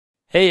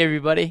Hey,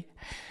 everybody.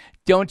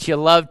 Don't you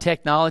love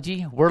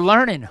technology? We're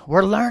learning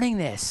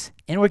this,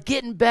 and we're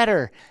getting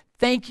better.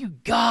 Thank you,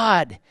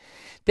 God.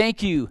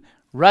 Thank you,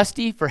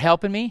 Rusty, for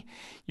helping me.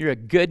 You're a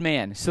good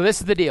man. So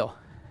this is the deal.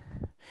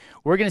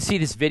 We're going to see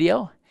this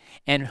video,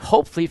 and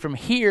hopefully from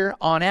here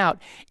on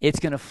out, it's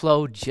going to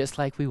flow just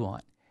like we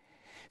want.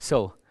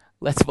 So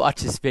let's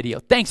watch this video.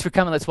 Thanks for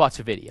coming. Let's watch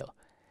the video.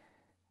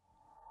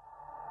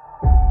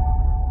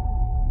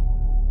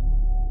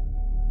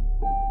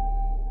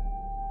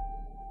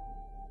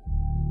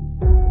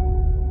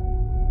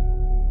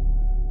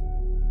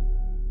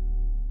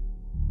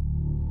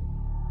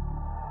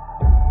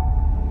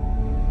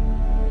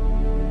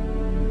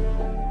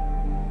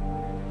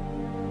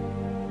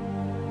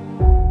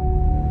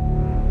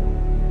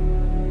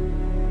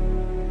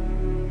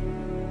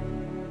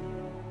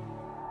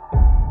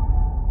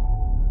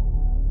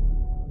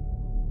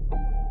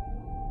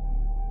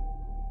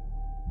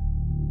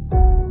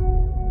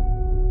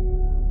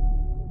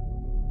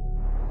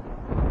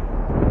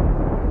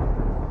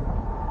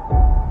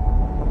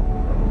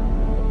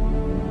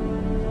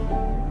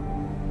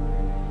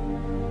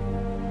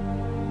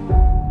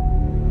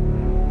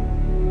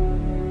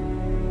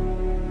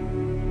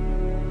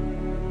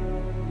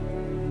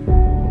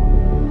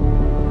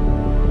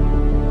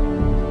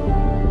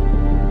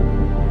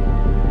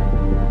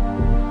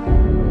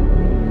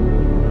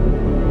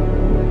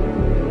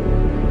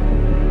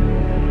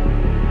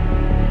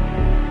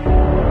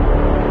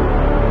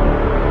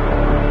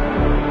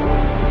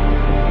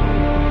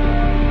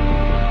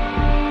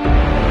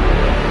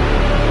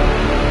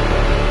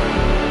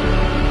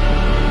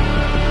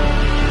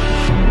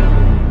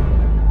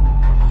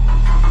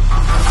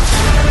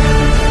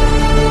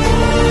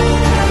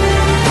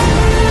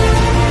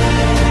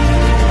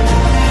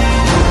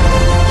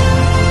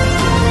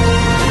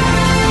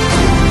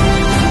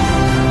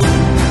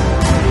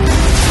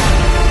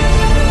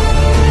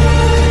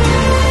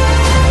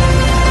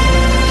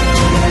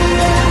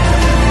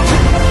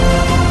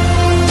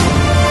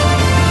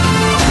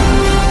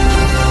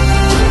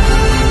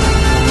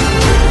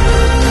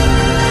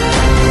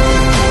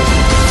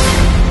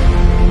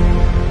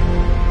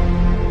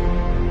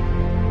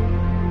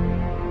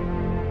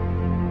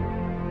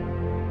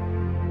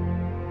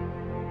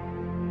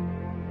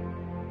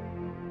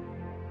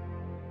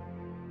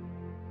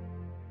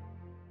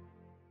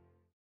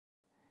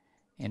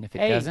 And if it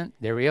doesn't,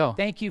 there we go.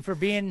 Thank you for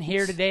being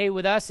here today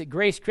with us at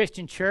Grace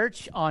Christian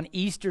Church on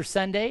Easter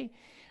Sunday.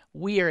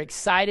 We are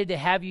excited to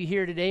have you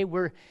here today.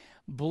 We're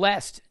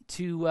blessed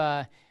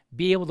to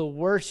be able to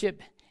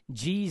worship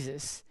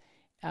Jesus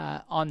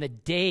on the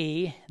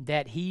day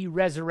that he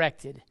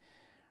resurrected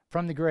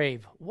from the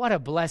grave. What a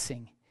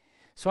blessing.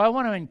 So I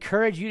want to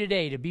encourage you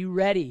today to be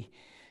ready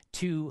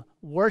to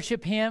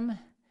worship him,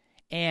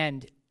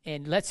 and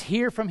let's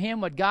hear from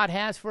him what God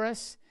has for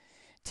us.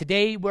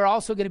 Today, we're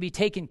also going to be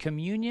taking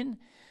communion.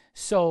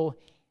 So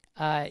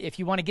if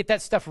you want to get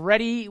that stuff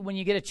ready when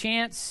you get a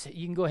chance,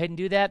 you can go ahead and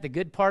do that. The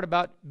good part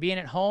about being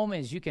at home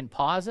is you can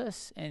pause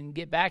us and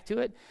get back to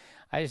it.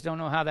 I just don't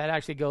know how that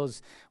actually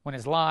goes when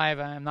it's live.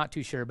 I'm not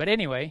too sure. But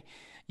anyway,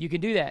 you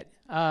can do that.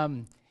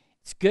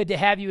 It's good to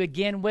have you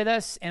again with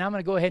us. And I'm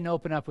going to go ahead and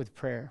open up with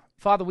prayer.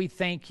 Father, we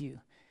thank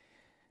you.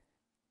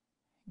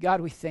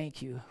 God, we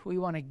thank you. We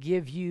want to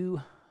give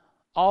you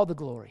all the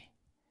glory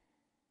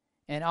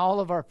and all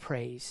of our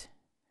praise.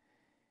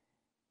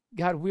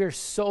 God, we are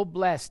so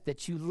blessed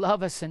that you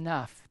love us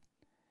enough,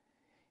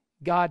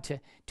 God,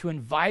 to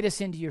invite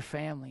us into your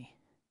family,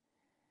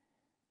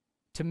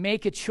 to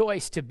make a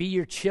choice to be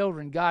your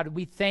children. God,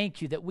 we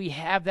thank you that we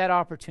have that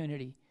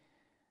opportunity.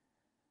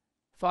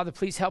 Father,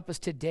 please help us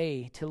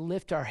today to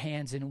lift our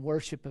hands in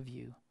worship of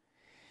you,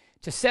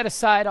 to set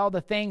aside all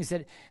the things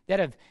that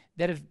have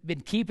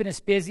been keeping us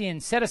busy,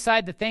 and set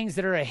aside the things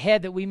that are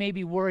ahead that we may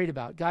be worried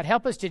about. God,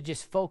 help us to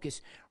just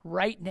focus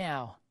right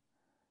now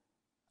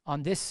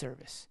on this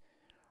service,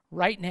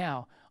 right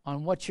now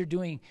on what you're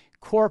doing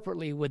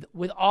corporately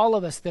with all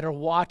of us that are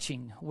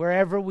watching,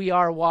 wherever we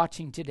are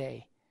watching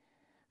today.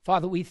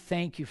 Father, we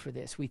thank you for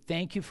this. We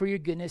thank you for your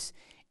goodness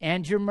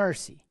and your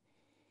mercy.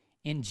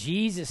 In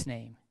Jesus'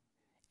 name,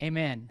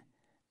 amen.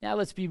 Now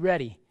let's be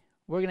ready.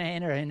 We're going to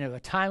enter into a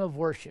time of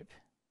worship.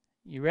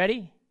 You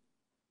ready?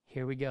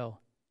 Here we go.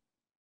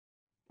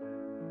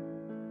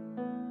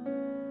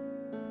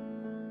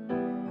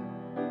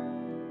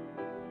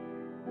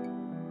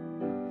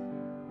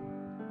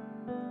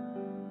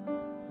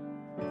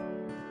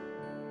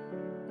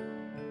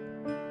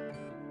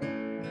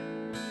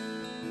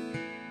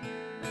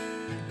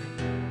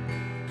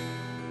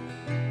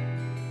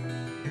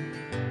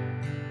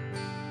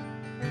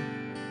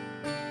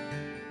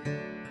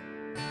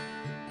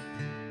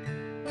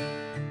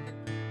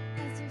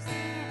 As you're sitting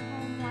at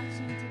home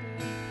watching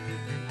today,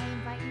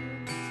 I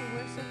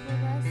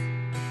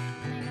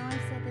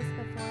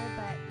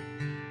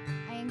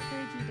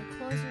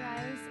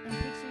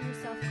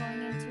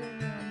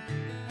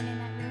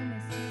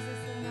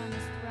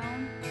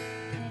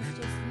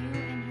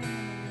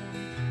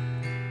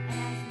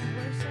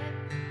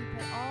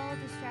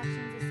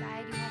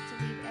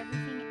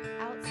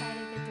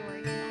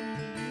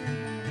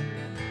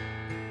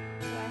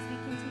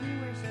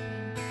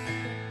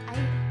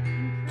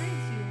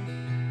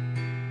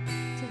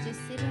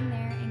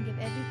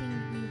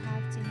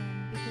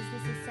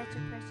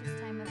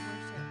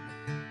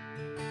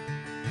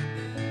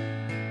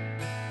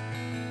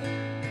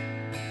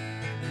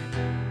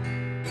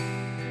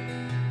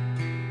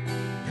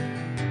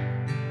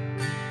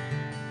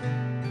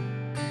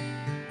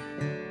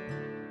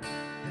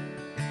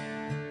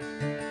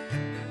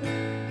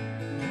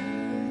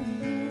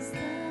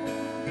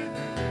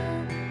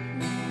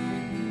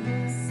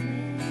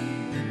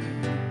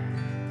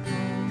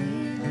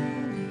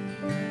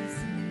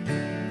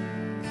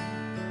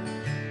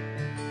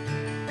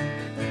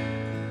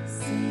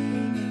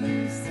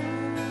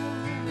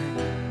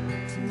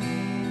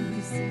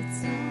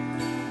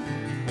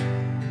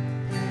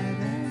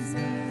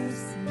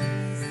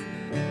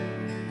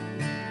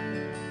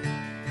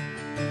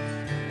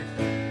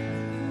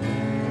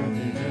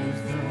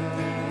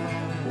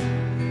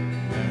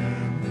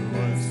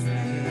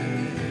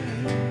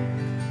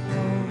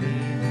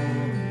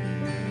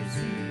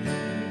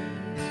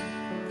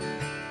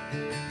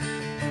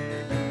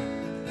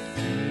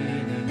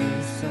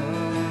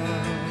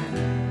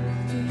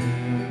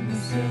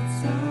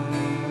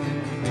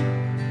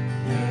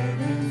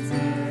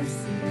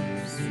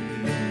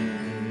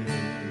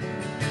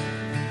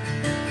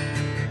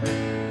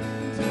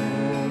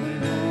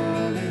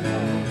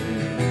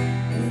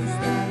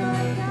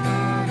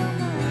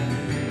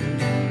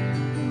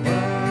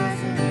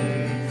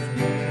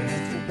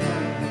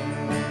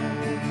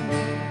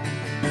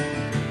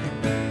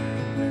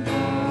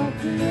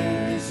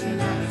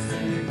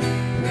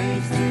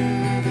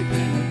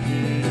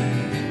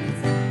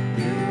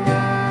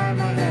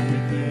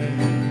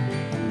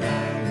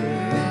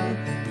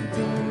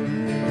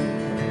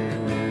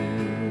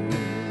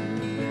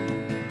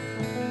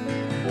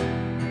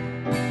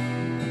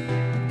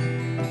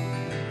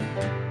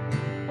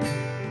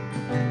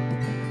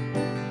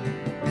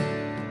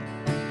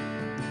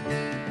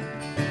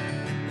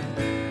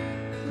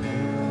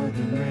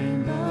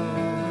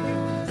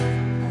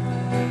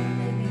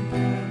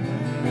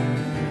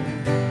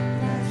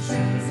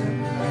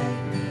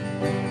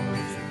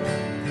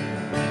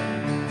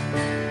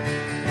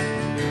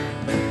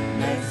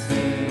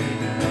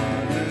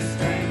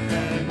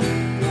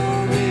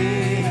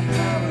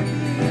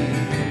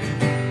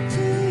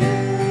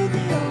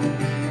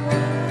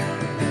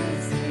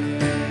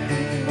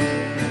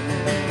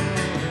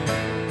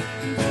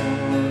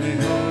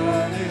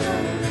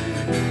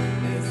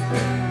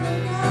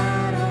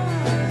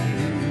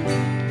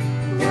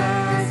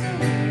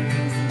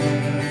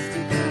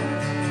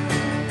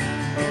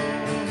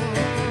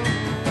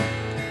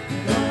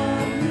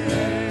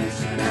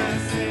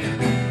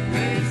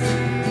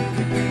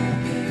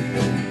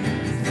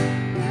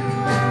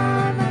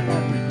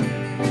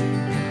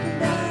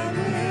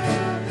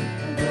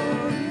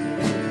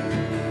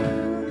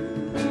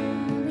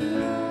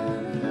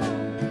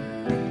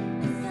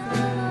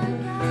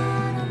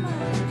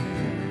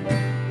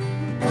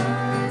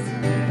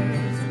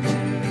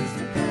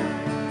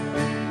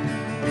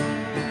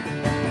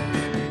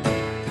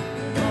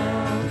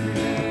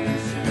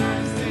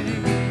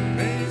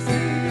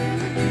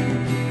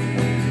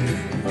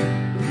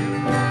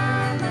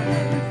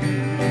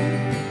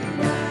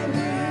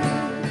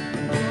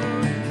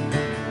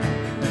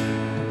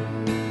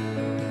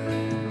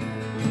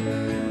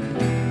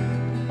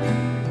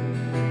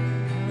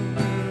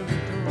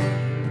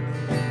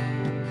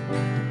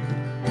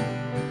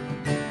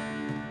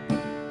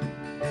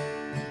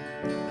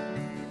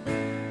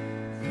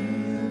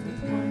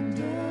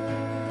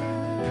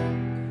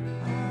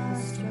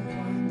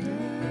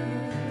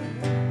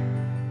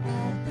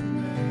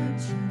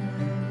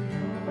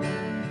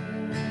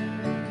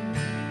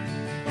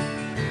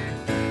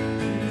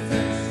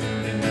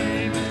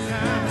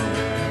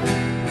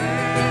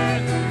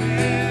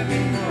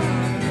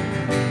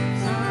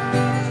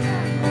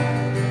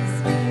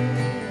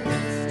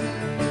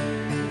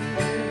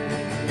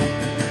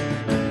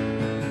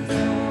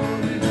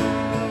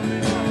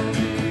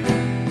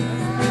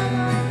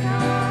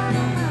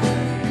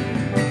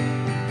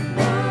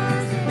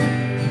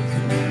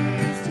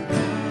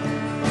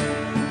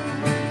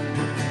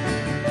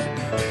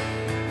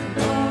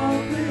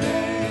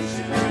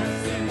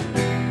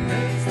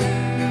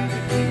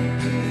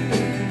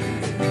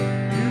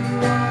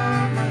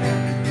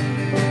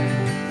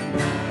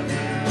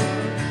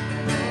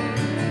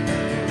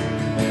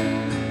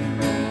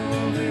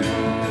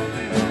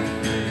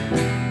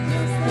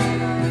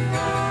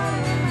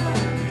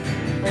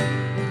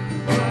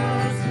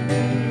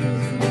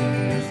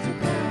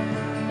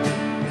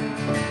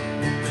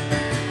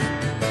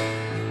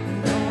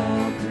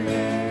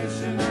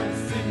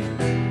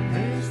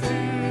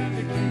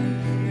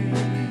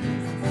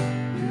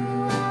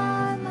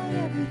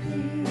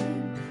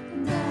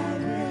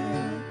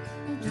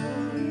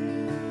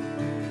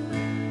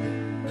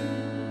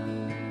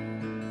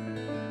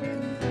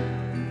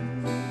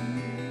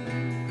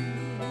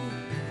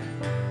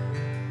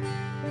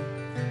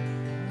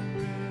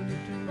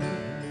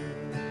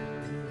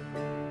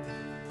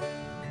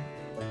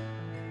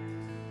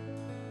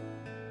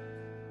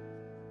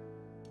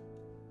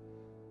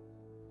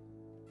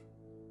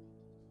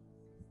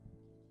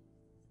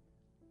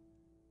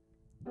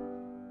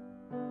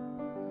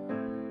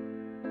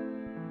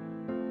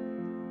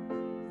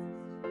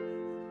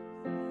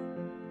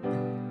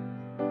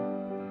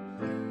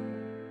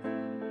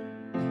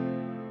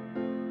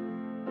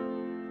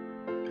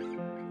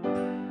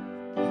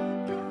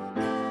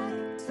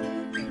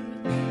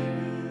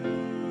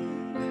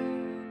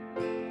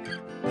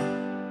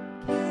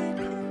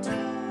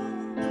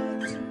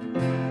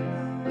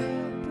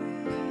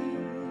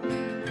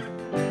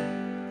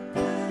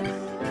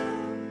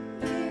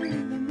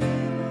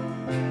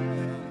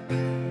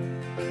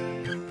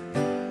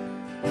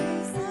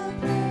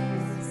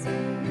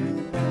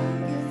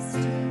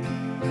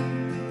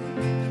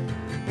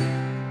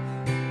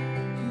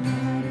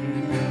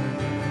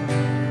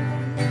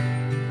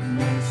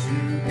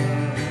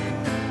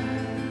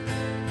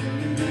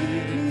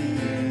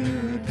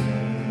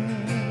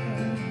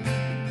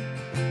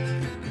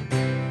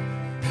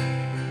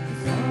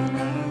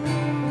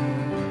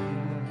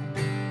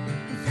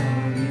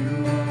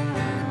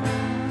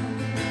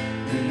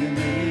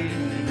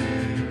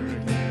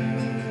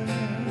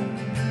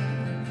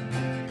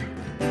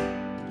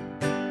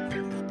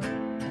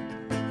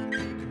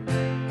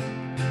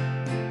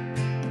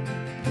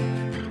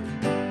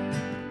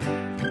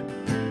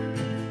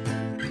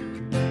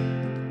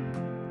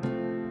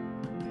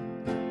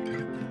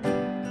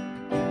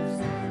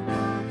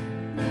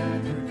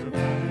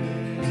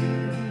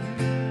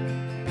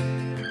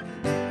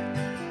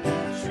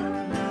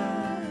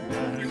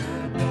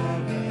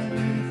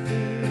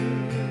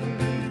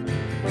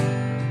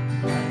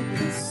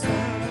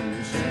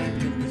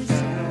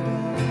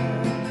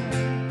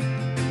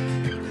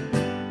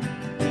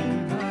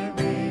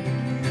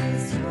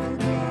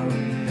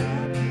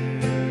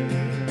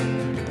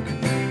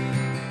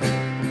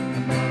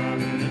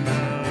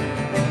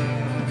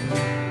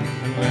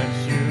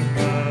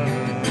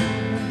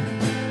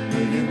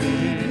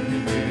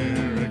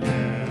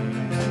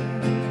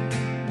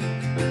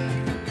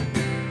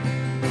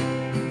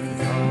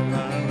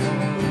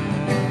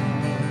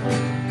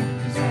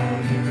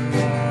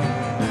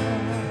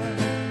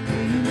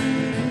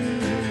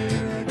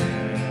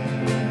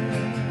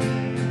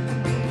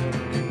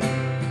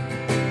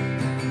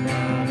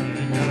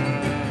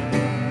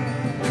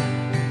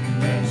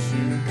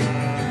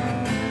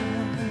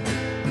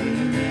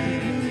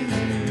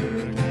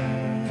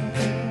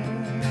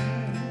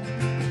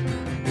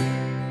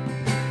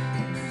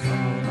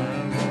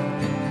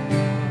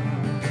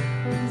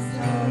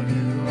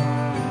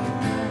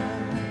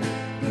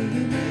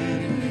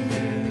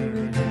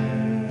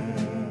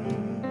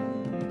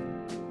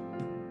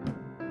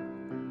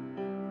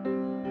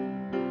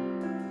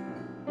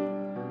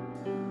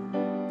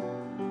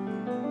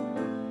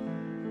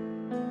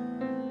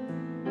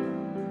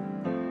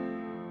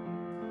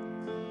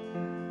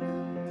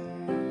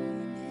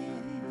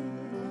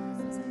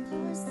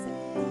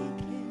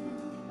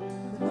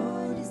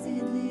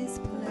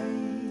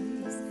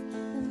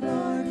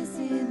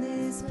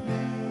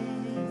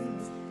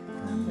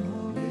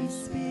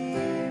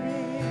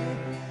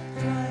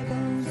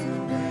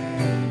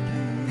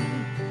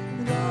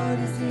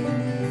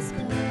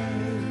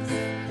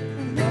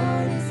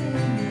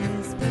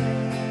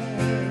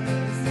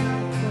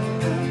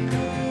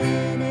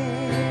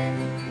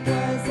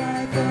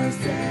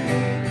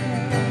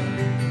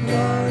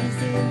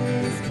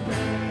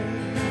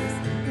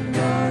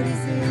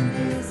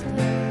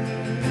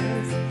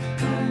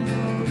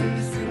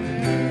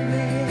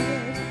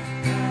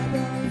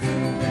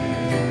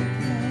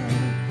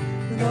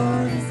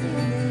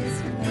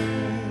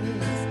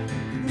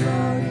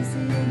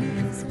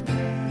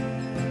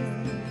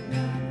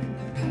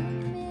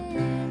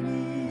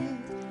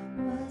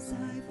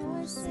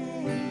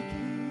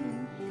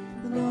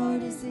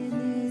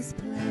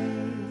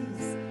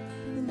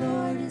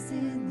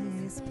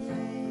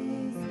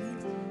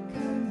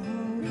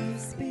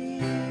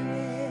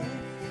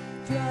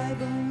dry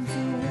bones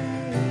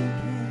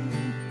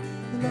awaken.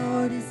 The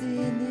Lord is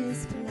in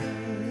this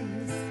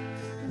place.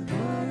 The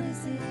Lord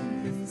is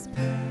in this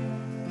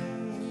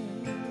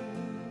place.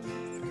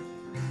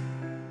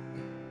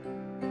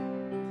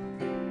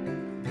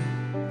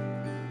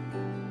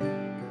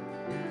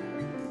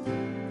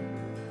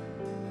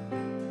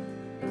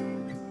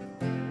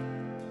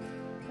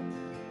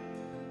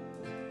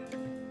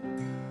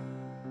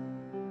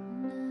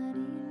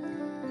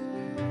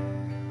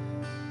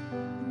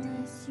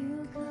 Unless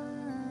you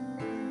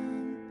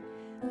come,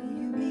 will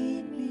you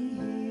meet me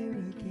here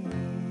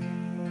again?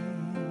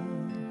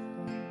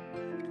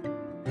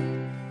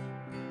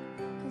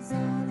 'Cause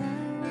all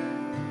I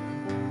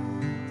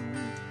want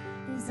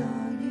is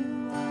all you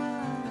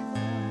are.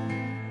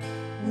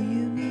 Will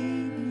you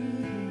meet me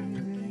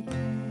here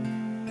again?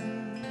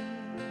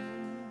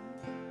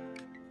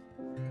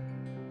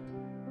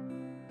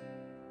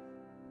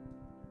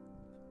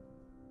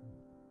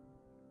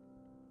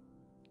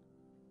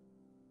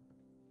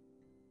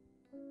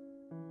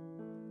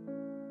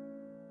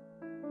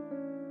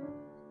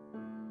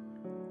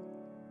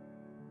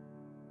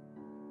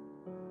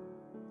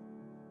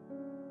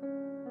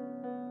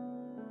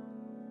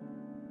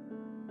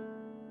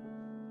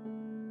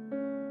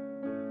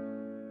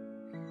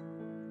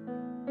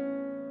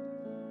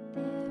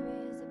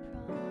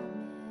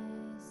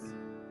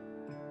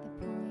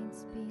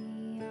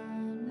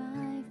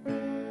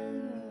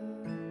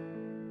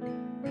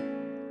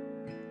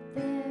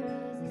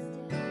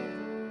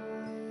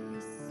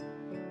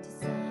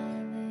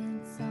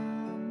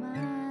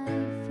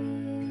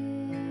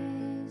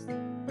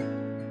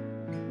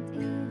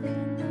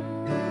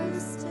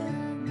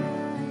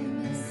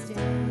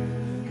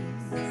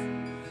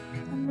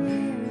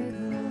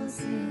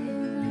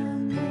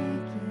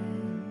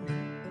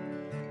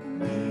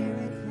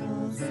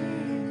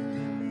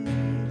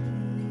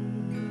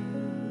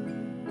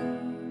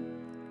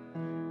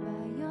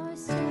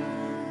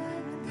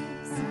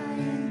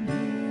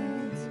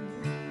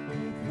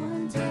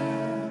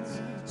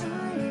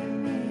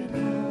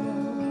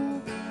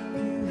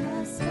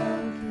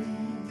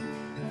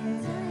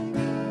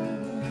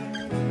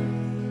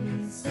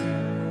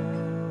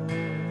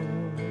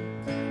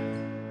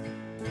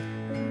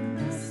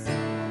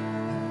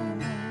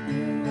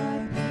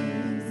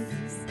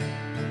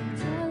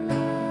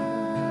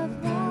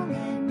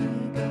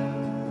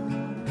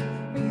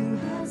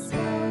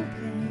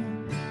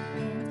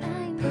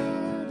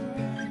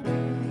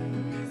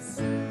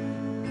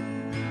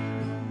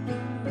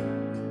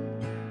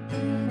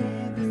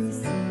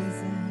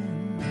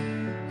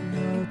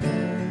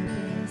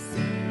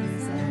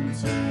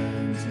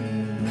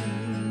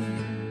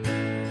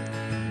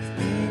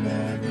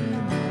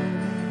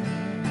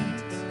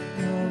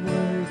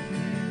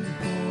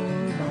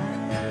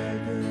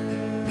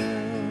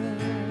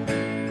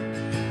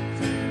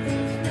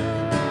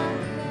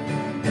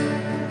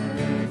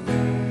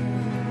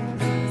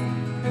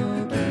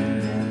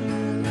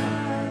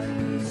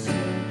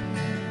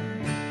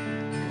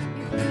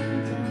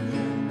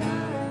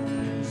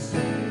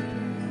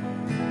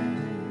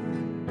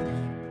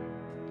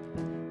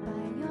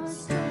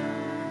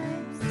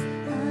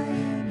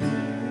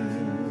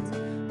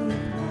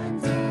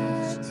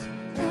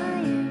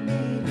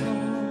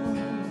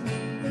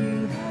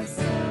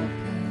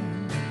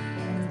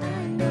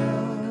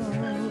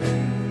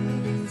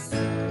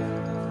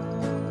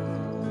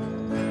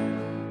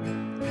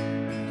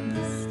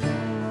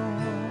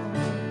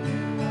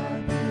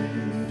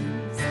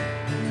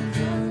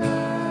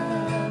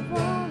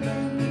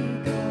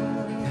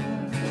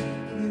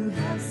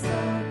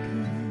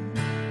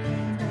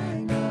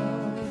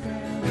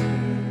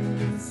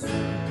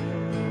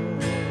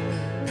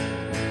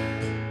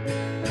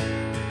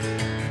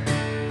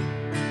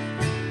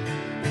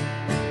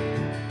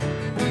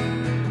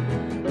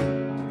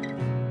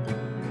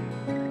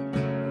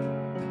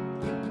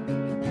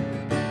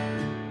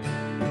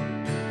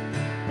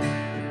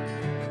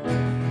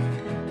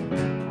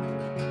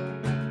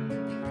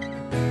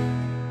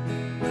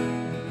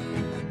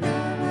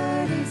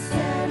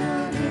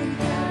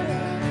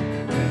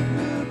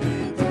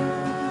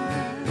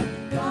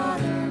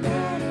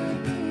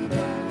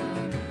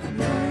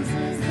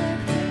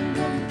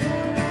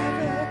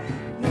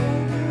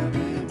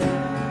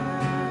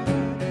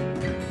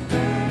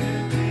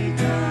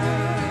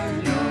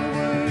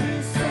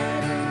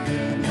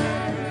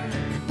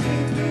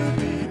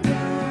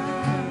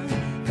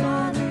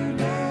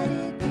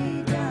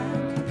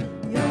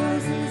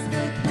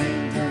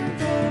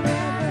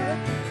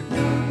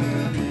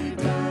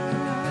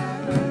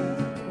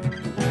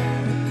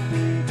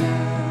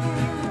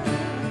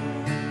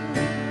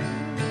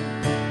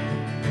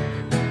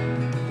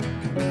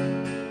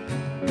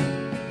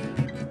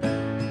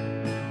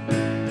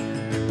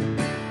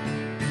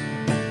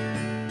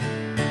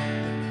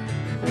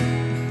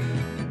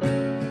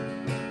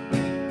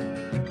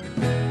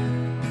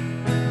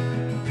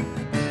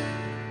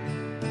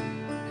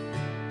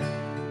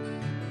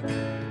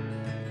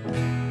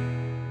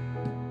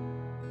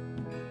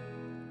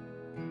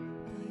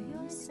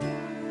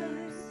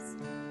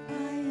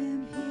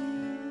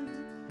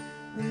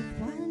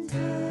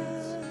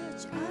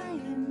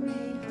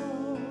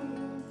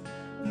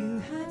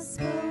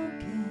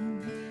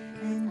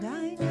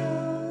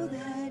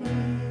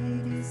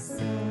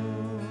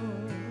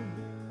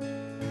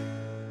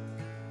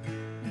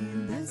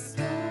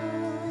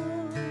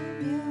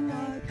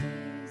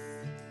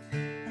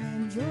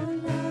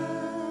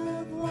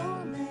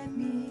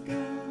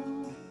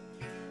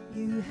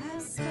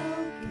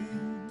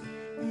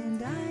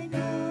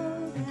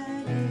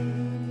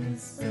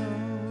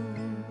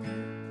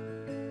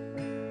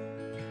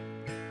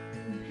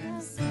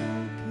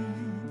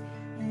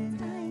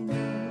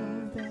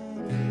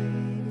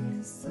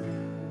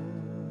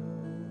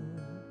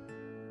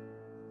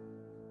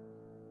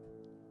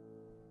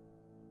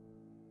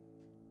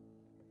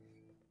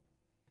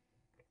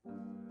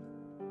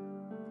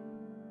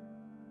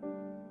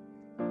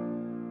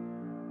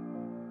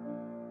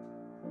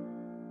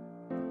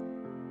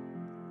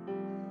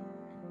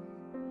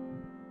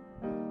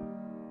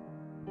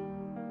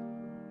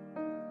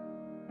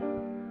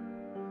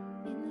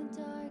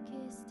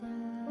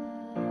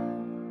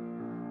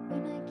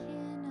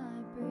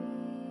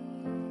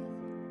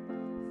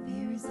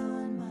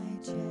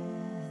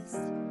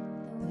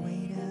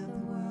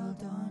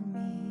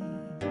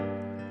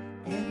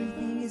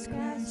 is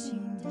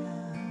crashing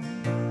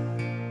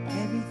down.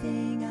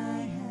 Everything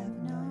I have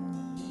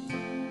known,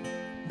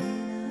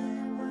 when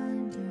I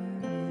wonder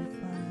if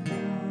I'm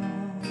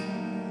all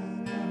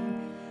alone,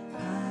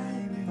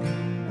 I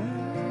remember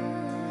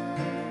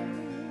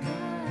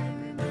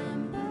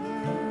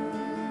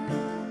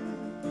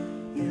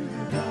you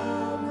have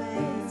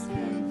always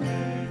been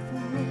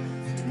faithful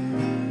to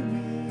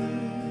me.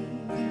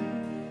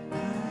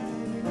 I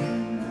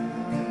remember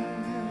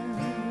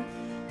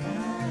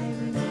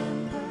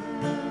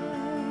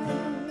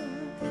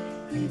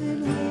even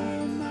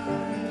when my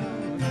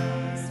own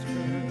eyes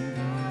could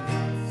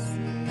not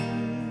see,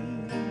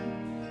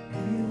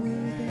 you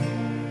were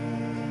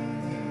there,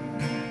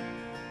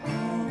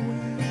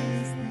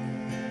 always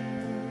there.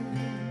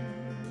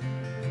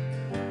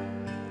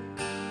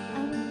 I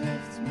will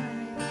lift my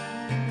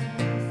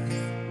eyes,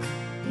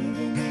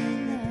 even in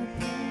the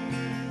pain,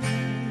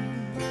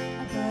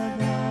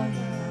 above all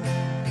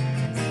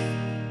odds,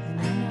 and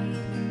I know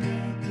you can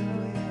make a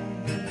way.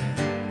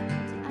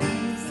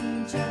 I've seen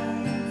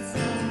giants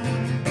fall,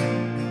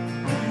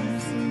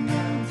 I've seen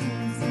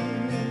mountains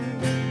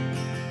move,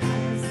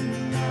 I've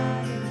seen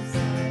waters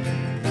ebb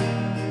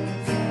and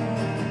flow.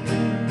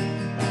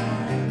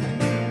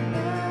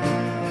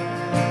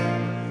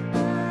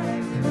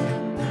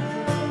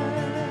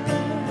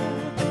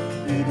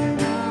 Even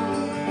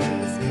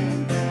always been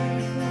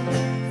faithful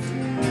to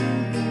me.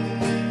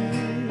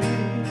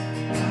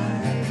 I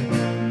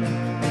remember,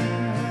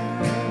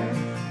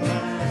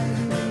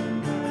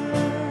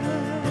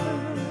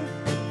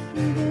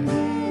 even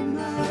when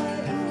my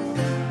own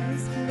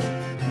eyes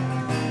could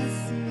not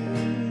see,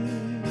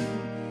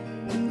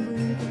 you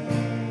were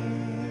there,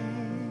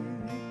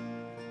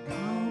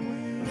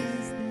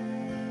 always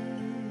there.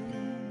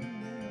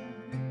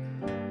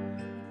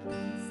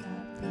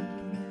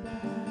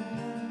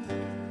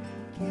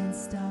 Can't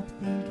stop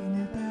thinking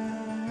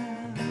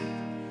about,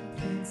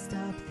 can't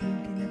stop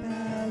thinking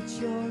about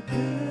your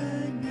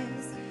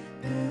goodness,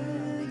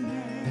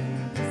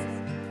 goodness.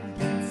 I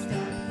can't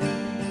stop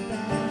thinking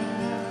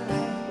about,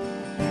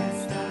 can't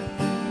stop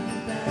thinking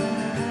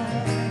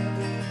about,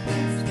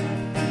 can't stop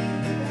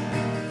thinking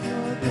about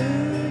your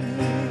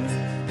goodness,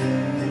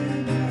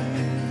 goodness.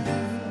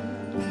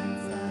 Can't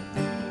stop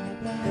thinking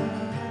about,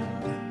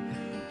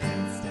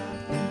 can't stop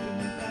thinking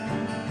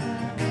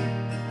about,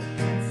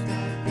 can't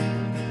stop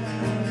thinking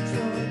about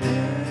your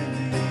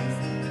goodness,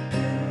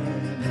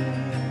 goodness.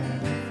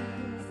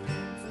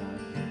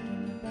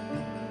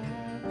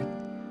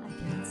 I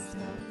can't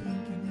stop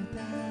thinking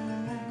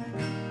about,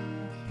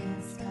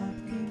 can't stop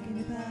thinking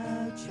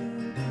about your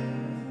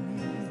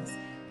goodness,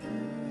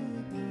 goodness.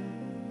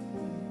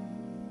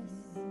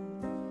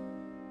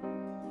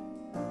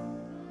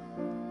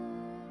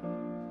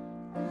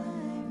 I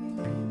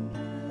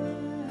remember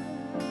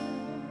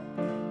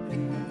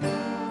you have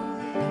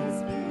always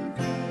been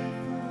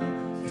faithful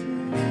to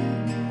me.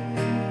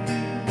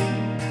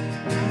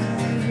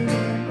 I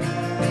remember,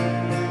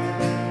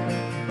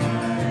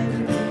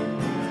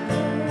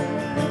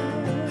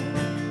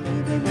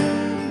 even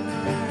when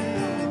my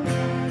own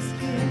eyes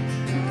could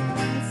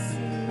not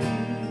see, you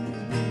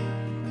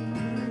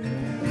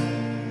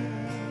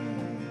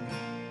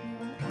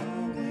were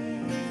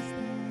always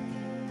there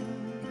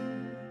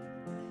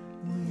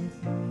with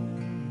me.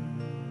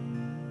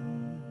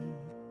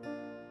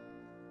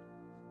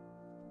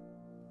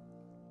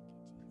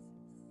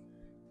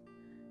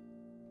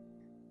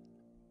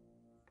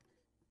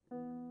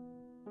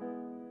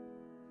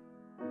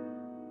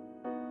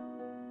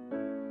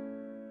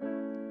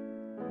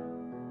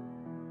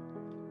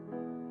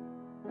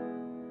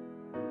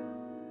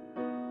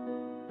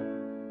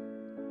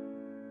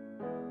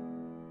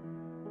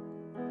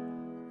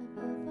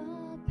 Above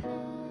all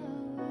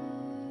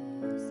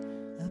powers,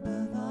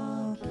 above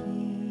all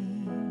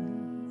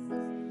kings,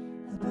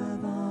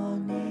 above all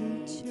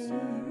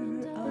nature,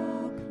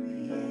 all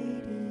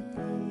created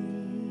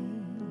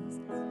things,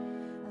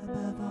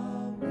 above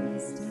all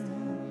wisdom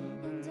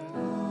and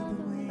all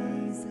the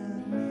ways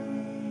of man,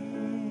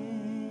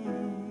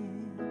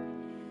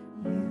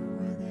 you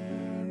were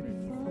there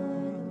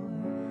before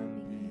the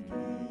world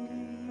began.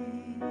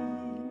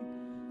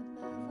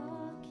 Above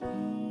all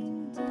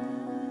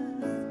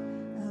kingdoms,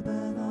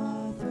 above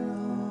all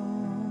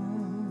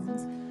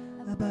thrones,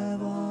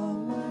 above all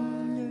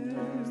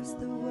wonders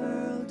the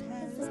world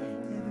has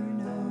ever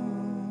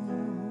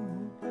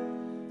known,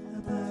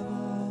 above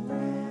all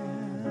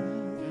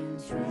wealth and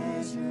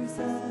treasures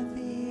of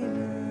the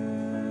earth,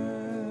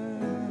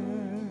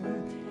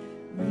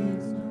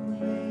 there's no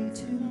way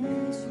to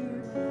measure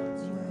what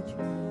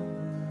you're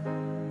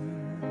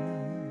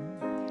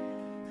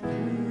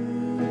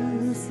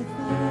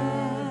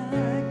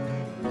crucified,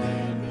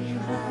 laid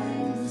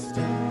behind the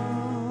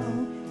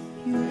stone.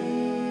 You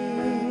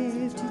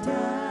lived to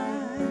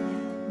die,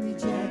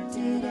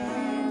 rejected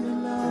and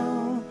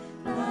alone,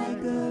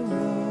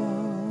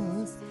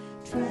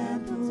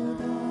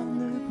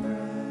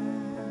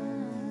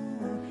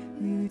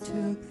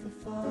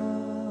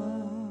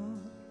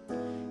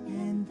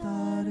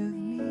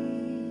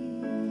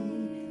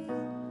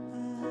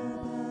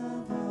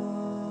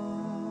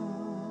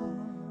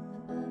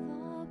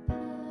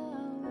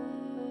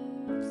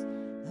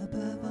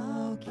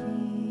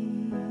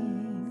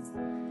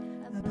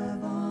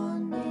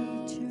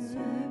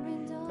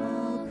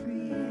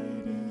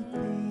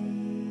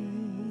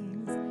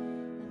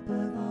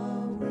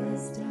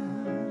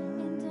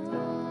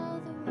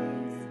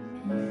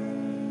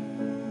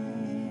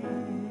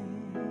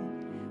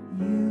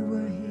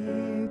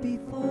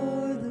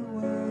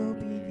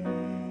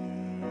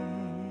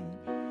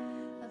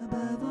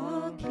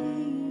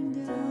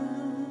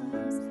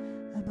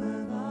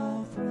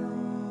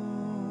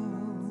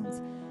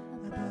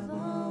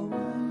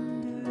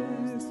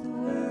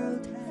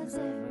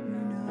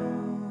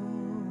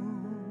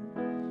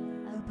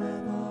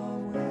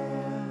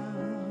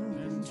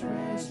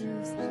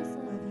 treasures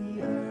of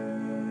the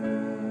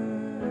earth.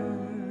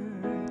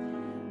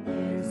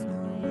 There's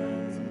no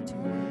way to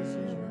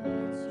measure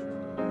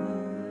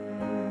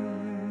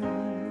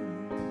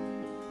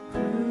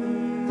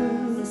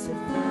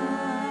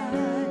crucified,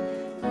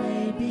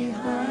 laid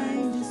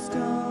behind a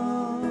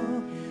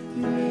stone,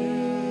 you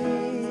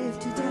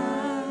lived to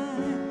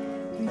die,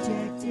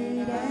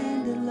 rejected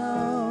and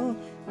alone,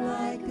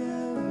 like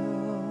a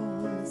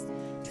rose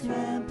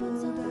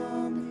trampled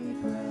on the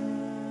ground.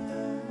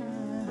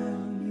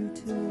 You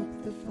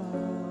took the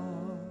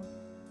fall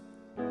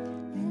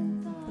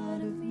and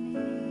thought of me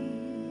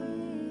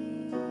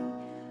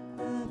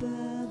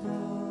above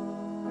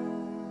all.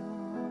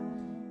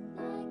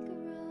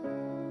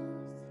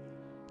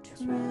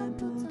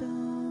 Trampled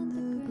on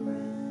the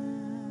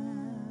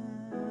ground,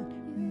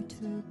 you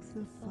took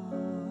the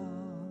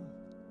fall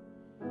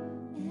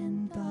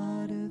and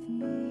thought of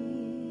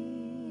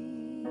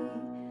me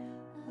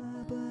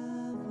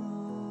above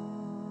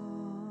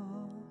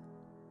all.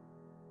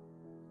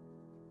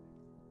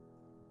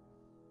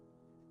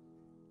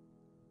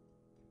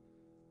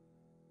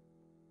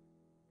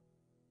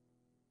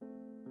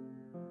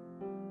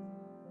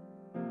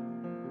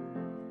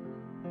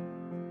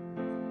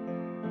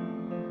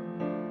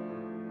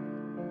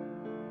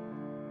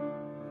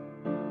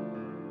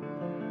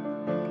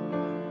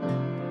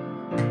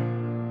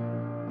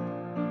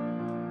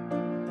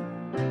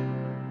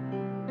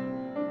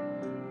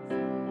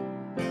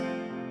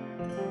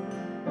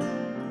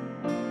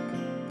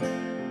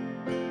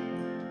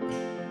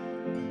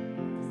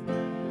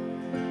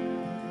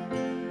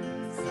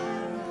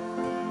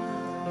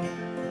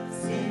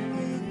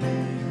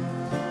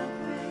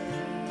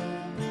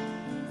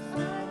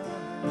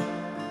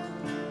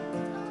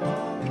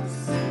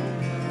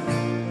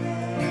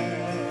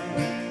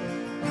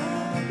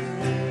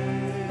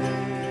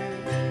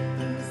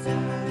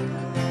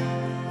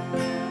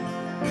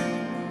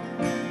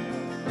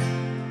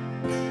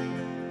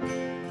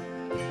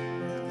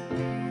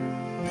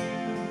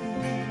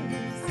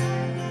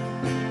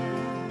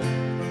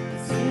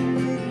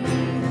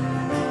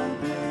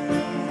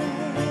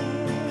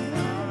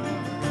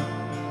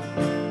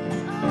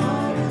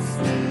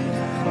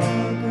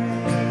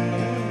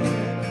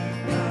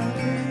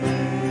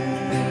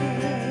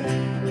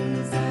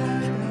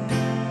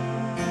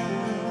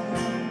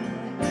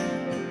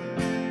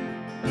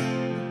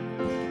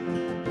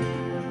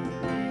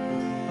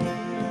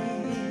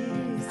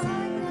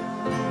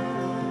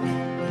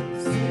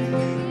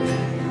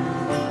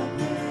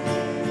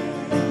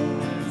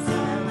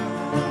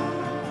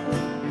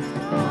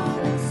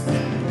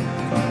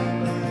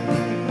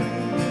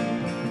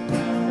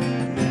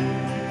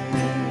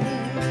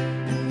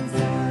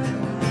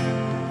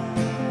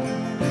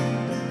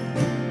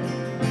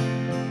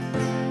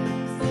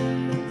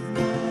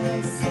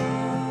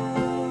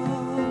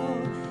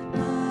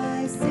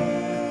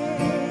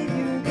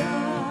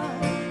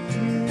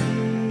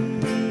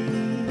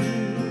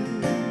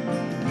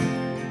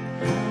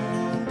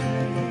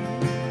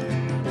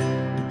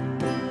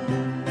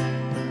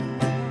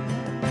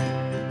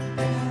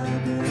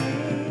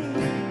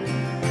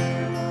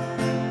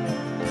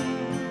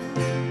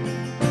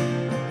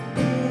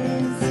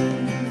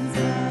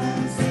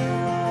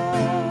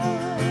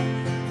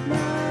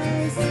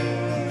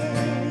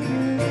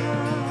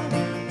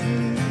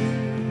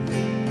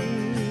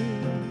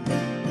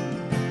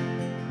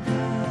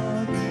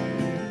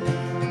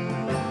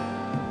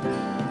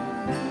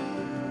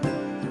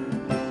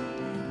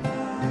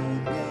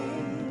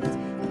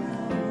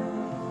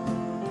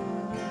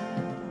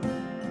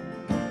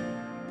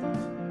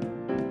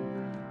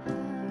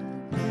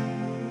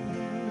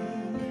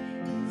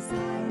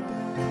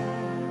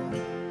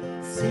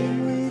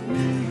 Sing with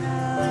me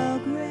how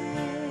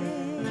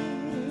great,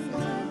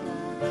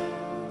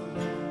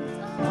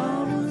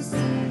 all will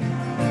see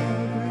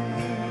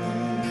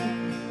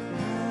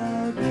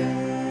how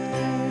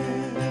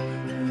great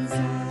is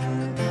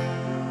our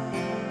God.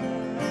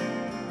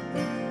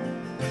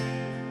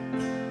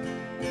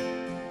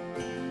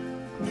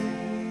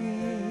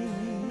 Great.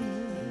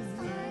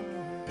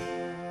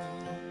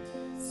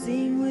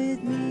 Sing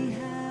with me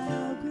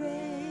how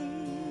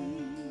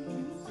great,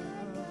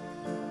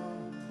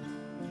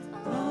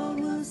 all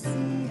will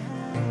see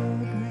how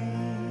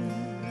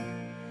great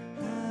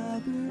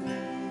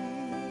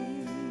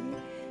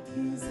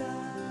is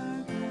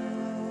our God.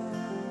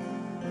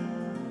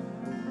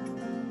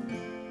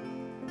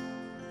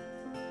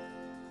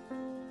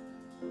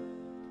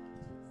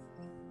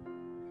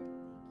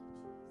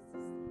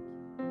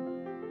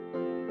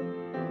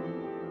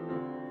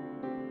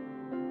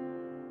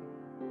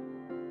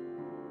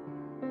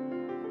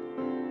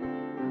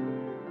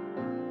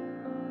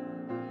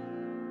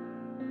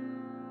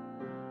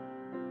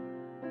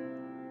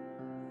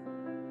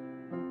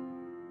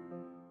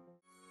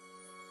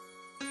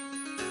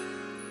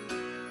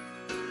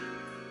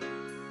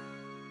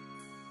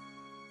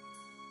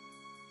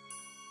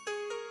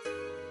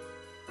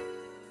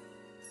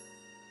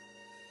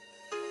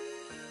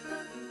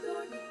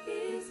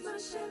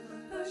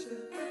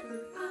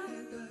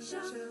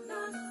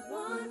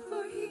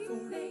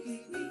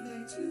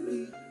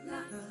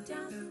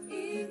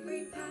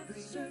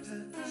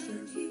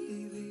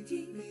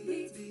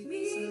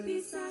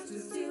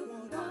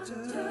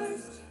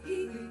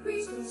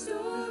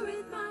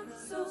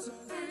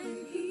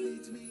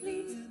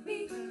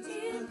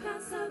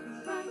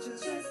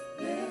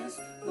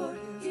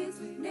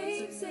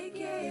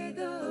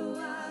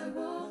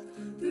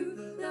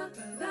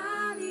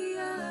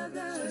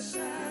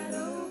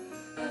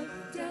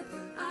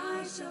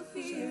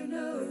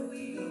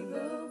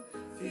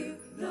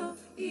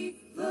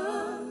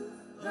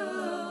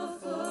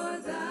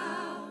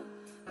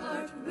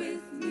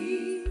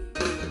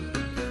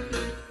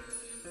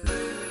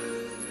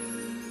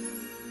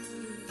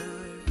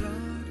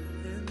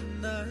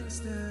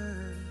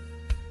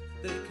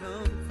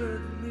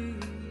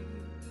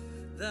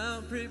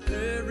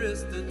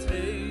 preparest the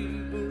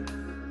table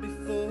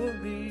before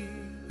me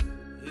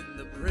in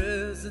the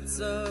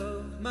presence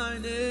of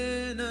mine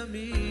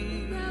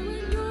enemy. Thou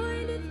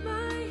anointest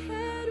my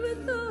head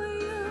with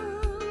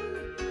oil,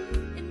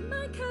 and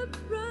my cup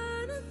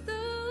runneth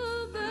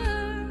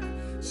over.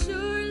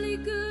 Surely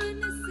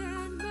goodness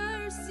and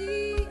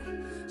mercy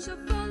shall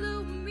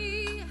follow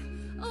me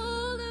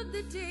all of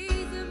the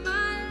days of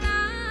my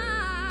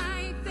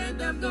life,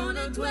 and I'm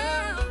gonna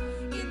dwell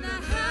in the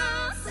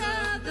house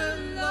of the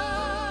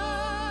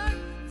Lord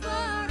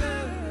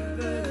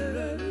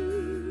forever.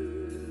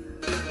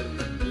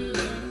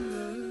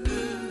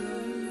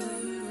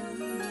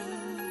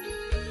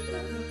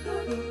 The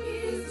Lord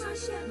is my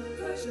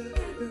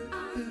shepherd,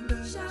 and I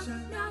shall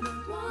not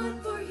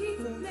want, for he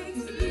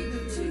makes me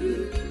to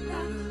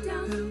lie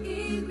down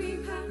in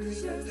green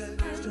pastures,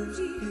 and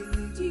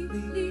he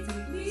leads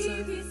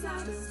me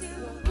beside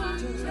still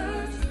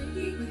waters.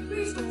 He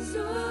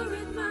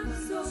restoreth my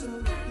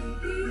soul,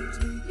 and he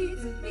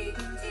leads me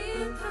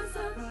in paths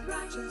of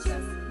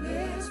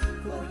righteousness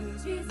for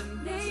his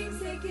name's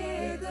sake.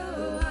 Yea,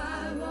 though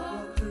I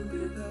walk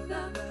through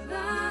the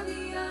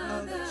valley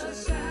of the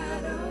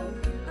shadow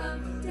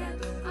of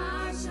death,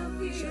 I shall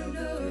fear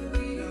no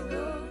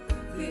evil,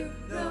 fear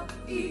no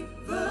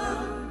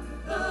evil.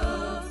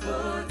 Oh,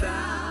 for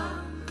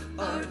thou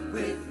art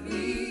with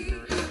me.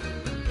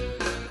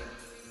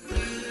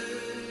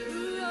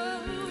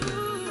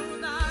 Oh,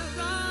 thy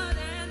rod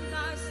and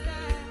thy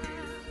staff,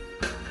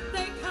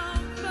 they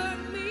comfort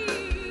me.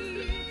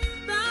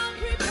 Thou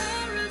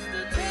preparest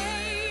the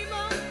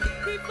table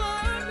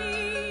before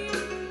me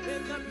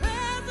in the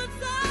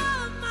presence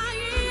of my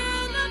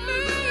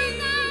enemies.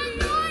 Thou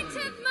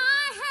anointest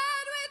my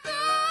head with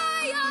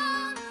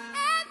oil,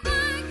 and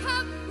my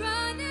cup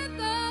runneth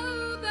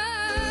over.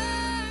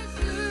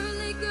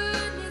 Surely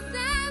goodness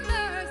and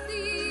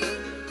mercy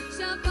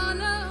shall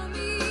follow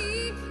me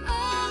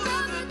all of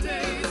the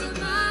days of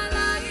my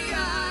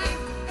life,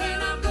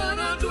 and I'm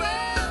gonna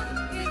dwell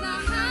in the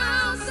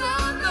house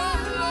of the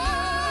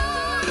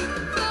Lord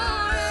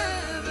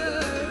forever.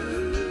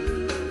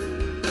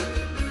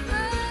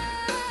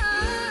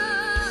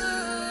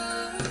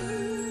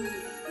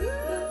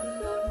 The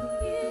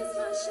Lord is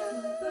my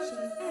shepherd,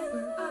 and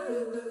I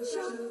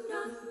shall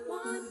not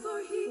want, for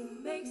he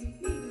makes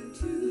me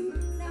to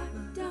lie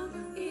down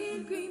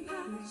in green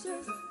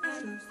pastures,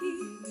 and he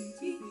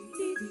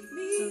leads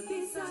me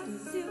beside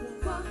still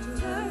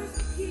waters.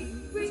 He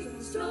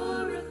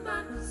restoreth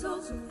my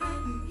soul,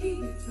 and he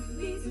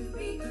leads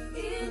me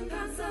in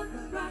paths of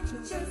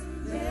righteousness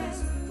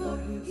for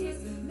his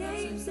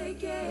name's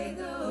sake. Yea,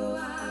 though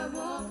I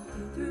walk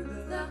through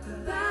the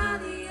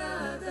valley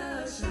of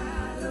the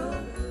shadow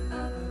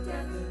of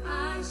death,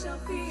 I shall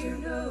fear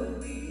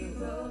no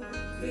evil,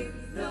 fear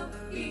no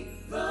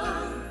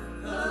evil.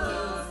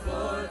 Oh,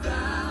 for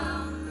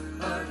thou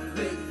art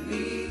with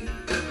me.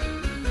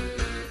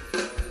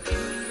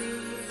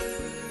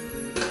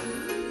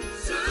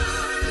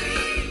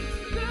 Surely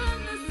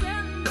goodness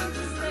and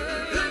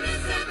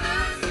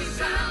mercy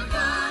shall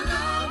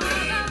follow me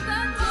all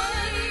the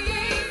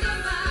days of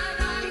my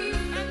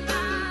life, and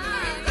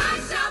I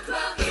shall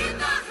dwell in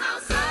the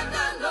house of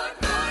the Lord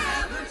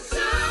forever.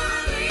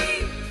 Surely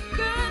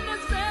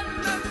goodness and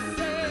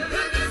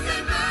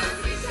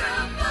mercy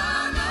shall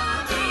follow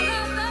me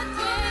all the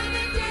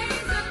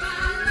days of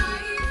my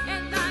life,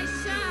 and I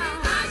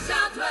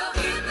shall dwell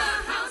in the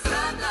house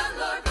of the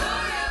Lord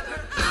forever.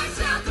 I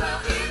shall dwell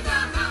in the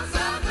house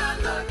of the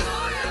Lord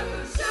forever.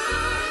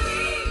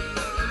 Surely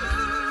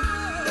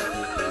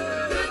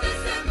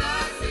goodness and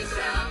mercy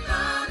shall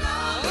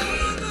follow me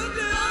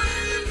all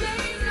the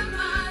days of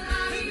my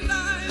life, and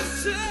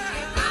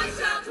I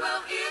shall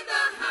dwell in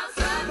the house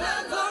of the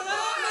Lord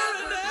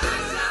forever. I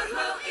shall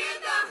dwell in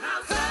the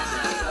house of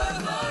the Lord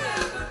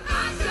forever. I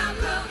shall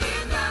dwell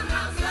in the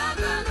house of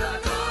the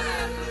Lord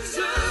forever.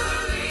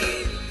 Surely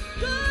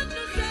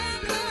goodness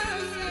and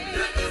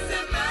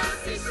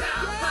mercy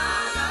shall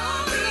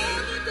follow me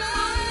all the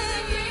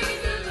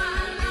days of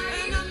my life,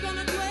 and I'm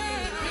gonna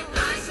dwell, and I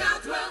shall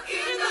dwell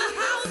in the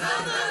house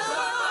of the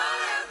Lord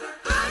forever.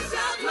 I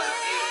shall dwell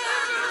in the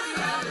house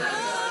of the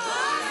Lord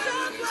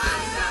forever. I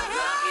shall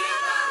dwell in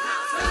the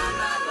house of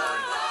the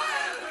Lord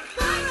forever.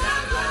 I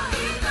shall dwell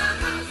in the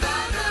house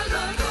of the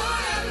Lord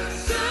forever.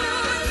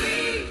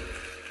 Surely.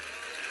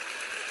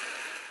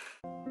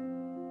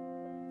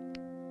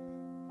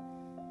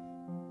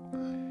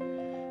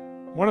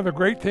 One of the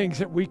great things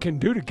that we can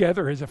do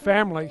together as a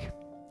family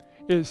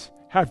is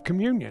have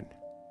communion.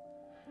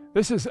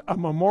 This is a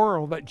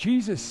memorial that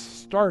Jesus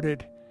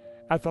started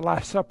at the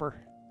Last Supper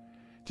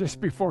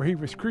just before he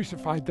was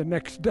crucified the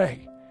next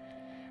day.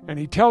 And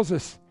he tells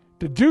us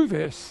to do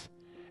this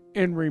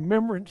in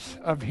remembrance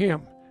of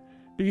him.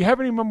 Do you have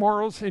any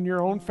memorials in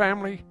your own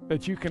family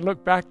that you can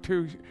look back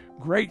to,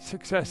 great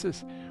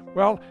successes?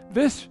 Well,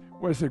 this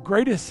was the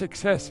greatest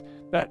success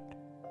that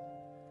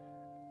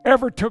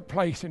ever took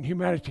place in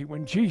humanity,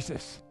 when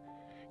Jesus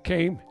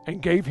came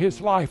and gave his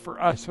life for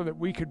us so that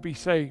we could be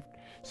saved,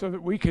 so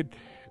that we could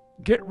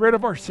get rid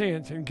of our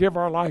sins and give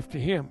our life to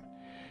him.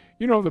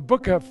 You know, the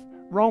book of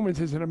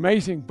Romans is an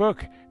amazing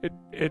book.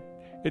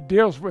 It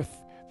deals with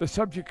the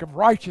subject of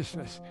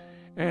righteousness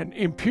and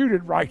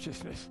imputed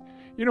righteousness.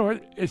 You know,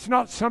 it's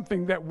not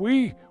something that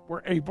we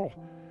were able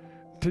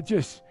to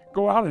just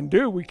go out and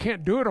do. We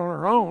can't do it on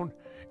our own.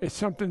 It's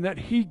something that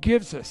he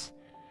gives us.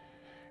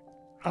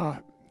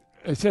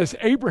 It says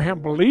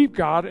Abraham believed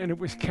God and it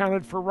was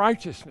counted for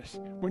righteousness.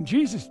 When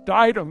Jesus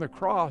died on the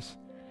cross,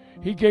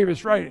 he gave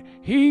us right.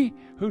 He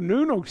who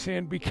knew no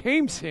sin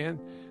became sin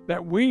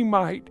that we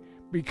might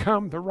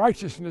become the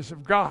righteousness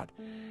of God.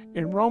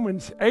 In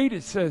Romans 8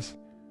 it says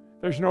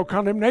there's no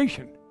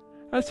condemnation.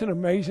 That's an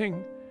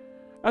amazing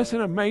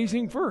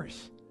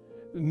verse.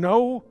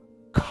 No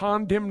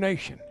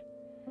condemnation.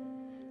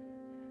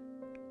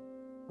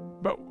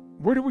 But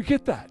where do we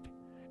get that?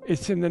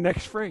 It's in the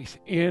next phrase,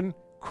 in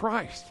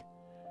Christ.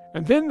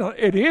 And then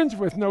it ends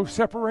with no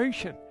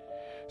separation.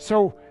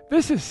 So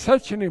this is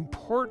such an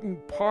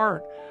important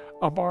part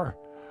of our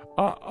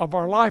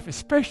life,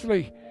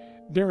 especially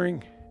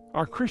during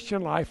our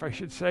Christian life, I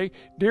should say,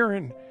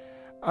 during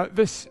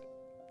this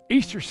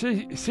Easter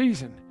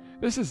season.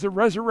 This is the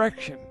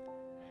resurrection.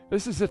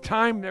 This is the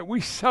time that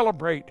we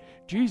celebrate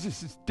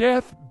Jesus'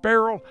 death,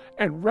 burial,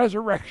 and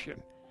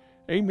resurrection.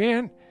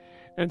 Amen.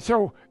 And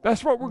so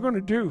that's what we're going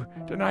to do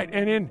tonight.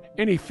 And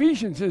in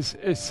Ephesians is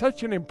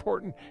such an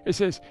important, it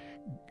says,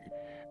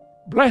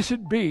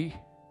 blessed be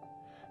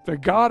the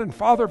God and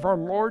Father of our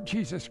Lord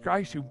Jesus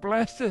Christ, who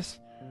blessed us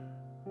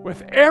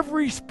with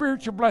every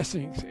spiritual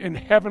blessings in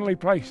heavenly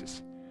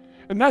places.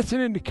 And that's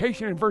an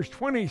indication in verse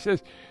 20, he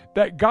says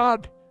that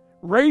God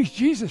raised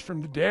Jesus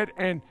from the dead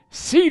and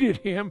seated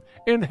him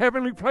in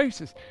heavenly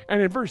places.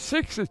 And in verse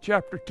 6 of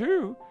chapter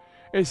 2,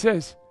 it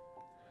says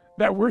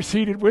that we're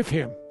seated with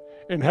him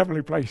in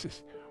heavenly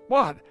places.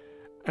 What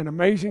an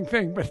amazing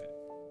thing. But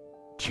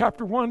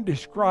chapter 1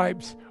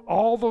 describes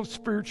all those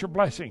spiritual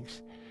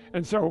blessings.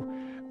 And so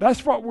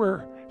that's what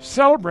we're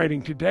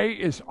celebrating today,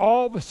 is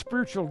all the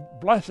spiritual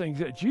blessings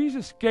that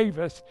Jesus gave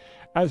us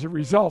as a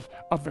result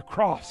of the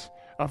cross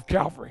of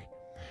Calvary.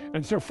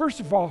 And so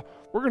first of all,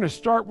 we're going to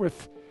start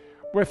with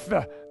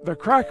the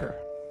cracker.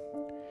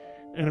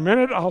 In a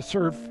minute, I'll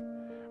serve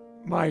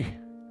my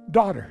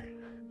daughter,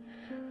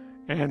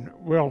 and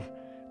we'll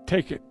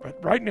take it.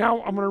 But right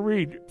now, I'm going to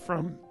read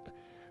from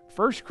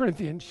 1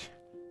 Corinthians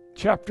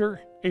chapter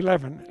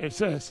 11. It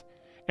says,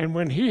 and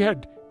when he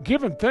had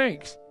given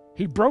thanks,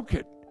 he broke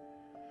it.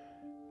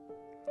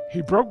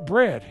 He broke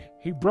bread.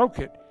 He broke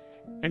it.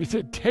 And he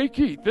said, take,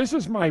 eat. This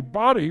is my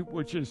body,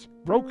 which is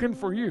broken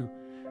for you.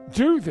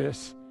 Do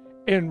this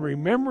in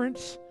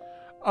remembrance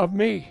of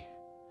me.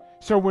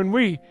 So when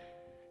we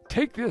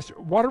take this,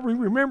 what are we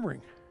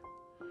remembering?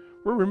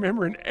 We're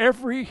remembering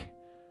everything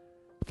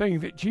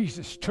that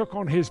Jesus took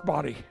on his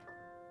body.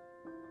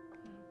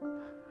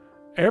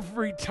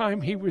 Every time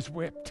he was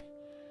whipped,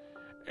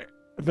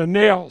 the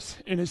nails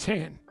in his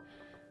hand,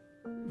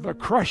 the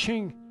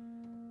crushing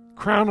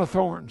crown of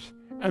thorns,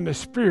 and the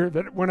spear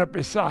that went up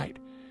his side.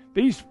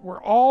 These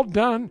were all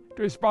done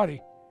to his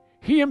body.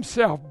 He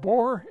himself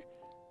bore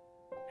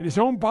in his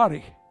own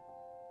body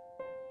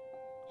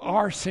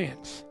our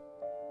sins,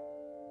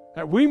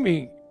 that we,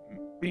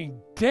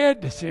 being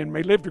dead to sin,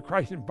 may live to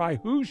Christ, and by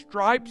whose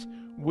stripes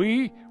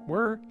we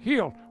were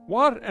healed.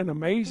 What an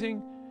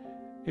amazing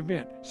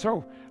event.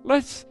 So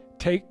let's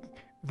take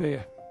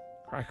the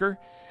cracker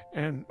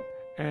and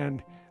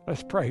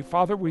let's pray.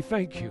 Father, we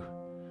thank you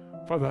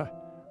for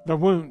the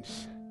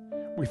wounds.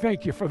 We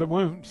thank you for the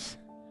wounds.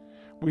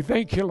 We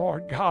thank you,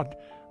 Lord God,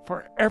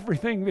 for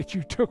everything that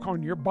you took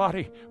on your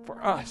body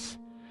for us,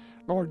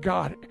 Lord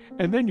God.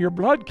 And then your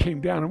blood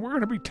came down, and we're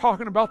going to be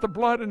talking about the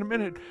blood in a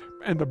minute.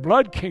 And the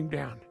blood came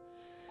down.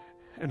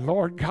 And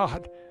Lord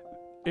God,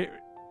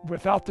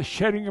 without the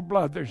shedding of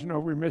blood, there's no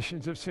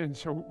remissions of sin.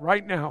 So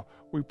right now,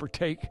 we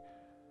partake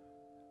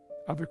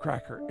of the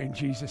cracker in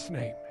Jesus'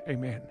 name.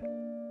 Amen.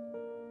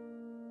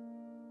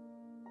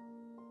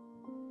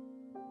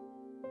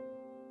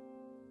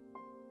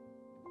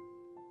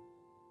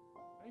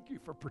 Thank you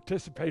for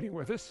participating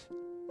with us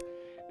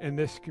in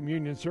this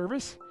communion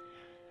service.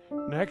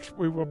 Next,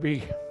 we will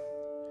be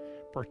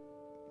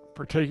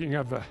partaking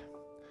of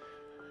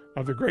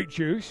the grape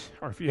juice,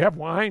 or if you have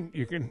wine,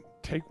 you can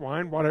take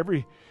wine, whatever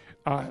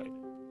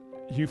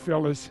you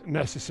feel is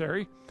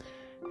necessary.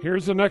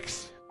 Here's the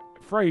next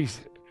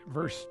phrase,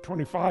 verse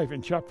 25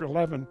 in chapter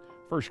 11,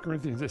 1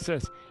 Corinthians. It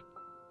says,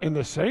 in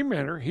the same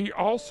manner, he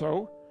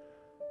also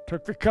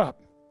took the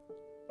cup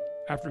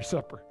after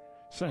supper,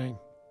 saying,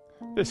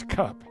 this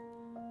cup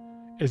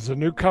is the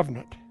new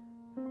covenant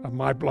of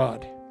my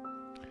blood.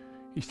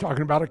 He's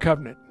talking about a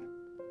covenant.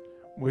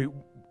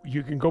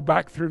 You can go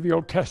back through the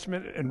Old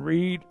Testament and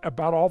read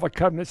about all the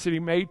covenants that he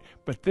made,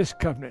 but this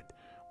covenant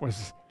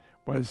was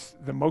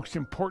the most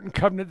important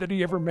covenant that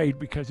he ever made,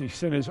 because he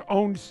sent his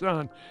own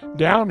son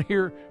down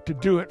here to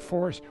do it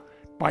for us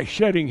by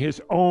shedding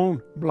his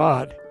own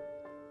blood.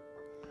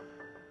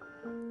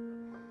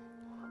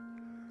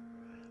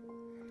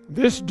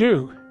 This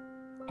do,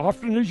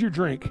 often as you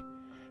drink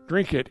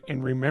it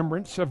in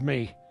remembrance of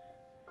me.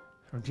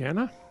 So,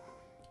 Jenna.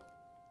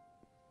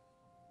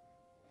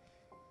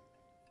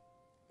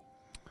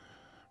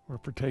 We're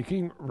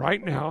partaking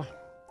right now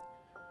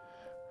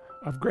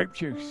of grape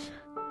juice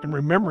in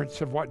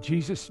remembrance of what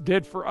Jesus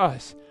did for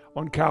us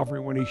on Calvary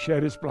when he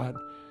shed his blood.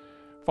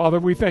 Father,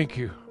 we thank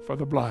you for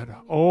the blood.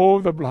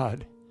 Oh, the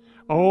blood.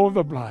 Oh,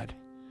 the blood.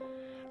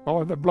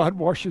 Lord, the blood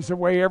washes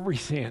away every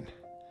sin.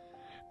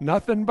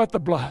 Nothing but the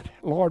blood.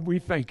 Lord, we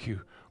thank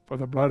you for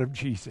the blood of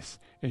Jesus.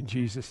 In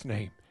Jesus'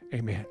 name,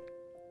 amen.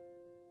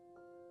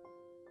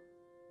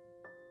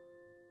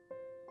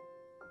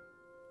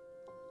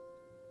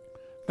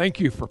 Thank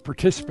you for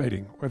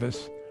participating with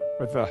us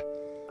with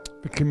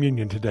the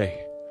communion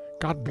today.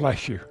 God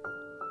bless you.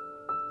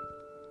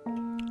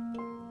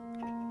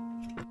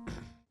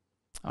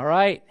 All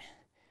right.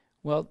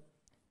 Well,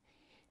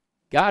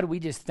 God, we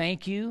just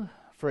thank you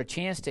for a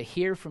chance to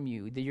hear from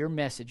you, your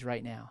message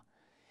right now.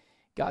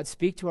 God,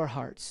 speak to our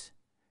hearts.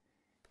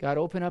 God,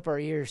 open up our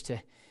ears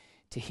to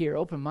hear.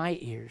 Open my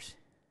ears.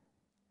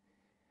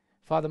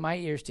 Father, my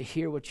ears to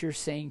hear what you're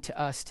saying to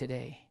us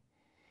today.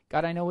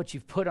 God, I know what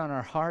you've put on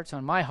our hearts,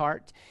 on my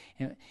heart,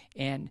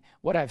 and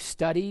what I've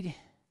studied.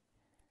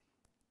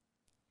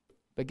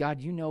 But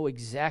God, you know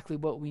exactly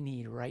what we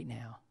need right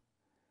now.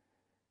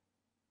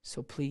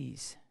 So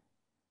please,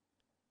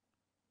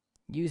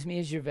 use me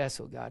as your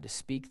vessel, God, to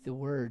speak the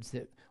words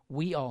that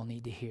we all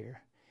need to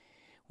hear.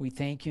 We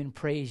thank you and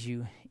praise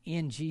you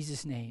in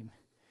Jesus' name.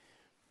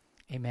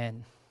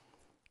 Amen.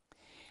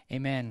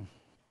 Amen.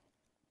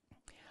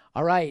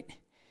 All right.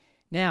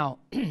 Now,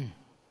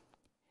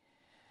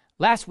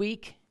 last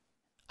week,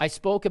 I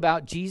spoke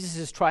about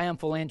Jesus'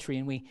 triumphal entry,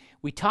 and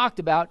we talked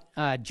about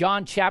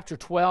John chapter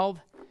 12,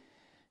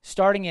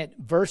 starting at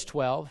verse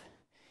 12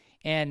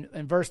 and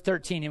verse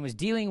 13. It was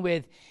dealing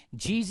with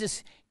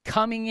Jesus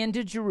coming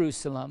into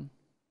Jerusalem,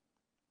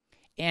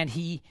 and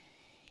he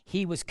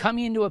was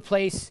coming into a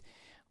place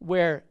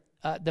where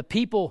the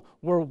people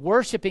were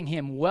worshiping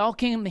him,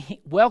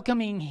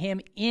 welcoming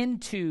him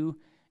into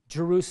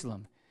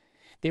Jerusalem.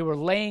 They were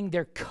laying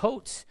their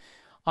coats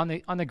on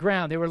the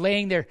ground. They were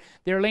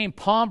laying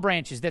palm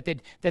branches that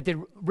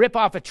they'd rip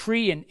off a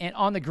tree and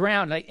on the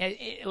ground,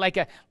 like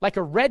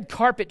a red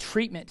carpet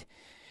treatment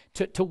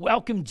to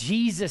welcome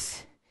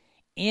Jesus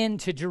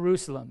into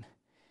Jerusalem.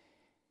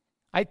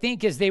 I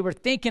think as they were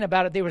thinking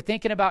about it, they were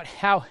thinking about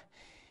how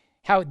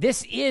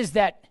this is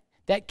that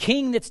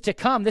king that's to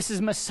come. This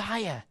is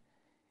Messiah.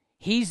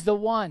 He's the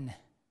one.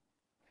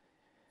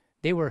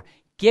 They were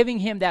giving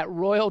him that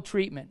royal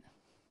treatment,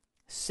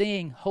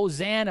 saying,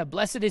 Hosanna,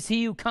 blessed is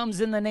he who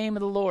comes in the name of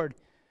the Lord.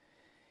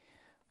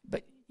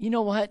 But you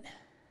know what?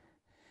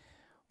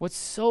 What's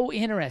so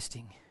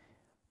interesting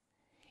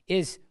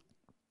is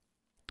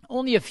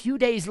only a few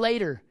days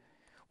later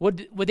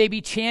would they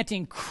be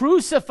chanting,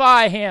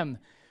 crucify him,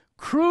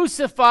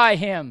 crucify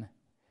him.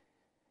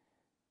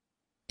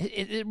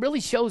 It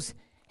really shows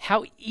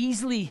how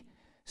easily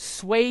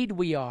swayed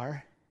we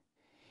are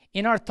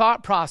in our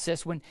thought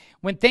process when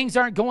things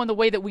aren't going the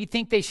way that we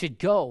think they should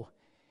go.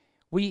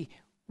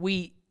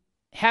 We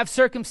have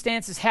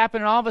circumstances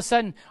happen, and all of a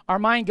sudden our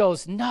mind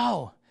goes,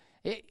 no,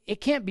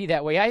 it can't be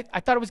that way. I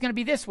thought it was going to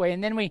be this way.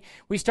 And then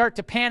we start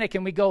to panic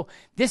and we go,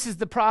 this is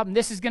the problem.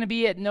 This is going to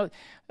be it. No,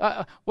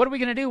 what are we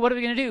going to do? What are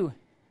we going to do?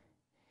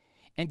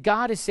 And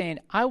God is saying,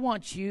 I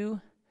want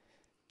you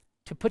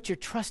to put your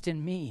trust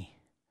in me.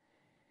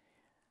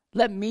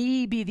 Let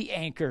me be the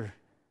anchor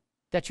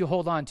that you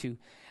hold on to.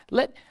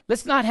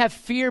 Let's not have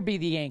fear be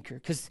the anchor,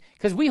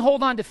 because we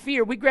hold on to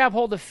fear. We grab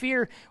hold of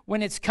fear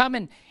when it's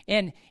coming,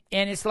 and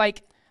it's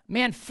like,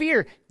 man,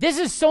 fear, this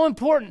is so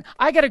important.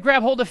 I got to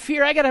grab hold of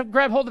fear. I got to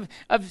grab hold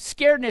of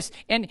scaredness,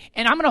 and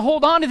I'm going to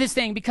hold on to this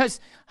thing because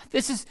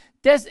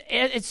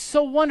it's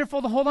so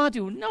wonderful to hold on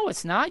to. No,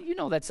 it's not. You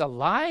know that's a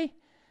lie.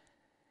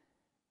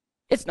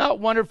 It's not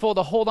wonderful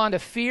to hold on to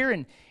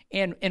fear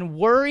and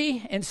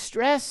worry and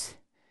stress.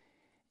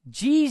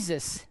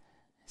 Jesus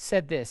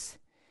said this.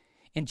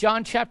 In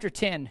John chapter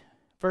 10,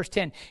 verse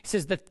 10, it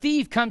says, the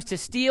thief comes to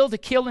steal, to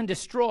kill, and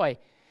destroy.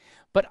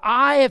 But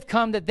I have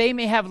come that they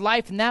may have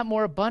life and that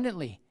more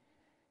abundantly.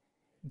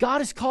 God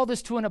has called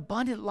us to an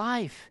abundant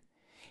life.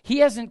 He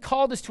hasn't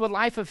called us to a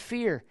life of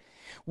fear.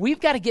 We've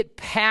got to get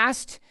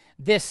past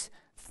this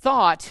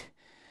thought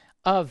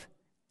of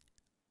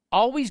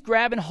always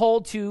grabbing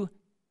hold to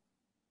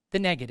the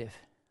negative.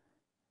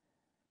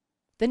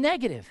 The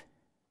negative.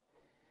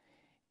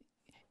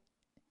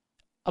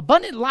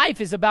 Abundant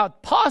life is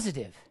about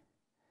positive.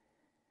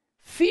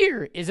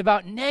 Fear is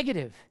about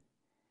negative.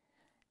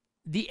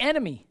 The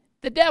enemy,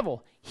 the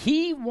devil,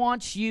 he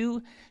wants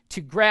you to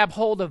grab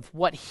hold of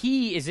what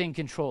he is in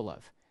control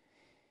of,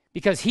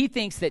 because he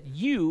thinks that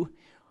you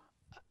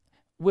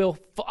will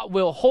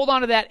hold on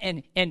to that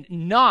and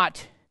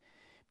not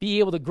be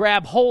able to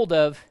grab hold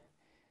of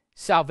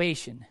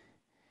salvation.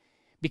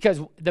 Because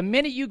the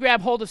minute you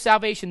grab hold of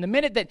salvation, the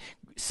minute that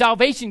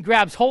salvation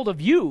grabs hold of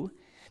you,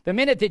 the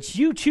minute that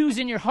you choose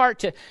in your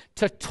heart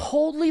to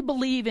totally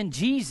believe in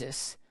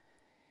Jesus,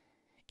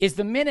 is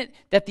the minute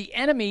that the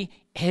enemy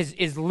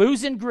is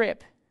losing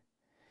grip.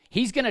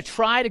 He's going to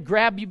try to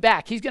grab you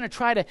back. He's going to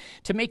try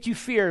to make you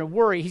fear and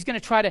worry. He's going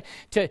to try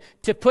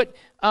to put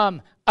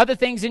a other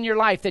things in your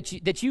life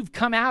that you've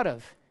come out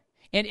of,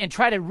 and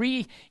try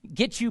to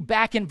get you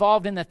back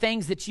involved in the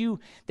things that you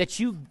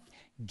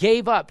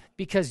gave up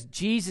because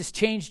Jesus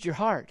changed your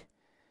heart.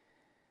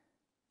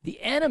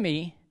 The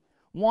enemy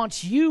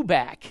wants you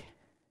back,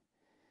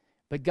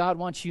 but God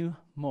wants you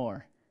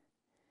more.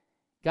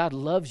 God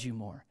loves you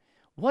more.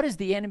 What has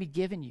the enemy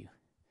given you?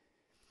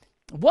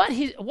 What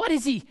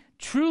has he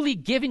truly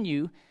given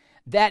you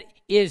that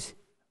is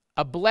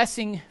a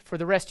blessing for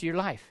the rest of your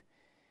life?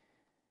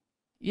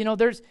 You know,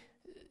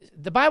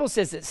 the Bible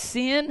says that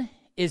sin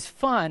is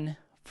fun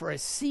for a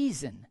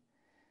season,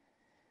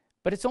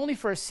 but it's only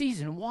for a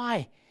season.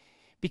 Why?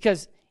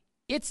 Because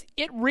it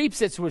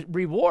reaps its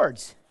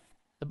rewards.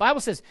 The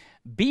Bible says,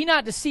 be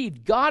not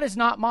deceived. God is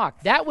not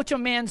mocked. That which a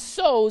man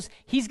sows,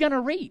 he's going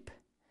to reap.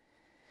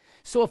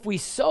 So if we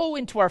sow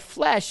into our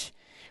flesh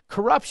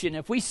corruption,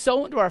 if we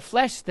sow into our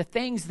flesh the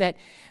things that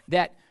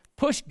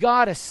push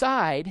God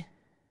aside,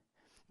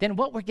 then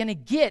what we're going to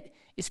get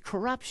is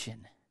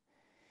corruption.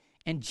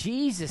 And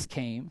Jesus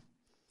came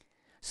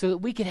so that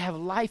we could have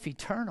life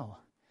eternal,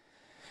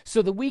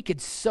 so that we could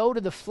sow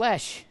to the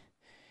flesh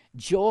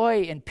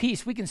joy and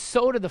peace. We can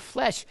sow to the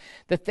flesh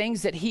the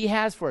things that he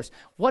has for us.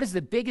 What is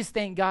the biggest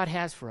thing God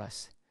has for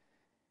us?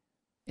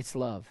 It's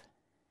love.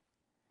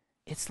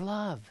 It's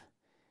love.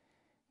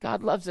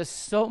 God loves us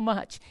so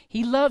much.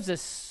 He loves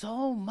us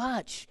so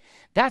much.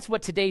 That's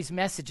what today's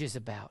message is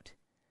about.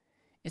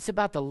 It's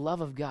about the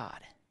love of God.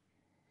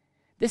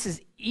 This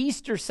is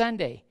Easter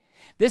Sunday.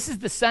 This is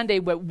the Sunday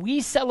where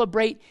we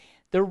celebrate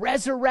the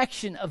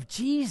resurrection of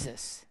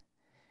Jesus.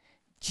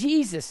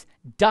 Jesus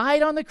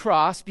died on the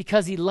cross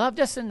because he loved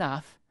us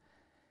enough.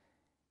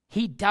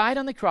 He died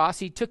on the cross.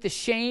 He took the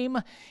shame.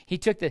 He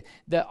took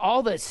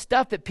all the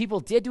stuff that people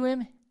did to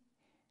him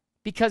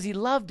because he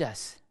loved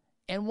us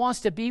and wants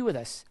to be with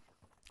us.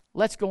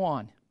 Let's go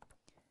on.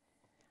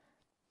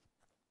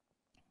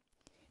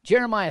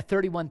 Jeremiah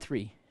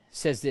 31:3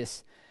 says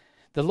this,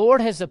 the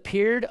Lord has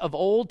appeared of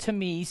old to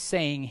me,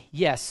 saying,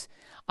 yes,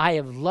 I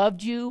have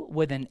loved you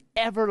with an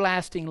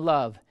everlasting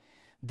love.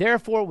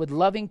 Therefore, with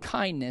loving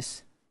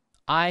kindness,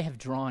 I have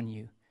drawn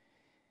you.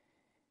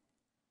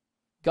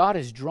 God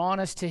has drawn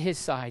us to his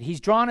side. He's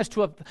drawn us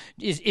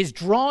is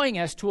drawing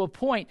us to a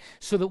point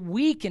so that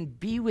we can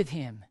be with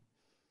him.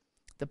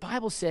 The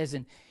Bible says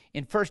in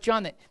 1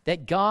 John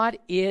that God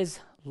is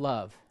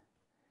love.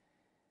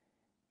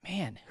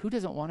 Man, who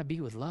doesn't want to be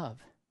with love?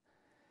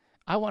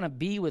 I want to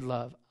be with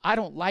love. I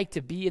don't like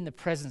to be in the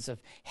presence of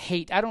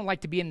hate. I don't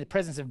like to be in the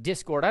presence of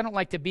discord. I don't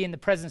like to be in the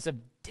presence of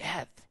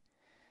death.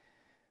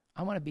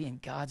 I want to be in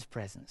God's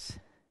presence.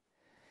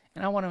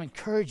 And I want to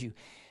encourage you.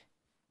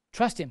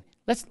 Trust him.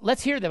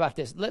 Let's hear about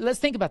this. Let's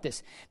think about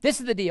this.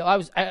 This is the deal.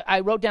 I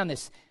wrote down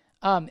this.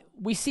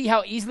 We see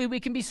how easily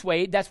we can be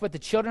swayed. That's what the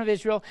children of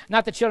Israel,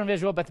 not the children of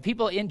Israel, but the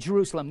people in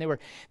Jerusalem,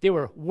 they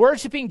were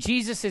worshiping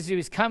Jesus as he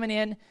was coming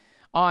in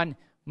on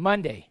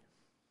Monday.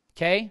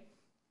 Okay?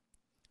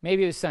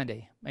 Maybe it was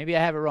Sunday. Maybe I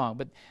have it wrong.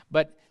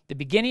 But the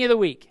beginning of the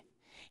week,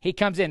 he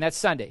comes in. That's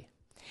Sunday.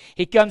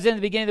 He comes in at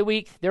the beginning of the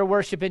week. They're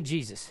worshiping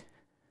Jesus.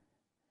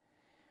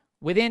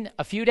 Within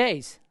a few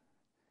days,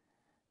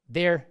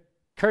 they're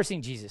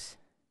cursing Jesus.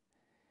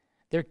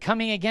 They're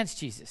coming against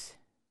Jesus.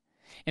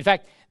 In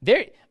fact,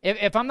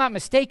 if I'm not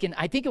mistaken,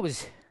 I think it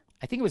was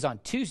on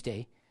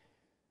Tuesday,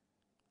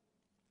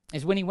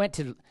 is when he went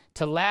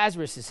to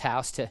Lazarus'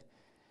 house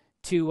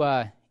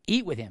to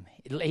eat with him.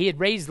 He had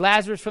raised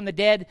Lazarus from the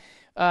dead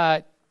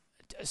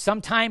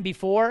sometime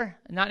before,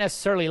 not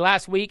necessarily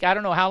last week. I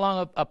don't know how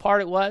long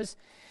apart it was.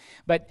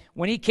 But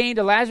when he came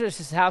to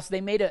Lazarus' house,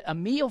 they made a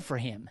meal for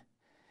him.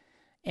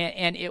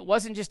 And it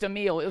wasn't just a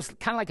meal. It was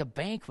kind of like a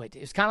banquet.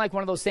 It was kind of like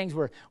one of those things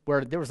where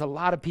there was a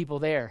lot of people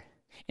there.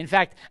 In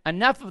fact,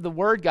 enough of the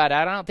word got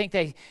out. I don't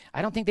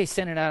think they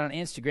sent it out on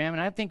Instagram,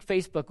 and I think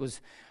Facebook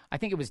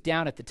it was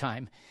down at the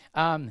time.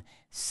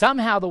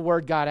 Somehow the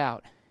word got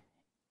out.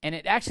 And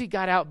it actually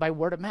got out by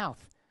word of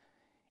mouth.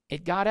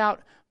 It got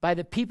out by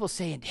the people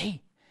saying,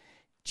 hey,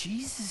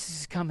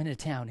 Jesus is coming to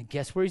town. And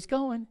guess where he's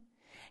going?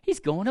 He's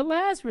going to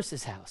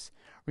Lazarus' house.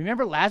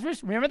 Remember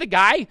Lazarus? Remember the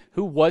guy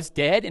who was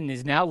dead and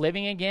is now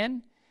living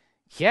again?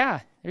 Yeah,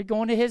 they're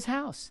going to his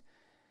house.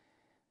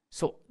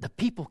 So the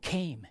people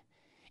came.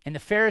 And the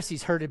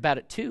Pharisees heard about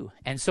it too.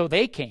 And so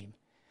they came.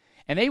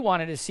 And they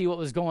wanted to see what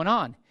was going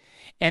on.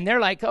 And they're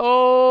like,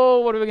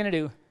 oh, what are we going to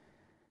do?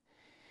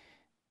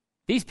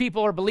 These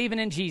people are believing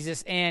in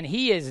Jesus, and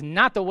he is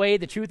not the way,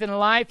 the truth, and the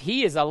life.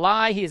 He is a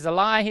lie, he is a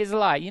lie, he is a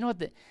lie. You know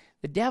what?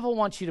 The devil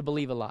wants you to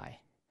believe a lie.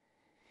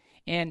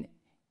 And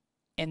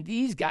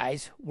these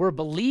guys were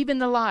believing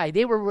the lie.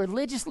 They were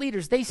religious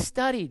leaders. They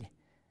studied.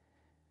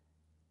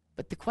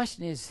 But the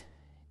question is,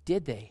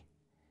 did they?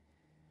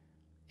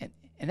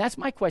 And that's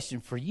my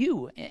question for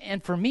you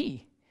and for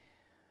me.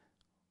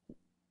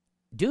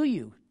 Do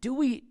you? Do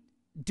we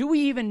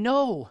even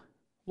know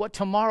what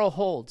tomorrow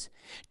holds?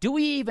 Do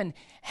we even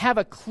have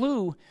a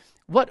clue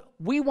what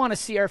we want to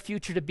see our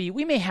future to be?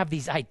 We may have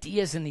these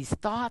ideas and these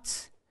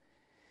thoughts,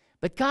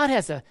 but God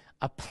has a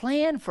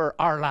plan for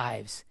our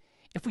lives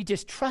if we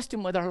just trust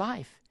him with our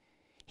life.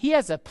 He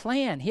has a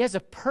plan. He has a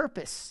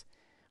purpose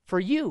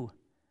for you.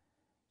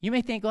 You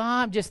may think,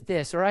 I'm just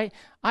this, or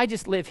I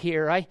just live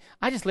here.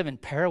 I just live in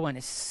Parowan.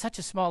 It's such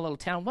a small little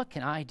town. What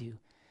can I do?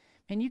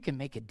 Man, you can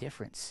make a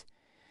difference.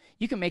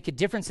 You can make a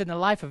difference in the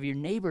life of your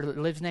neighbor that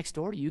lives next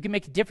door to you. You can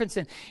make a difference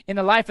in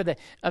the life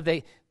of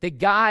the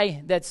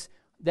guy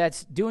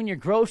that's doing your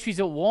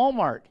groceries at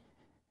Walmart.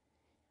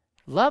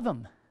 Love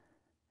him.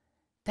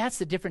 That's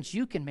the difference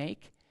you can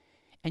make.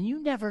 And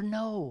you never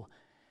know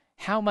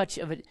how much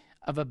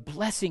of a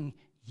blessing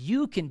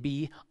you can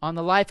be on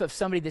the life of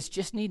somebody that's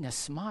just needing a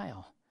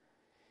smile,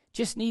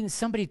 just needing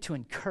somebody to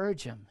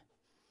encourage them.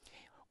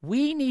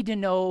 We need to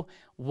know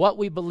what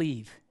we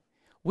believe.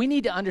 We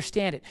need to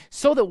understand it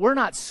so that we're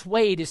not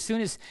swayed as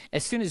soon as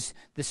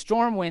the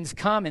storm winds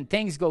come and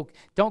things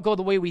don't go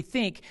the way we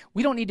think.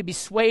 We don't need to be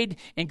swayed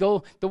and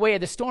go the way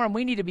of the storm.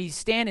 We need to be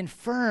standing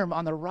firm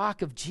on the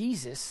rock of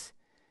Jesus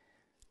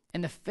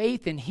and the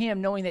faith in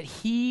him, knowing that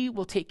he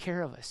will take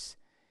care of us.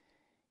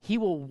 He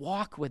will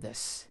walk with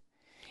us.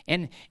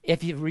 And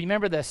if you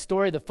remember the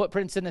story of the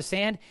footprints in the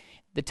sand,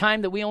 the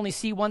time that we only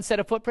see one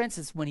set of footprints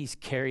is when he's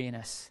carrying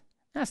us.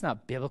 That's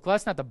not biblical.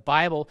 That's not the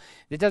Bible.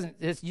 You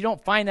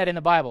don't find that in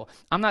the Bible.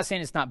 I'm not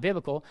saying it's not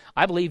biblical.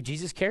 I believe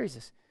Jesus carries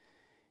us.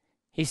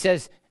 He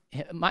says,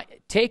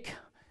 take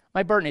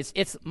my burden.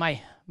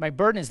 My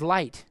burden is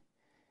light.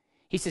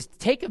 He says,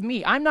 take of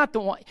me. I'm not the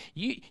one.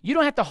 You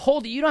don't have to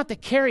hold it. You don't have to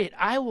carry it.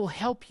 I will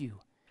help you.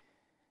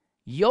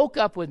 Yoke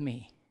up with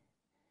me.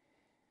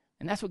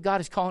 And that's what God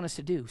is calling us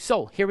to do.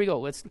 So here we go.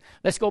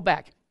 Let's go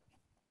back.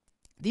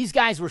 These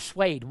guys were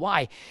swayed.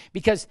 Why?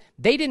 Because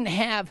they didn't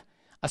have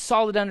a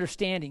solid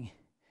understanding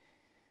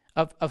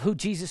of who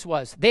Jesus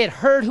was. They had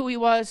heard who he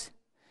was,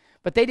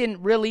 but they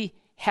didn't really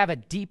have a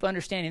deep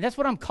understanding. That's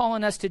what I'm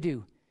calling us to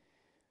do.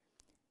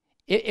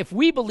 If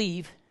we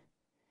believe,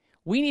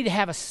 we need to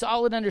have a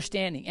solid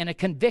understanding and a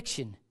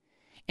conviction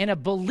and a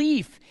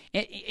belief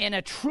and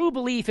a true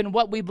belief in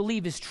what we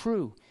believe is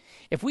true.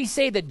 If we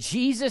say that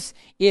Jesus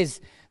is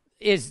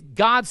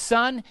God's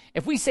son,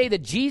 if we say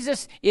that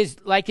Jesus is,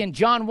 like in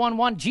John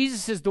 1:1,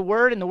 Jesus is the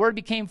Word, and the Word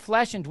became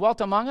flesh and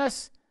dwelt among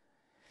us.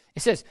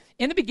 It says,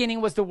 in the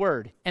beginning was the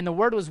Word, and the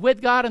Word was with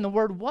God, and the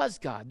Word was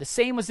God. The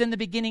same was in the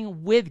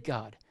beginning with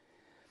God.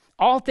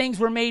 All things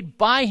were made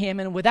by him,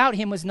 and without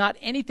him was not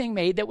anything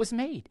made that was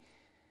made.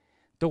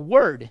 The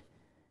Word,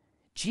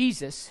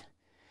 Jesus,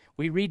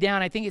 we read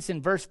down, I think it's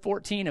in verse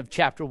 14 of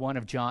chapter 1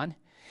 of John.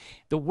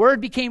 The Word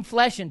became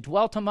flesh and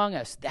dwelt among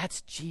us. That's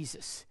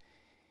Jesus.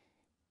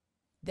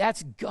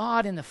 That's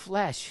God in the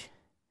flesh.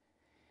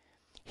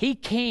 He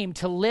came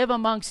to live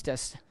amongst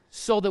us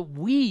so that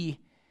we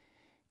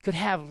could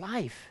have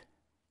life.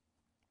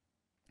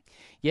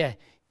 Yeah,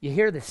 you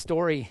hear the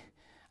story.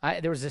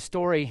 There was a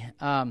story,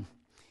 and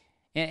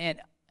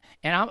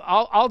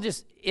I'll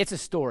just, it's a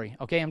story,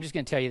 okay? I'm just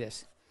going to tell you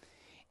this.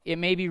 It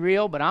may be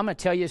real, but I'm going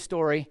to tell you a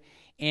story,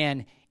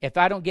 and if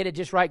I don't get it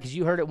just right because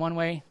you heard it one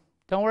way,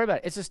 don't worry about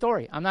it. It's a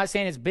story. I'm not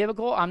saying it's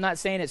biblical. I'm not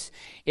saying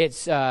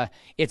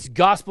it's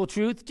gospel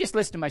truth. Just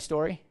listen to my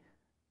story.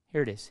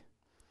 Here it is.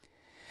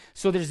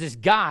 So there's this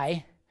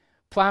guy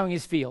plowing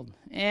his field,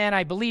 and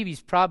I believe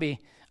he's probably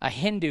a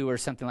Hindu or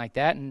something like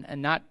that,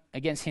 and not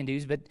against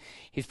Hindus, but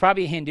he's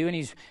probably a Hindu, and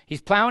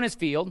he's plowing his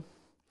field,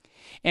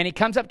 and he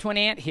comes up to an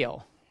ant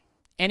hill,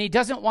 and he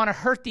doesn't want to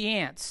hurt the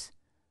ants,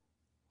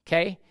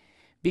 okay,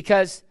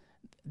 because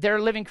they're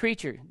a living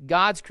creature,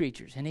 God's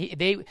creatures, and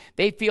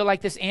they feel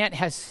like this ant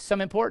has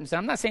some importance. And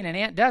I'm not saying an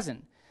ant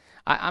doesn't.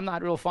 I'm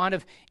not real fond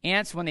of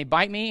ants. When they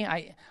bite me,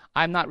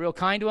 I'm not real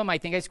kind to them. I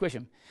think I squish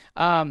them.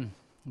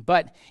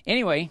 But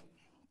anyway,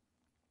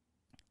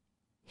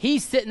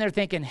 he's sitting there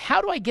thinking,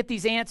 how do I get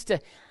these ants to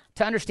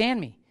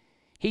understand me?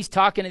 He's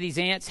talking to these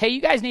ants. Hey,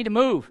 you guys need to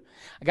move.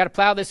 I got to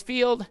plow this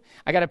field.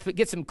 I got to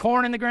get some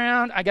corn in the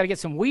ground. I got to get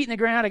some wheat in the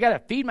ground. I got to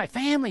feed my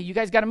family. You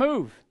guys got to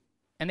move.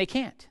 And they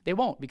can't. They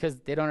won't because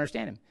they don't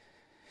understand him.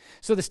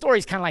 So the story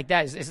is kind of like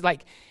that. It's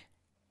like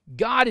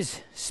God is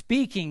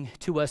speaking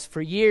to us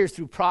for years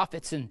through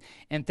prophets and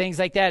things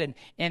like that.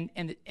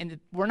 And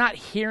we're not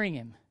hearing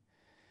him.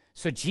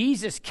 So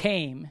Jesus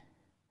came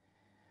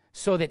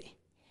so that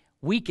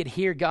we could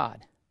hear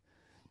God.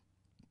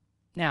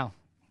 Now,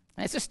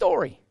 it's a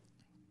story.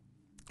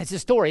 It's a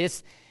story.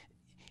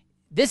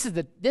 This is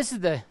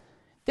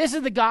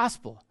the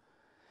gospel.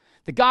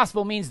 The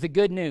gospel means the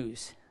good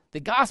news. The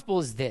gospel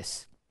is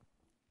this.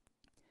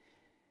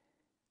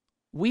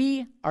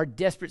 We are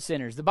desperate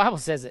sinners. The Bible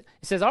says it.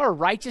 It says our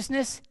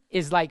righteousness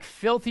is like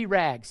filthy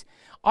rags.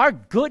 Our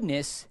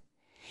goodness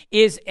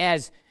is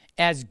as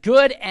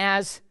good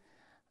as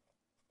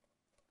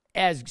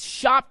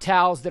shop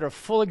towels that are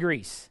full of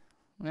grease.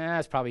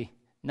 That's probably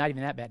not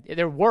even that bad.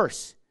 They're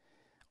worse.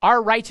 Our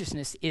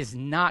righteousness is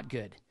not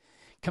good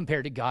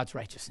compared to God's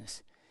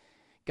righteousness.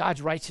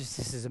 God's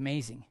righteousness is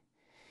amazing.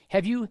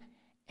 Have you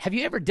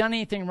ever done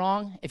anything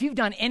wrong? If you've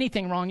done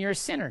anything wrong, you're a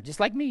sinner,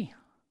 just like me.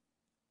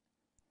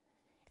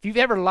 If you've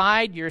ever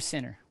lied, you're a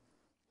sinner.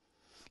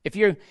 If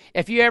you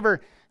ever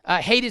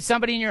hated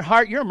somebody in your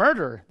heart, you're a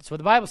murderer. That's what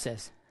the Bible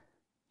says.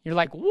 You're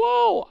like,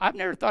 whoa, I've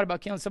never thought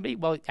about killing somebody.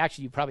 Well,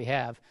 actually, you probably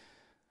have.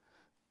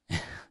 And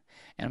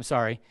I'm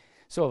sorry.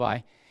 So have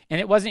I. And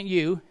it wasn't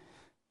you,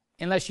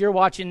 unless you're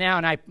watching now,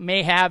 and I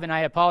may have, and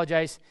I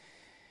apologize.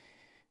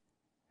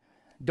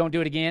 Don't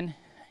do it again.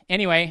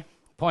 Anyway,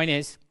 point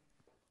is,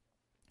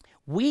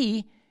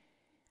 we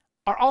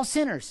are all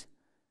sinners.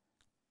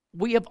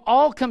 We have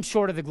all come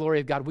short of the glory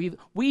of God.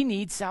 We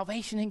need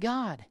salvation in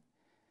God.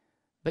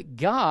 But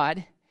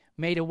God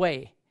made a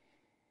way,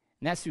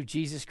 and that's through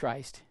Jesus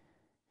Christ.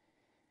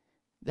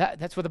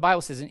 That's what the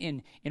Bible says.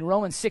 In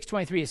Romans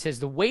 6:23, it says,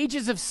 the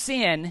wages of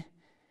sin,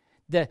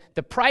 the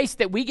price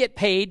that we get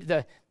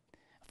paid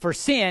for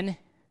sin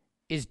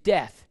is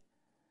death.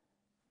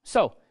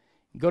 So,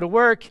 you go to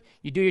work,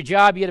 you do your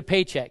job, you get a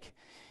paycheck.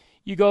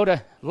 You go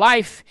to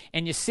life,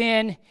 and you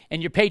sin,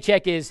 and your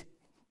paycheck is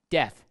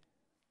death.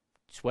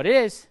 It's what it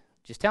is.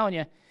 Just telling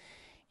you.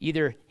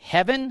 Either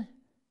heaven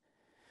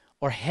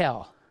or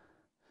hell.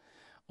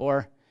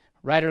 Or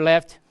right or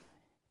left.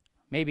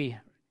 Maybe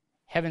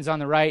heaven's on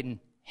the right and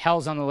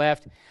hell's on the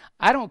left.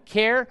 I don't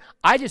care.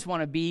 I just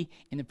want to be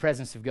in the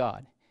presence of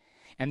God.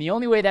 And the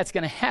only way that's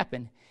going to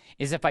happen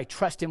is if I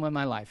trust him with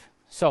my life.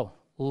 So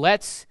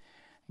let's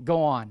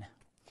go on.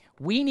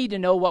 We need to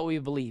know what we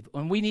believe,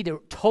 and we need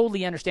to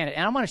totally understand it.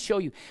 And I'm going to show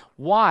you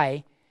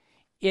why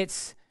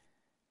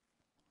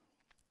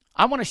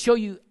I want to show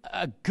you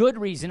a good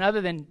reason,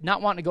 other than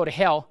not wanting to go to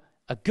hell,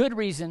 a good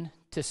reason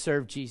to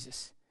serve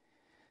Jesus.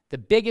 The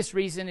biggest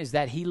reason is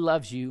that he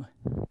loves you.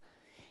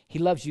 He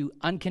loves you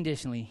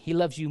unconditionally. He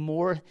loves you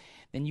more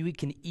than you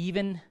can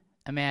even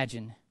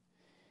imagine.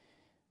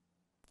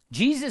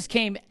 Jesus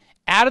came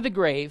out of the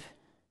grave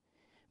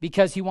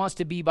because he wants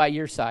to be by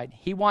your side.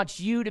 He wants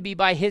you to be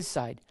by his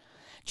side.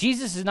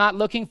 Jesus is not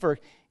looking for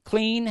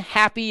clean,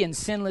 happy, and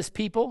sinless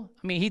people.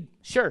 I mean,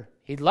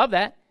 he'd love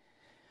that.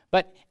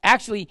 But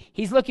actually,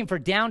 he's looking for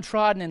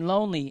downtrodden and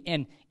lonely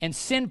and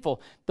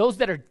sinful, those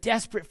that are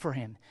desperate for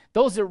him,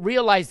 those that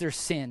realize their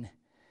sin.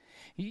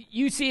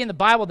 You see in the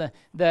Bible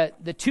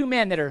the two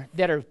men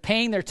that are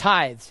paying their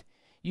tithes.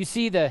 You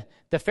see the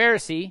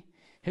Pharisee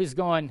who's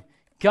going,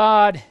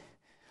 God,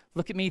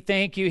 look at me,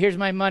 thank you, here's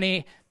my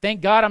money. Thank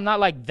God I'm not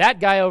like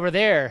that guy over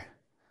there.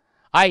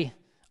 I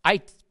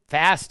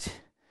fast.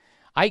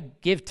 I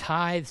give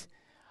tithes.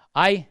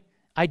 I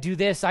do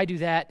this, I do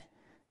that.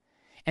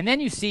 And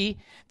then you see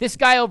this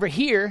guy over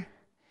here,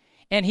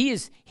 and he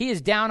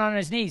is down on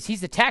his knees.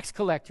 He's the tax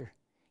collector.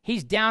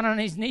 He's down on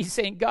his knees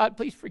saying, God,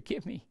 please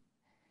forgive me.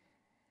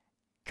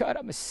 God,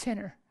 I'm a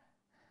sinner.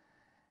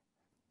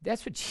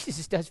 That's what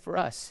Jesus does for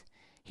us.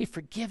 He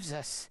forgives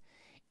us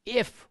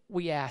if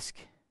we ask.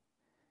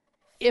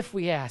 If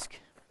we ask.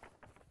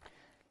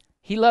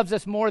 He loves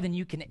us more than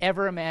you can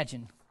ever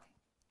imagine.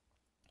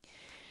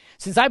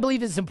 Since I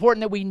believe it's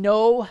important that we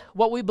know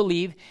what we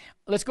believe,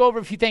 let's go over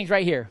a few things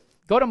right here.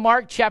 Go to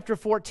Mark chapter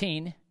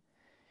 14,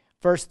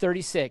 verse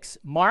 36.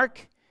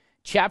 Mark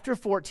chapter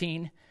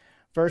 14,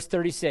 verse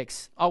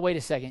 36. I'll wait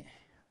a second.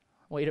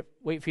 Wait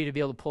for you to be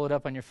able to pull it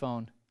up on your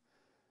phone.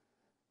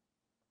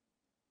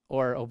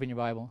 Or open your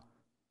Bible.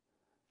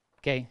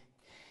 Okay.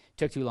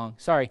 Took too long.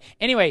 Sorry.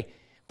 Anyway,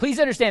 please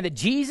understand that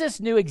Jesus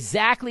knew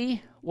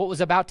exactly what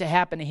was about to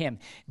happen to him.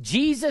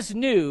 Jesus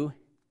knew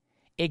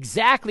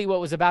exactly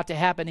what was about to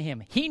happen to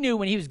him. He knew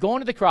when he was going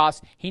to the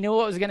cross, he knew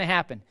what was going to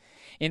happen.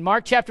 In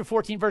Mark chapter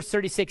 14, verse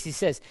 36, he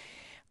says,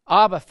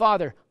 Abba,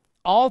 Father,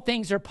 all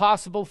things are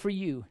possible for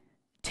you.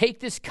 Take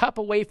this cup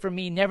away from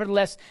me.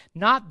 Nevertheless,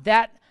 not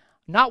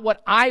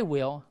what I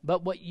will,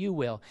 but what you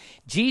will.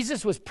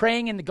 Jesus was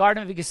praying in the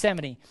Garden of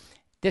Gethsemane.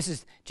 This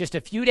is just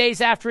a few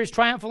days after his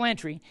triumphal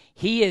entry.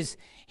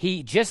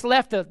 He just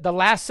left the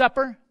Last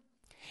Supper,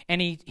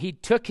 and he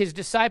took his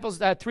disciples,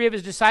 3 of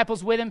his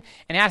disciples with him,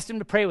 and asked them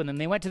to pray with him.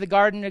 They went to the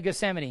Garden of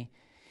Gethsemane,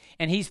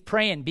 and he's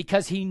praying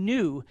because he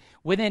knew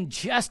within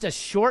just a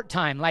short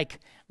time, like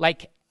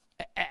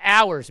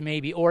hours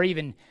maybe, or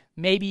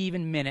maybe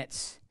even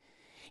minutes,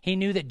 he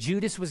knew that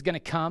Judas was going to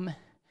come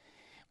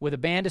with a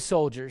band of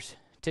soldiers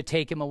to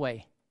take him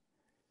away.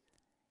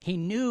 He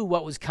knew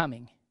what was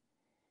coming.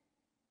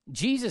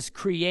 Jesus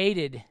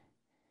created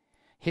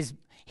his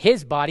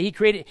body.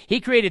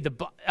 He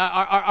created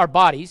our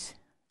bodies.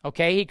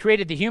 Okay, he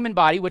created the human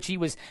body, which he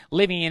was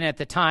living in at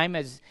the time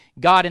as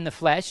God in the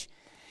flesh,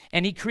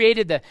 and he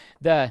created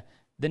the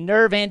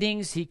nerve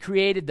endings. He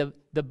created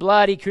the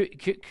blood. He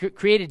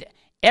created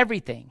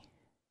everything.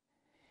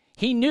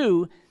 He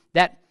knew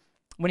that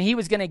when he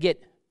was going to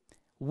get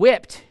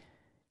whipped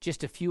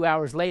just a few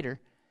hours later,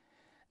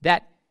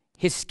 that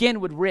his skin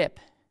would rip,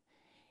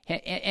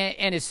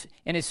 and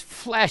his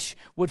flesh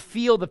would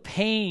feel the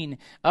pain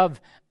of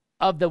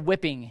the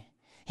whipping.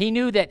 He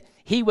knew that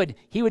he would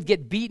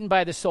get beaten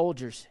by the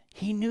soldiers.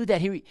 He knew that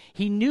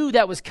he knew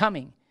that was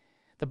coming.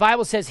 The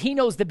Bible says he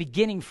knows the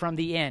beginning from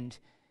the end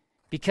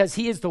because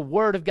he is the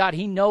Word of God.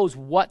 He knows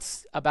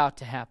what's about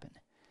to happen.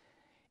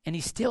 And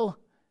he still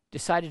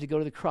decided to go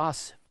to the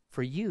cross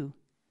for you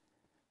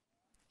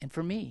and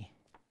for me.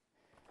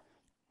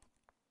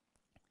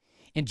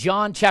 In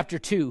John chapter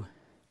 2,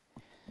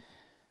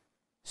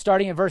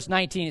 Starting in verse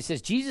 19, it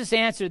says, Jesus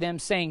answered them,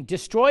 saying,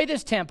 destroy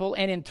this temple,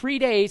 and in 3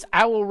 days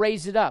I will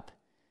raise it up.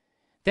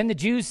 Then the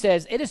Jews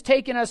says, it has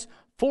taken us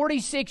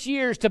 46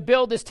 years to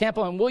build this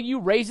temple, and will you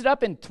raise it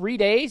up in 3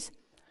 days?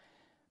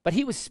 But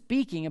he was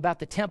speaking about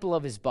the temple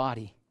of his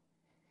body,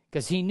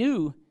 because he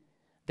knew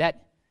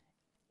that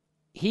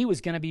he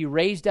was going to be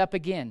raised up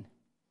again.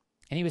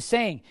 And he was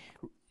saying,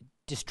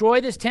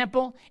 destroy this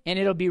temple, and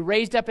it'll be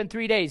raised up in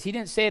 3 days. He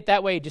didn't say it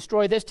that way,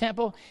 destroy this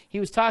temple. He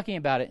was talking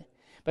about it.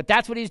 But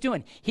that's what he's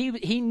doing.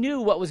 He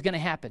knew what was going to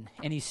happen,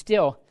 and he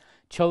still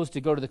chose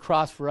to go to the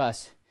cross for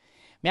us.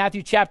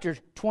 Matthew chapter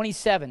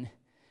 27,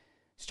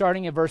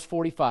 starting at verse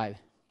 45,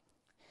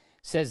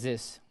 says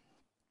this.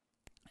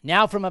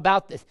 Now from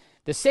about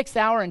the 6th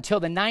hour until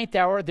the 9th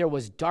hour, there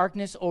was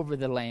darkness over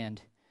the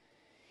land.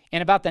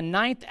 And about the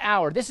 9th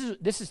hour, this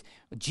is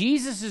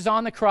Jesus is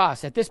on the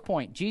cross at this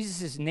point.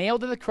 Jesus is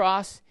nailed to the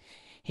cross.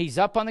 He's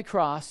up on the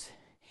cross,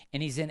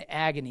 and he's in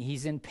agony.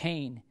 He's in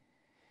pain,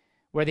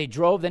 where they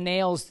drove the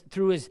nails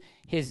through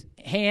his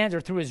hands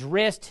or through his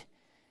wrist.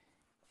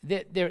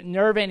 Their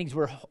nerve endings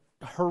were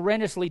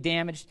horrendously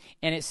damaged,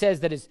 and it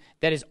says that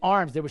his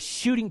arms, there were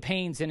shooting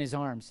pains in his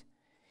arms.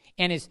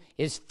 And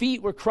his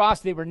feet were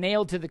crossed. They were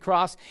nailed to the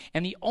cross.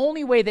 And the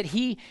only way that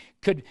he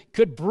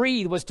could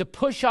breathe was to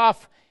push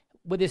off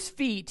with his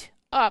feet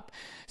up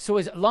so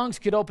his lungs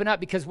could open up,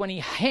 because when he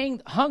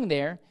hung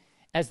there,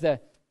 as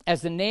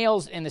the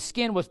nails and the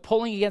skin was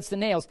pulling against the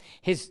nails,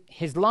 his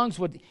lungs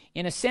would,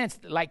 in a sense,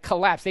 like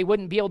collapse. They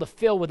wouldn't be able to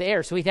fill with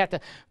air, so he'd have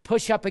to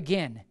push up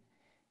again.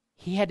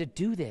 He had to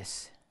do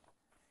this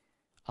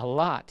a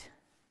lot.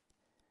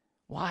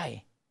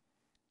 Why?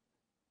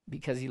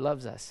 Because he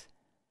loves us.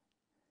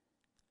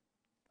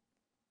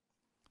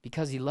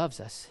 Because he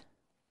loves us.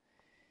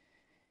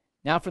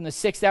 Now from the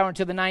 6th hour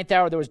until the 9th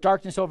hour, there was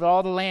darkness over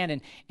all the land.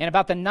 And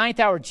about the 9th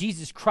hour,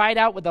 Jesus cried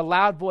out with a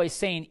loud voice,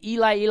 saying,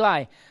 Eli,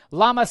 Eli,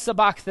 lama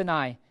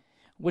sabachthani,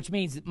 which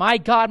means, my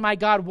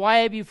God, why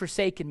have you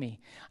forsaken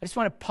me? I just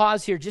want to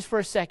pause here just for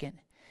a second.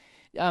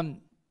 The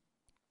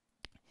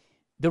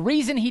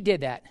reason he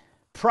did that,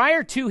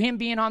 prior to him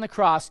being on the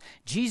cross,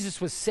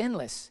 Jesus was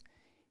sinless.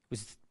 He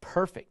was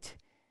perfect.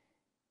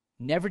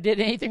 Never did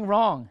anything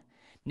wrong.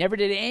 Never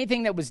did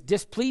anything that was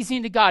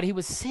displeasing to God. He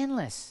was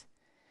sinless.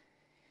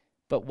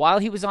 But while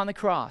he was on the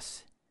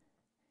cross,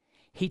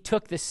 he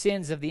took the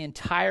sins of the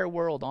entire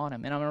world on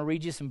him. And I'm going to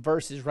read you some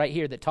verses right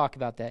here that talk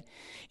about that.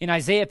 In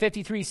Isaiah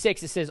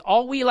 53:6, it says,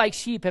 all we like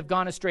sheep have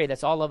gone astray.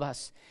 That's all of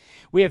us.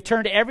 We have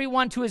turned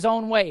everyone to his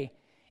own way,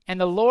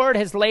 and the Lord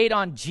has laid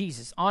on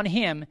Jesus, on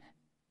him,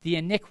 the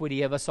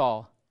iniquity of us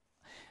all.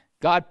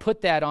 God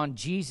put that on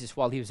Jesus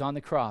while he was on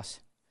the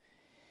cross.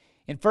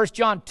 In 1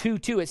 John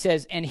 2:2, it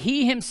says, and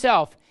he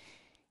himself,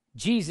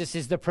 Jesus,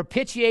 is the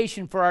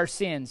propitiation for our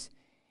sins,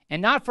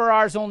 and not for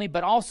ours only,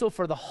 but also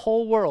for the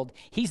whole world.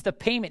 He's the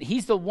payment.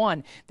 He's the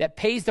one that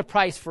pays the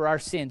price for our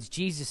sins.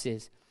 Jesus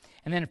is.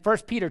 And then in 1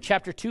 Peter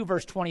chapter 2,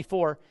 verse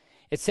 24,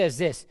 it says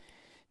this,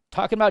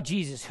 talking about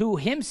Jesus, who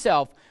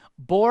himself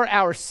bore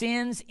our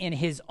sins in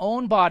his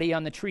own body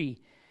on the tree,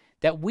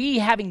 that we,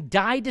 having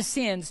died to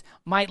sins,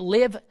 might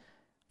live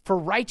for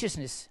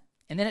righteousness.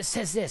 And then it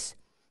says this,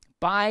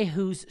 by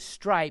whose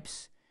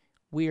stripes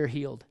we are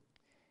healed.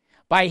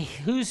 By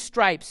whose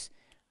stripes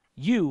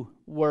you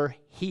were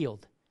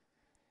healed.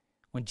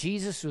 When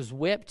Jesus was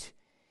whipped,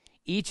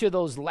 each of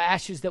those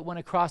lashes that went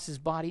across his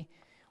body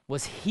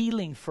was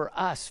healing for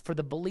us, for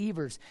the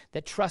believers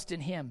that trust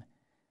in him.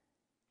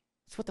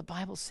 That's what the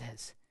Bible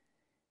says.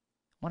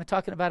 Want to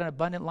talk about an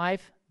abundant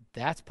life?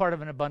 That's part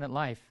of an abundant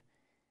life.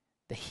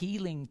 The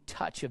healing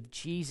touch of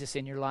Jesus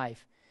in your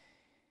life.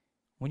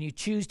 When you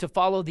choose to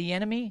follow the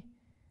enemy,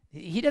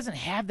 he doesn't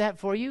have that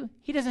for you.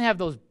 He doesn't have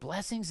those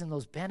blessings and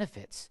those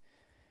benefits.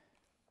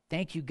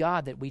 Thank you,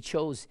 God, that we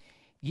chose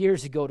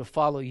years ago to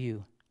follow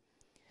you.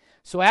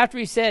 So after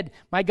he said,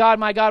 my God,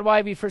 why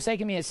have you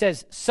forsaken me? It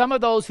says, some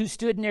of those who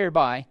stood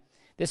nearby,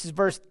 this is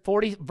verse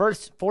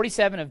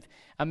 47 of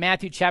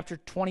Matthew chapter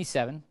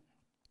 27.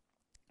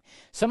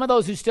 Some of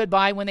those who stood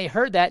by, when they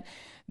heard that,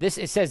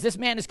 it says, this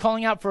man is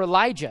calling out for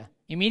Elijah.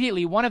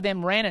 Immediately one of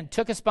them ran and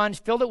took a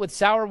sponge, filled it with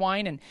sour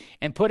wine,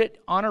 and put it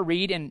on a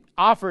reed and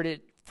offered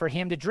it for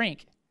him to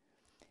drink.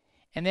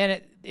 And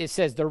then it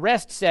says, the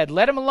rest said,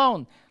 let him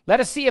alone.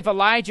 Let us see if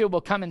Elijah will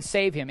come and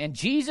save him. And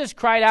Jesus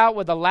cried out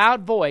with a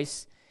loud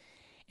voice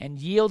and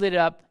yielded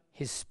up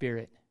his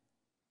spirit.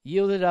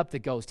 Yielded up the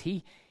ghost.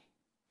 He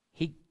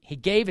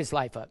gave his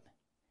life up.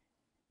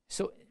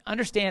 So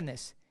understand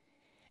this.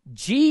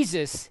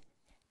 Jesus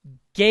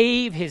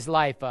gave his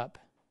life up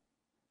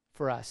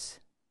for us.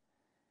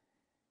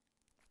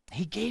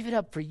 He gave it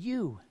up for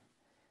you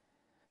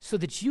so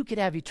that you could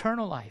have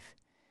eternal life.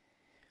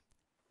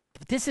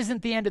 But this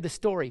isn't the end of the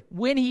story.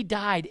 When he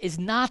died is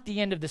not the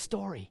end of the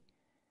story.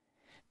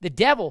 The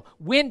devil,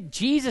 when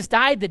Jesus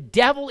died, the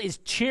devil is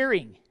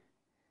cheering.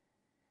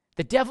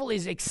 The devil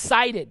is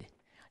excited.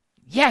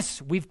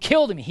 Yes, we've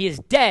killed him. He is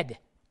dead.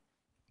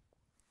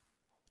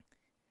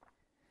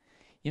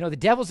 You know, the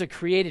devil's a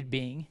created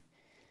being.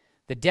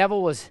 The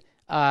devil is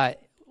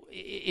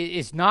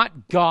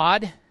not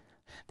God.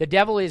 The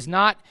devil is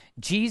not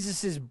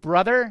Jesus'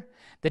 brother.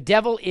 The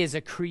devil is a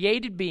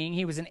created being.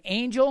 He was an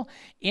angel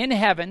in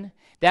heaven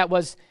that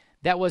was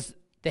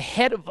the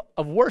head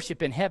of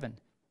worship in heaven.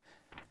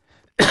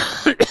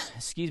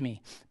 Excuse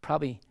me.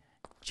 Probably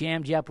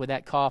jammed you up with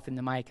that cough in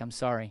the mic. I'm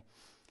sorry.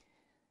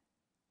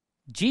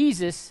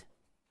 The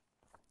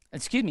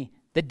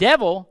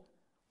devil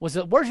was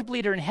a worship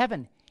leader in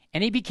heaven,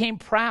 and he became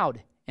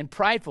proud and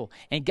prideful.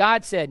 And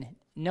God said,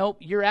 nope,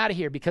 you're out of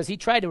here, because he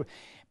tried to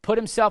put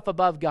himself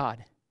above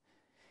God.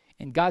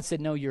 And God said,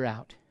 no, you're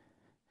out.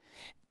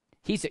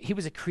 He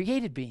was a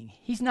created being.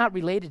 He's not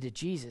related to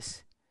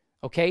Jesus.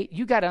 Okay?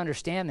 You got to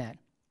understand that.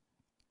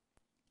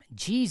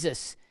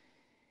 Jesus,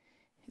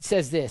 it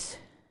says this,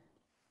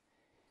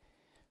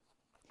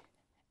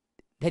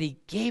 that he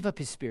gave up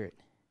his spirit.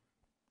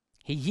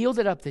 He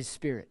yielded up his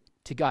spirit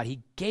to God.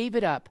 He gave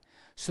it up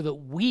so that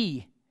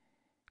we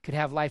could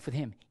have life with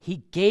him.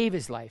 He gave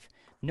his life.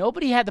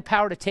 Nobody had the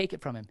power to take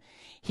it from him.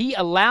 He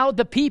allowed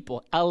the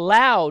people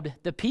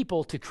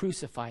to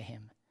crucify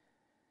him.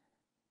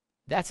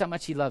 That's how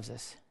much he loves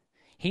us.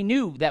 He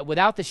knew that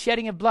without the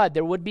shedding of blood,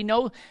 there would be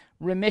no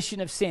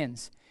remission of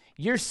sins.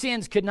 Your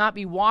sins could not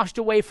be washed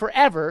away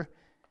forever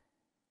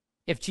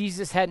if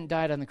Jesus hadn't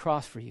died on the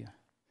cross for you.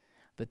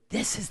 But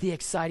this is the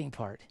exciting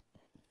part.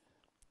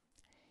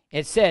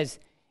 It says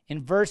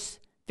in verse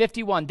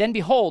 51, then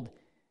behold,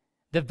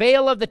 the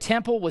veil of the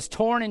temple was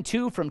torn in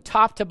two from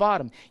top to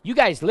bottom. You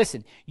guys,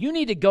 listen, you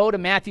need to go to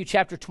Matthew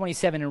chapter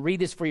 27 and read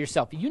this for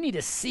yourself. You need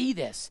to see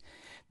this.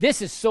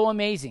 This is so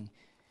amazing.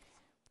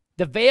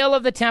 The veil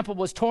of the temple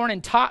was torn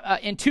in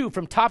two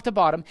from top to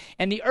bottom,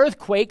 and the earth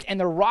quaked, and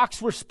the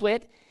rocks were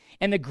split,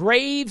 and the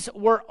graves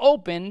were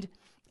opened,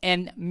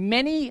 and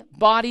many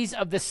bodies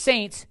of the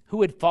saints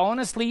who had fallen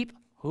asleep,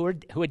 who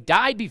had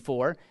died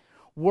before,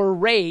 were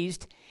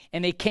raised,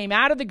 and they came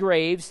out of the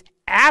graves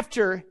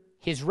after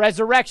his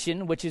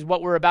resurrection, which is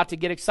what we're about to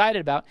get excited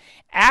about,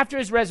 after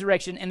his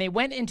resurrection, and they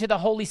went into the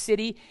holy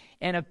city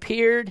and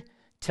appeared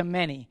to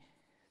many.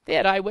 They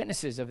had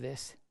eyewitnesses of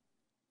this.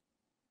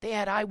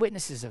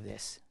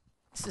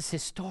 This is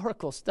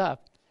historical stuff.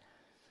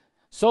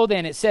 So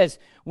then it says,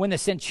 when the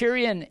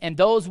centurion and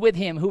those with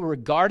him who were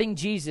guarding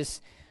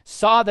Jesus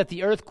saw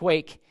the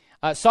earthquake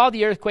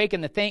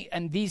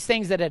and these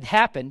things that had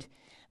happened,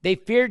 they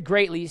feared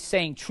greatly,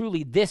 saying,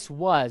 truly, this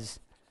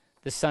was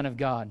the Son of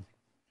God.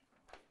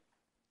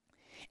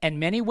 And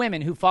many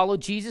women who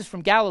followed Jesus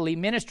from Galilee,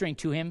 ministering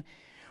to him,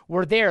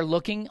 were there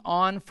looking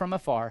on from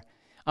afar,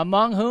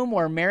 among whom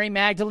were Mary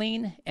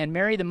Magdalene and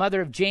Mary, the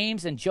mother of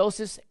James and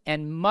Joseph,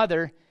 and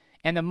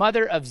the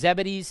mother of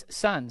Zebedee's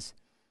sons.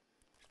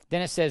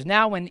 Then it says,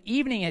 now when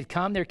evening had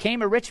come, there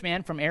came a rich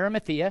man from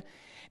Arimathea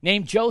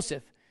named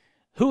Joseph,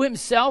 who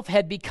himself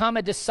had become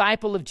a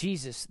disciple of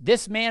Jesus.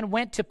 This man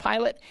went to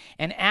Pilate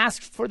and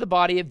asked for the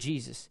body of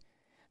Jesus.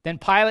 Then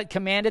Pilate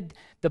commanded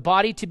the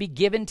body to be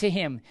given to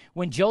him.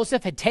 When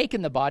Joseph had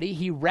taken the body,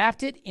 he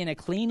wrapped it in a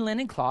clean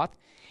linen cloth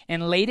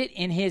and laid it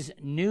in his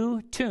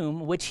new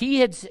tomb, which he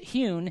had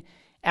hewn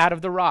out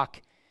of the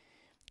rock.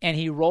 And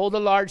he rolled a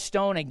large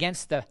stone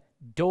against the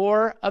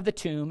door of the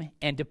tomb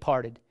and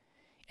departed.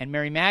 And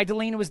Mary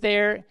Magdalene was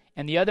there,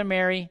 and the other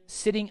Mary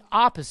sitting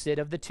opposite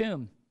of the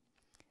tomb.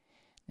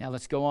 Now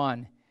let's go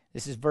on.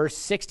 This is verse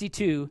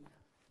 62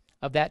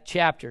 of that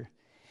chapter.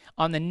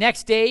 On the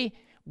next day,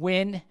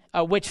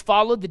 which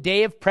followed the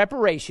day of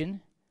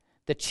preparation,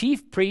 the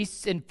chief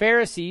priests and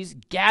Pharisees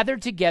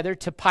gathered together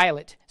to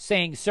Pilate,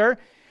 saying, Sir,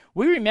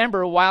 we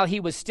remember while he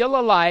was still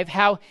alive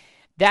how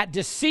that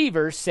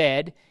deceiver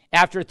said,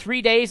 after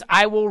 3 days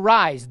I will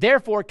rise.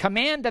 Therefore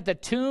command that the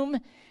tomb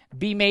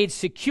be made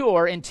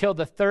secure until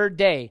the third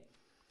day,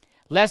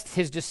 lest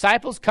his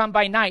disciples come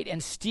by night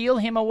and steal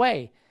him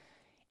away,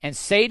 and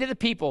say to the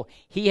people,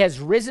 he has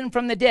risen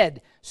from the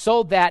dead,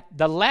 so that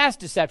the last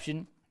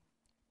deception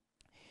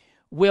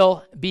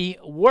will be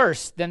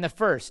worse than the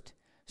first.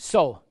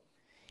 So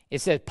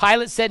it says,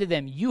 Pilate said to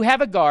them, you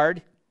have a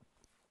guard,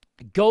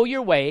 go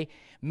your way,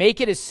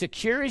 make it as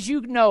secure as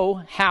you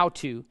know how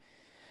to.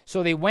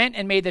 So they went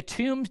and made the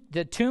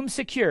tomb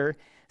secure,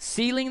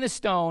 sealing the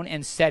stone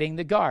and setting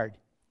the guard.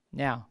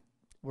 Now,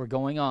 we're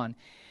going on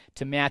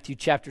to Matthew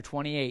chapter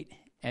 28.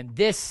 And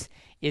this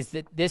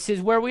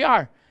is where we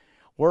are.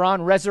 We're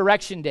on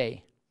Resurrection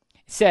Day.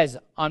 It says,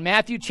 on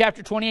Matthew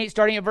chapter 28,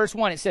 starting at verse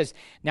 1, it says,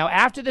 now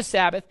after the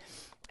Sabbath,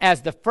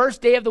 as the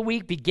first day of the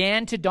week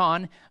began to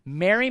dawn,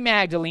 Mary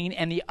Magdalene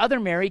and the other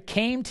Mary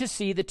came to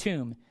see the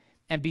tomb.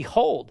 And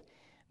behold,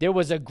 there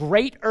was a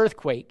great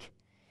earthquake.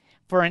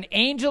 For an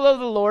angel of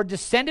the Lord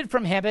descended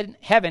from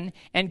heaven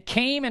and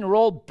came and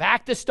rolled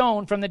back the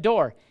stone from the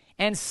door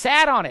and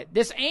sat on it.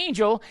 This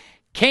angel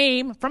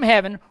came from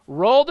heaven,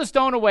 rolled the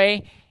stone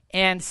away,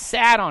 and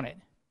sat on it.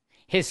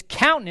 His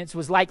countenance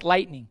was like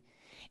lightning,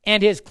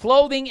 and his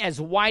clothing as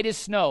white as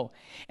snow.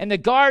 And the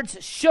guards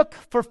shook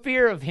for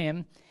fear of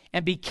him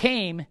and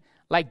became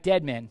like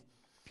dead men.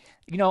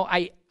 You know,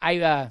 I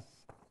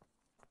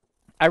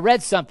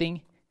read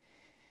something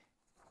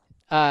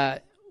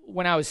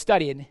when I was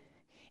studying,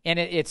 and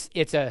it's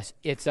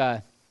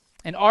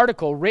an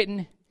article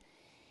written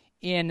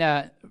in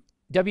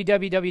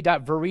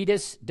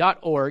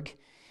www.veritas.org,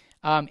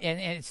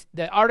 and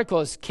the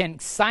article is, Can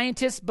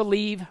Scientists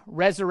Believe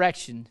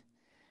Resurrection?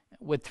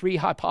 With 3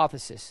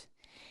 hypotheses.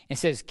 It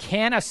says,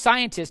 can a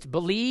scientist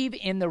believe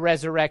in the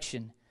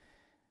resurrection?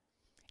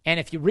 And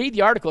if you read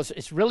the article,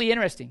 it's really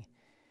interesting.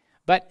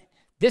 But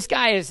this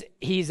guy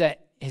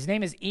his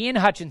name is Ian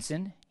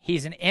Hutchinson.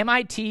 He's an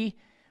MIT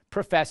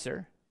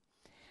professor.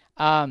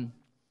 And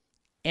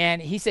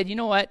he said, you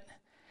know what?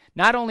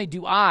 Not only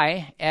do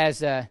I,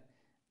 as a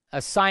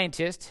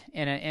scientist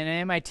and an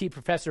MIT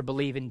professor,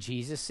 believe in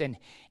Jesus and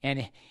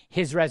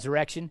his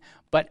resurrection,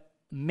 but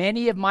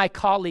many of my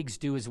colleagues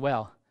do as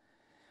well.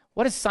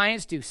 What does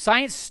science do?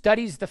 Science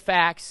studies the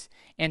facts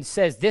and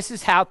says this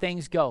is how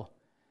things go.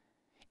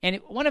 And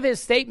one of his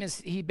statements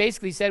he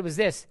basically said was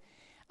this: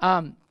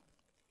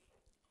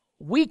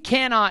 we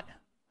cannot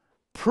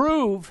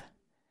prove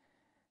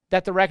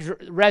that the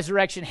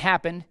resurrection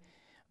happened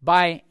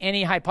by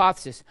any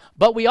hypothesis,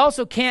 but we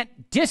also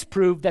can't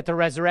disprove that the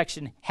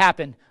resurrection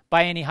happened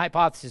by any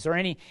hypothesis or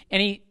any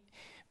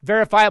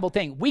verifiable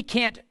thing. We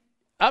can't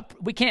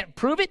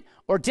prove it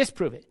or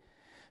disprove it.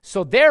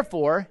 So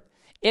therefore,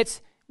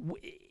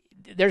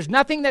 there's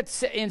nothing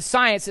that's in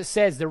science that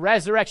says the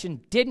resurrection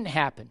didn't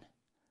happen.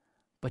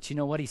 But you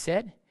know what he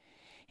said?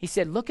 He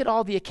said, look at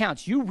all the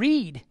accounts. You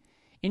read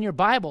in your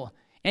Bible.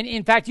 And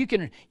in fact, you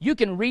can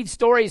read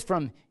stories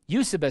from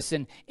Eusebius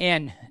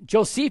and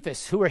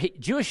Josephus, who are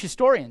Jewish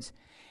historians,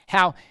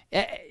 how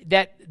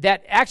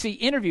that actually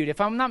interviewed, if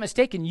I'm not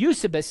mistaken,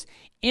 Eusebius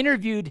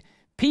interviewed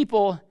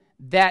people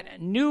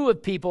that knew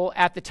of people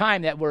at the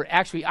time that were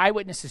actually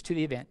eyewitnesses to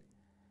the event.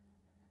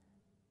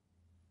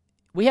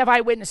 We have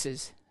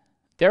eyewitnesses.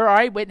 There are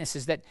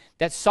eyewitnesses that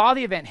saw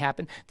the event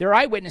happen. There are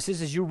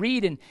eyewitnesses, as you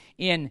read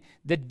in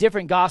the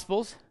different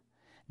Gospels,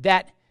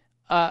 that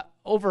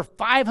over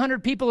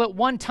 500 people at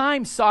one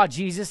time saw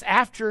Jesus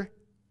after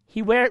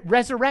he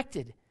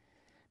resurrected.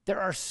 There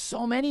are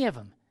so many of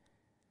them.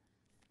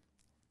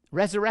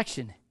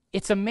 Resurrection,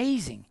 it's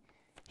amazing.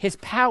 His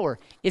power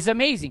is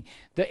amazing.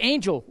 The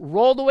angel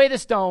rolled away the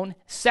stone,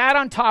 sat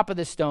on top of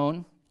the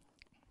stone,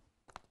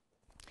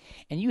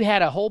 and you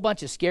had a whole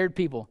bunch of scared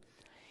people.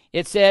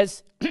 It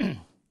says,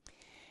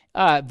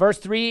 verse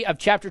 3 of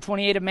chapter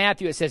 28 of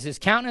Matthew, it says, his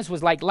countenance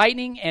was like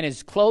lightning and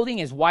his clothing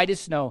as white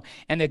as snow.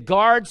 And the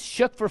guards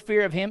shook for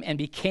fear of him and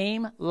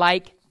became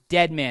like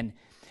dead men.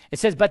 It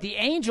says, but the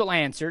angel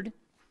answered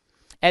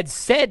and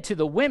said to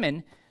the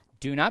women,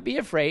 do not be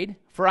afraid,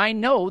 for I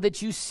know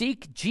that you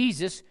seek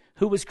Jesus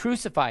who was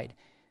crucified.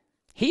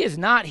 He is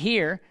not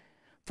here,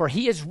 for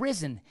he is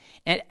risen.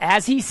 And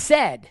as he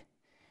said,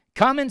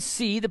 come and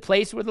see the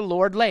place where the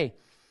Lord lay.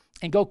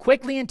 And go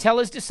quickly and tell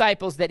his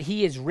disciples that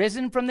he is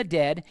risen from the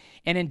dead,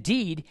 and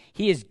indeed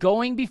he is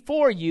going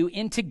before you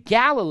into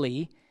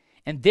Galilee,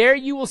 and there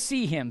you will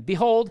see him.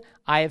 Behold,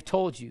 I have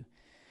told you.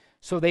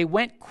 So they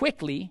went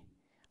quickly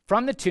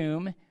from the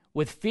tomb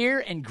with fear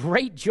and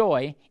great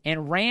joy,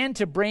 and ran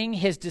to bring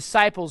his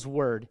disciples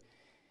word.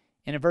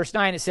 And in verse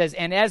 9 it says,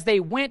 and as they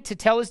went to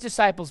tell his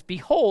disciples,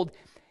 behold,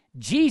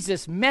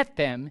 Jesus met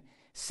them,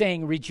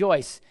 saying,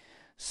 rejoice.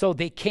 So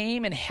they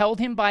came and held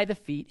him by the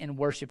feet and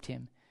worshipped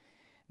him.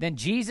 Then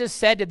Jesus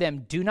said to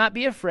them, do not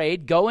be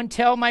afraid. Go and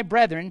tell my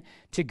brethren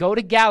to go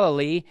to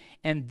Galilee,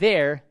 and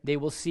there they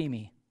will see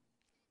me.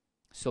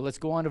 So let's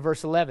go on to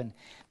verse 11.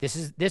 This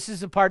is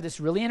the part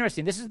that's really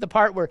interesting. This is the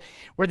part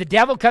where the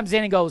devil comes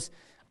in and goes,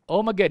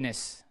 oh my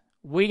goodness,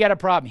 we got a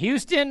problem.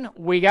 Houston,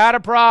 we got a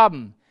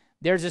problem.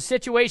 There's a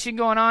situation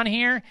going on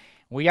here.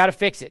 We got to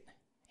fix it.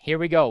 Here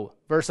we go.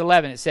 Verse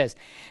 11, it says,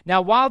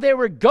 now while they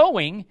were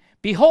going,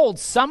 behold,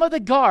 some of the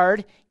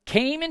guard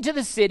came into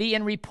the city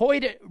and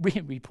reported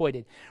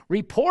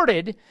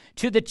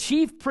to the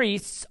chief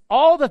priests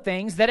all the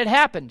things that had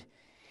happened.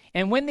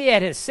 And when they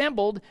had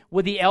assembled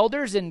with the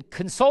elders and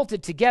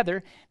consulted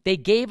together, they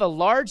gave a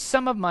large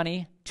sum of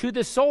money to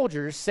the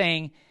soldiers,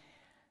 saying,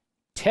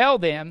 tell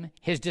them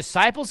his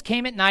disciples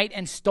came at night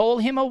and stole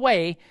him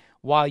away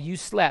while you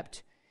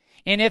slept.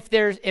 And if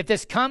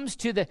this comes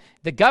to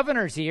the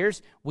governor's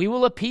ears, we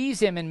will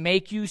appease him and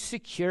make you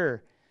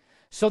secure.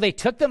 So they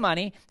took the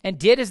money and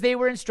did as they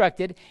were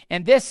instructed,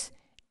 and this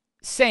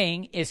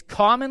saying is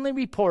commonly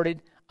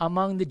reported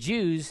among the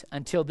Jews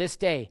until this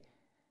day.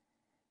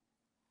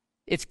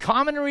 It's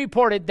commonly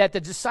reported that the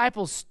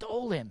disciples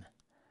stole him.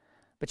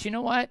 But you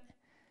know what?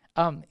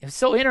 It's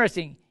so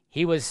interesting.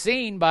 He was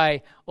seen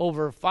by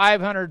over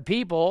 500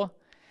 people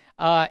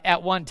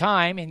at one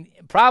time, and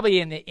probably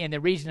in the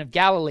region of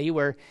Galilee,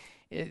 where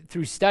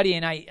through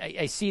studying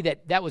I see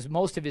that was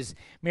most of his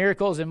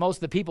miracles, and most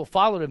of the people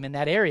followed him in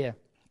that area.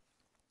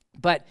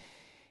 But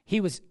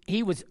he was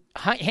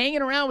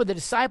hanging around with the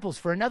disciples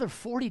for another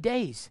 40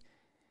 days,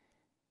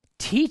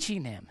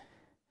 teaching them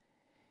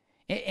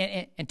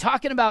and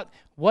talking about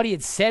what he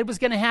had said was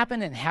going to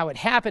happen and how it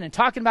happened, and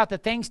talking about the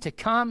things to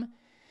come.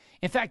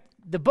 In fact,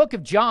 the book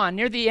of John,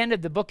 near the end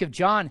of the book of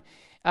John,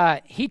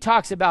 he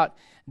talks about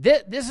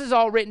this is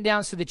all written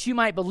down so that you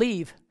might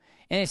believe.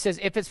 And it says,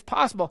 if it's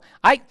possible,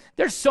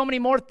 there's so many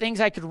more things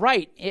I could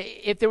write.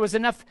 If there was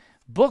enough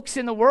books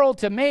in the world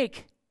to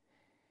make.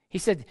 He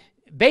said,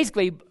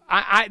 basically,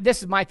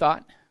 this is my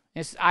thought.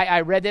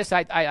 I read this.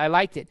 I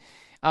liked it.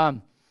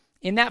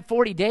 In that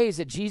 40 days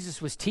that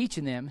Jesus was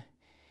teaching them,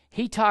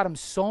 he taught them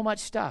so much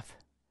stuff.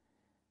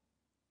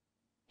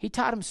 He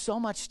taught them so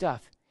much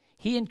stuff.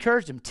 He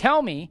encouraged them.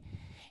 Tell me,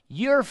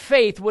 your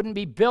faith wouldn't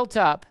be built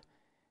up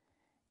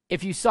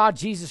if you saw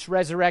Jesus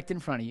resurrect in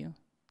front of you.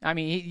 I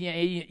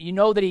mean, you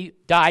know that he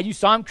died. You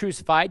saw him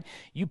crucified.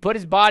 You put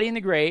his body in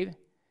the grave.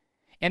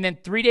 And then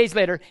 3 days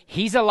later,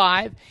 he's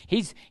alive.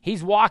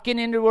 He's walking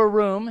into a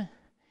room,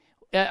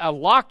 a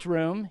locked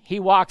room. He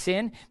walks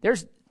in.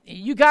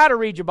 You got to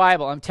read your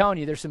Bible. I'm telling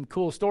you, there's some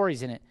cool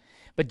stories in it.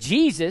 But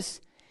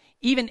Jesus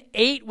even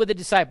ate with the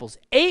disciples.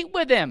 Ate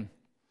with them.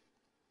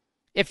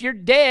 If you're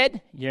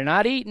dead, you're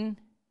not eating.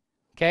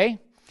 Okay?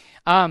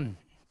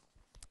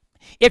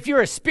 If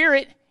you're a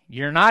spirit,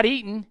 you're not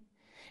eating.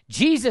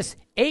 Jesus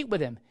ate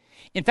with him.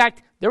 In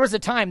fact, there was a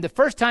time, the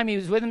first time he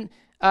was with him,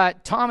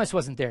 Thomas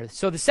wasn't there.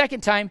 So the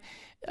second time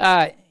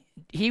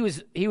he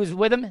was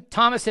with him,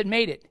 Thomas had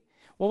made it.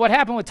 Well, what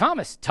happened with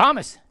Thomas?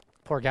 Thomas,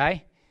 poor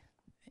guy.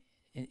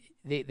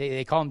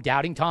 They call him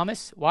Doubting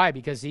Thomas. Why?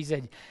 Because he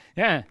said,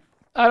 yeah,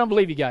 I don't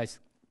believe you guys.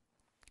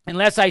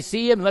 Unless I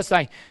see him, unless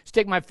I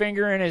stick my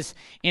finger in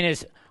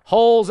his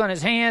holes on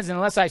his hands, and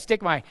unless I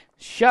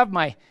shove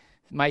my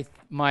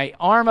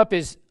arm up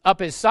his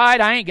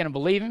side, I ain't going to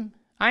believe him.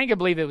 I ain't going to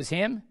believe it was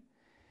him.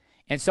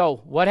 And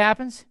so what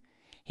happens?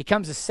 He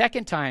comes a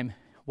second time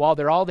while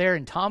they're all there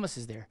and Thomas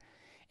is there.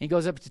 And he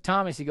goes up to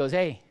Thomas. He goes,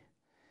 hey,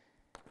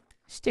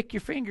 stick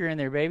your finger in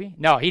there, baby.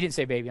 No, he didn't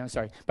say baby. I'm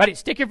sorry. But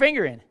stick your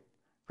finger in,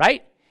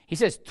 right? He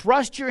says,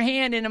 thrust your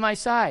hand into my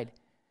side.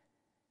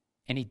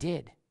 And he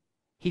did.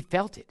 He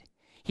felt it.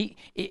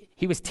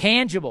 He was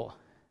tangible.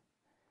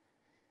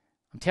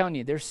 I'm telling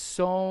you, there's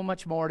so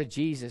much more to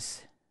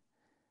Jesus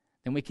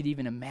than we could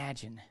even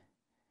imagine.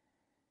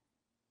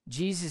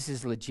 Jesus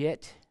is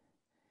legit,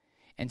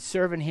 and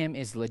serving him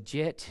is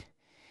legit,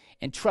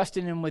 and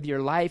trusting him with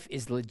your life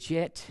is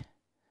legit.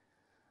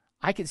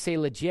 I could say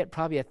legit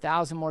probably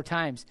 1,000 more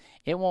times.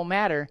 It won't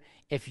matter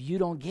if you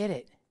don't get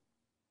it.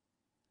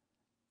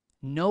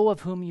 Know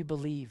of whom you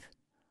believe.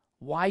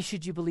 Why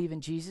should you believe in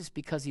Jesus?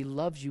 Because he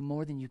loves you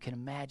more than you can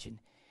imagine.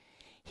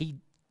 He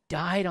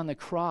died on the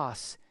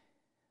cross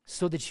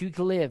so that you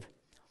could live.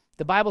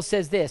 The Bible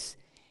says this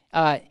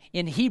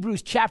in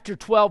Hebrews chapter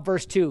 12,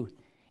 verse 2.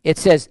 It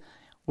says,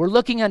 we're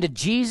looking unto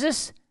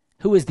Jesus,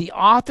 who is the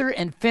author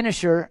and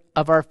finisher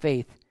of our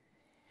faith,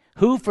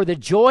 who for the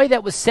joy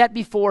that was set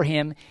before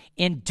him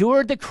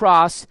endured the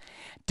cross,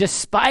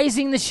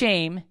 despising the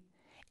shame,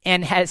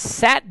 and has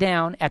sat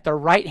down at the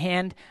right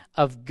hand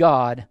of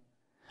God,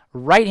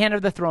 right hand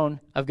of the throne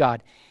of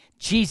God.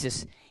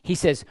 Jesus, he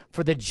says,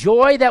 for the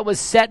joy that was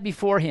set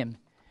before him.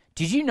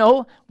 Did you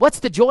know what's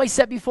the joy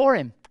set before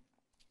him?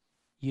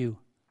 You.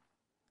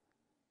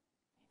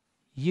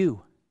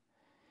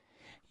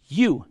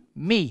 You,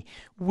 me,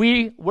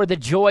 we were the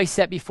joy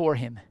set before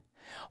him.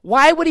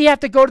 Why would he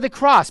have to go to the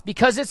cross?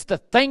 Because it's the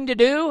thing to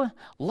do?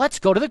 Let's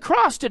go to the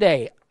cross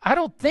today. I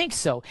don't think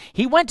so.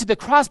 He went to the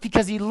cross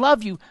because he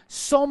loved you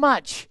so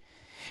much.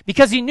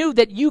 Because he knew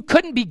that you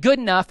couldn't be good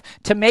enough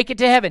to make it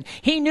to heaven.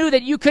 He knew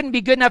that you couldn't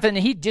be good enough and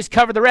he'd just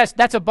cover the rest.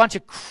 That's a bunch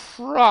of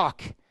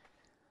crock.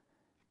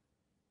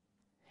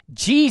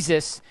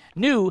 Jesus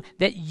knew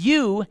that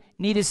you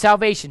needed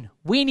salvation.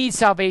 We need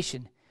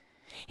salvation.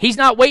 He's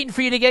not waiting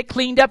for you to get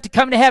cleaned up to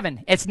come to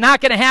heaven. It's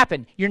not going to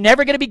happen. You're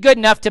never going to be good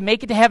enough to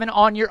make it to heaven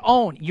on your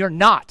own. You're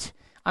not.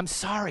 I'm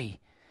sorry.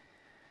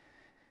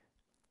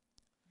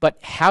 But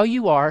how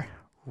you are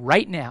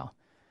right now,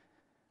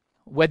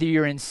 whether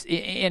you're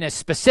in a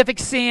specific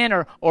sin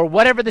or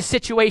whatever the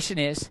situation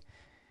is,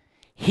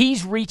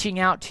 he's reaching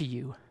out to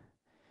you.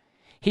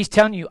 He's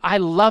telling you, I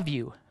love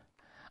you.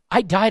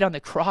 I died on the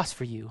cross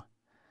for you.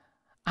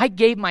 I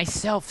gave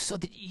myself so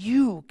that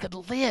you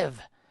could live.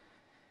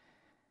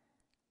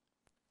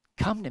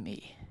 Come to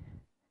me.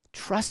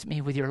 Trust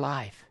me with your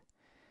life.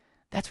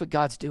 That's what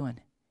God's doing.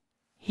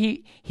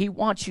 He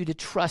wants you to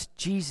trust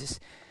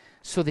Jesus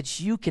so that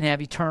you can have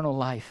eternal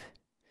life.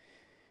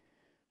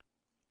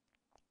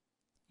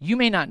 You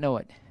may not know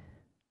it.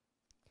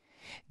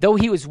 Though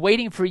he was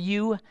waiting for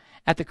you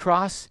at the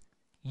cross,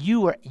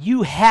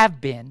 you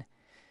have been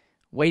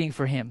waiting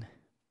for him.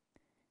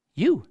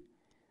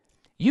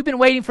 You've been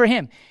waiting for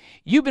him.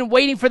 You've been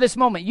waiting for this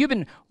moment. You've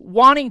been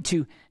wanting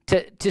to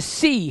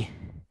see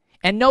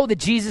and know that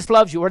Jesus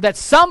loves you, or that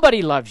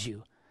somebody loves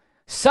you.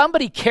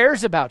 Somebody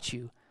cares about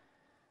you.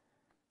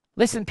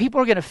 Listen, people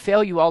are going to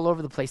fail you all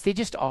over the place. They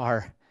just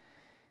are.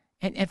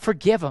 And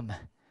forgive them.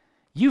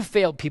 You've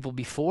failed people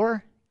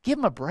before. Give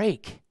them a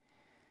break.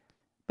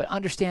 But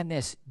understand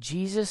this,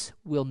 Jesus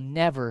will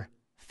never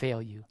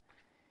fail you.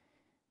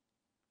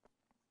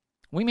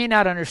 We may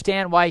not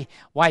understand why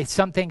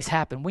some things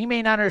happen. We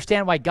may not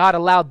understand why God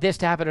allowed this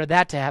to happen or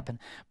that to happen.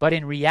 But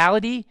in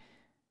reality,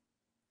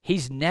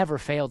 he's never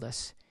failed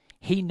us.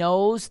 He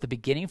knows the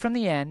beginning from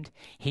the end.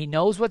 He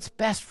knows what's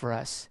best for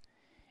us.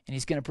 And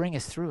he's going to bring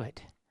us through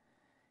it.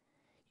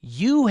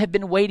 You have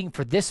been waiting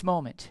for this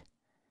moment.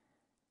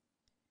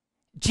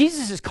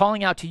 Jesus is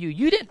calling out to you.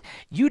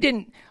 You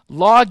didn't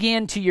log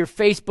into your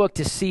Facebook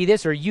to see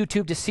this or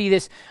YouTube to see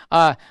this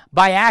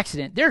by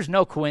accident. There's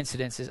no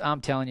coincidences.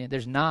 I'm telling you,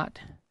 there's not.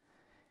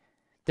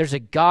 There's a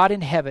God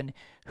in heaven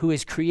who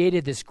has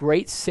created this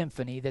great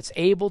symphony that's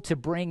able to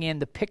bring in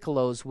the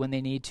piccolos when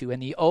they need to,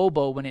 and the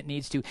oboe when it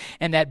needs to,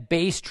 and that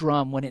bass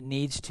drum when it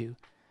needs to.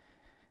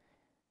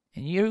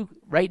 And you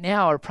right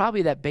now are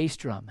probably that bass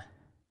drum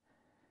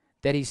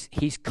that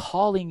he's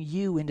calling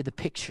you into the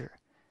picture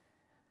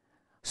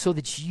so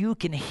that you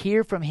can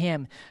hear from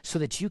him, so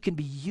that you can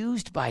be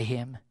used by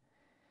him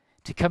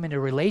to come into a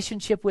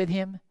relationship with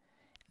him,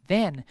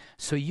 then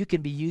so you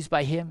can be used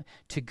by him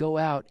to go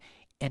out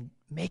and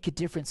make a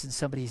difference in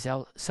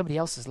somebody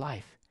else's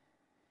life.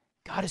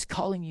 God is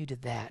calling you to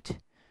that.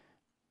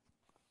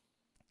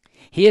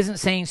 He isn't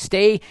saying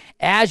stay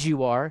as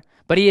you are,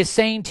 but he is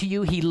saying to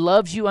you he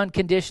loves you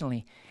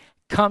unconditionally.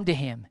 Come to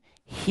him.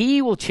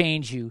 He will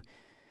change you.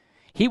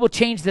 He will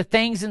change the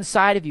things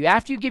inside of you.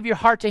 After you give your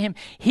heart to him,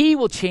 he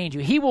will change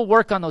you. He will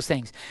work on those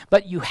things.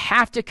 But you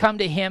have to come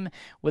to him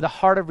with a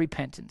heart of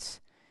repentance.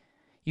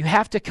 You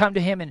have to come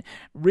to him and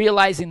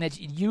realizing that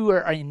you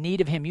are in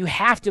need of him. You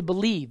have to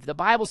believe. The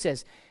Bible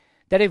says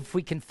that if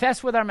we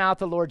confess with our mouth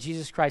the Lord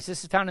Jesus Christ,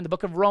 this is found in the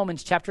book of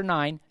Romans chapter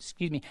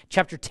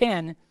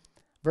 10,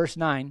 verse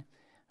 9.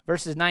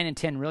 Verses 9 and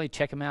 10, really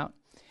check them out.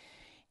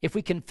 If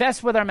we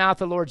confess with our mouth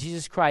the Lord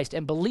Jesus Christ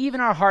and believe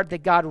in our heart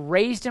that God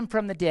raised him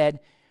from the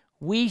dead,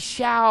 we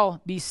shall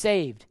be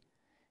saved.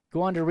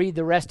 Go on to read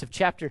the rest of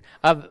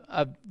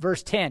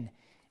verse 10.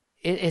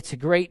 It's a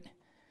great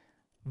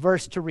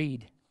verse to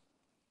read.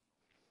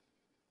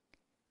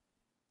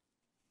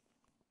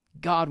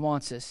 God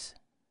wants us.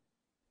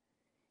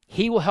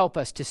 He will help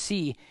us to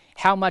see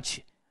how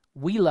much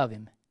we love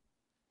him.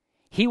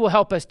 He will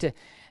help us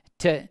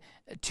to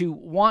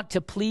want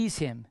to please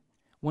him.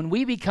 When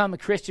we become a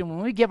Christian, when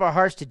we give our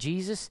hearts to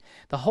Jesus,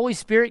 the Holy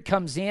Spirit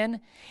comes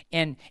in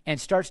and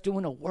starts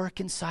doing a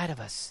work inside of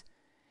us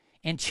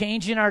and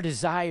changing our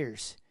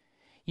desires.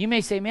 You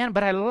may say, man,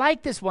 but I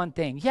like this one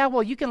thing. Yeah,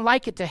 well, you can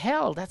like it to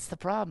hell. That's the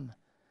problem.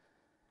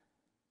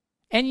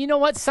 And you know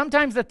what?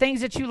 Sometimes the things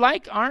that you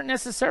like aren't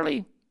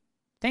necessarily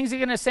things that are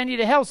going to send you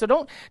to hell. So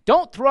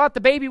don't throw out the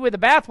baby with the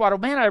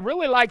bathwater. Man, I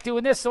really like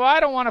doing this, so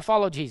I don't want to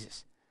follow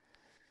Jesus.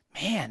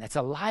 Man, that's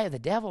a lie of the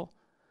devil.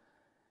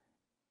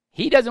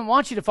 He doesn't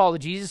want you to follow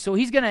Jesus, so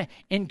he's going to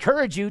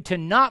encourage you to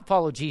not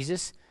follow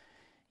Jesus.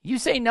 You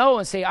say no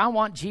and say, I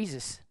want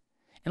Jesus.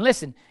 And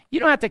listen, you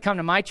don't have to come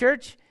to my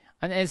church.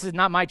 And this is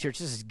not my church.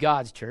 This is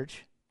God's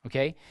church,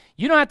 okay?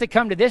 You don't have to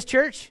come to this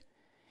church.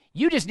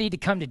 You just need to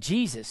come to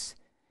Jesus.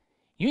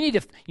 You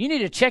need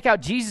to check out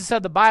Jesus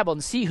of the Bible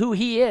and see who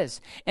he is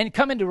and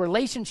come into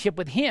relationship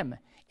with him.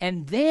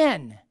 And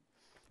then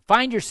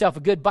find yourself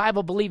a good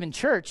Bible-believing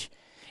church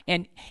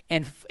and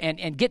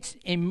get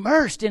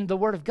immersed in the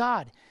Word of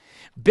God.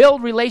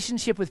 Build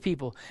relationship with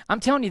people.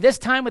 I'm telling you, this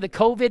time with the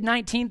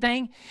COVID-19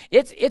 thing,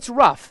 it's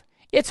rough.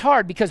 It's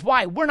hard because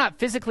why? We're not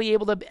physically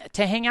able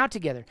to hang out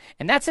together.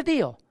 And that's a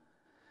deal.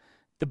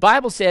 The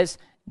Bible says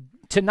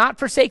to not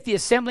forsake the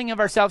assembling of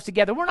ourselves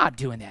together. We're not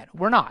doing that.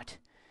 We're not.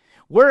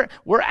 We're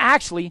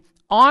actually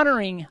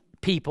honoring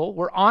people.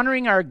 We're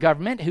honoring our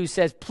government who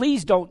says,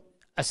 please don't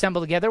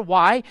assemble together.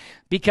 Why?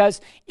 Because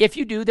if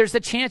you do, there's a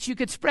chance you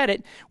could spread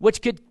it,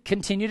 which could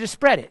continue to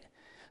spread it.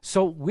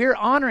 So we're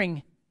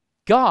honoring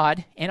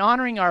God and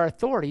honoring our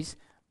authorities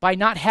by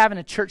not having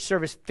a church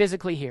service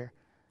physically here.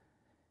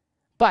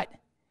 But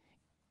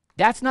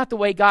that's not the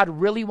way God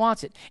really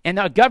wants it. And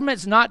the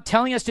government's not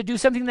telling us to do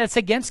something that's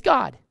against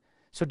God.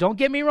 So don't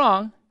get me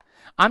wrong.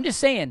 I'm just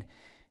saying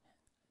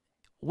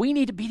we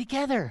need to be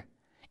together.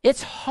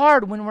 It's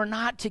hard when we're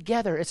not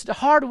together. It's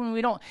hard when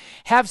we don't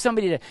have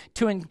somebody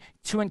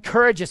to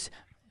encourage us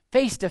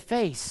face to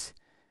face.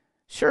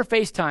 Sure,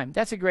 FaceTime,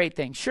 that's a great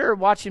thing. Sure,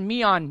 watching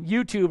me on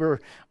YouTube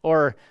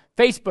or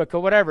Facebook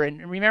or whatever.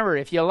 And remember,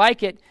 if you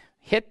like it,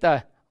 hit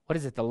the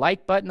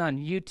like button on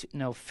YouTube,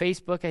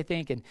 Facebook, I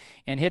think,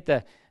 and hit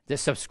the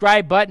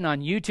subscribe button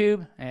on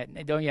YouTube.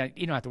 You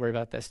don't have to worry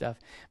about that stuff.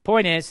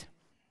 Point is,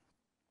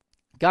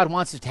 God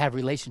wants us to have a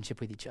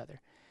relationship with each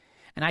other.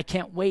 And I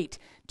can't wait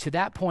to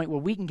that point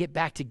where we can get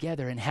back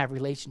together and have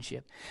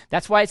relationship.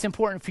 That's why it's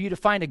important for you to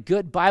find a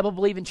good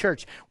Bible-believing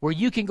church where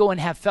you can go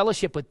and have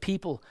fellowship with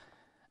people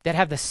that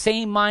have the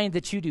same mind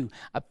that you do,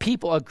 a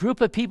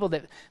group of people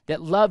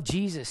that love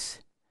Jesus.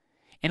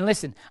 And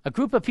listen, a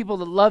group of people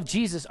that love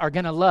Jesus are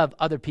going to love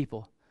other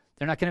people.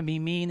 They're not going to be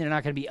mean. They're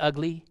not going to be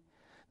ugly.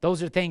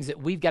 Those are things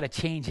that we've got to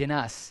change in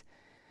us,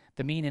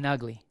 the mean and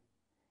ugly.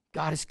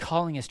 God is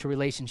calling us to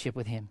relationship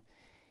with him.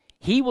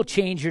 He will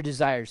change your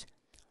desires.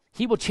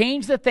 He will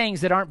change the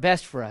things that aren't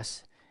best for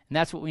us, and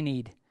that's what we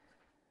need.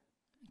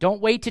 Don't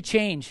wait to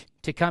change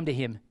to come to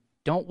him.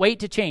 Don't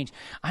wait to change.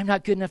 I'm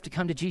not good enough to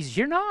come to Jesus.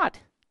 You're not.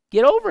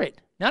 Get over it.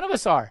 None of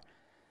us are.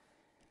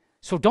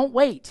 So don't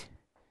wait.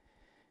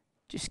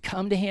 Just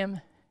come to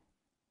him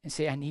and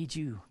say, I need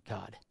you,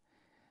 God.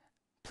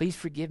 Please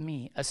forgive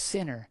me, a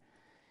sinner.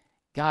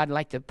 God,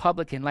 like the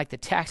publican, like the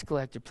tax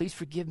collector, please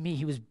forgive me.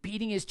 He was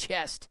beating his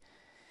chest.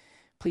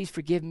 Please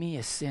forgive me,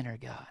 a sinner,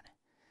 God.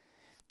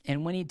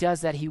 And when he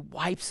does that, he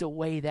wipes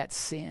away that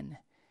sin.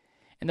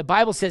 And the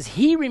Bible says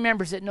he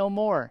remembers it no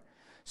more.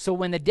 So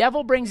when the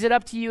devil brings it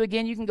up to you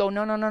again, you can go,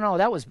 no, no, no, no.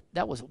 That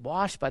was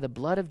washed by the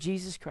blood of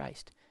Jesus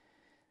Christ.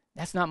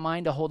 That's not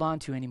mine to hold on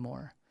to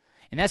anymore.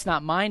 And that's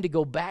not mine to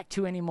go back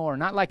to anymore.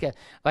 Not like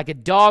a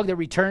dog that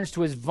returns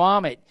to his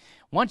vomit.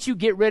 Once you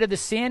get rid of the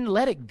sin,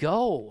 let it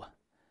go.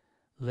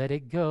 Let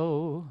it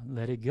go,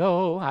 let it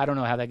go. I don't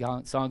know how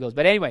that song goes.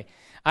 But anyway,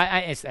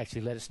 it's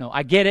actually Let It Snow.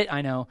 I get it,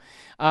 I know.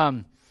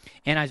 And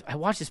I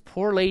watched this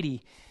poor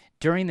lady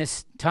during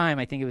this time.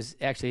 I think it was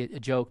actually a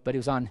joke, but it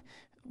was on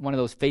one of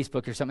those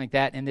Facebook or something like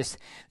that. And this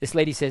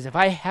lady says, if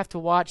I have to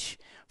watch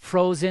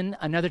Frozen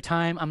another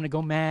time, I'm going to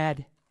go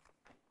mad.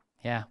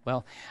 Yeah,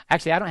 well,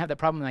 actually, I don't have that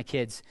problem with my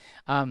kids.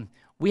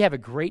 We have a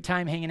great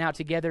time hanging out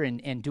together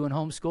and doing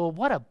homeschool.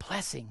 What a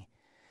blessing.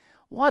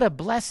 What a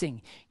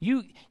blessing.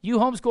 You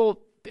homeschool,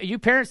 you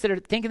parents that are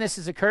thinking this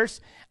is a curse,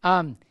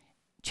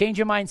 change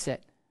your mindset.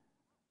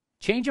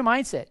 Change your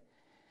mindset.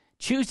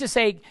 Choose to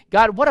say,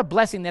 God, what a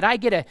blessing that I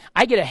get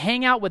to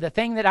hang out with the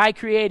thing that I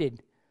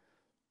created.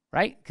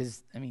 Right?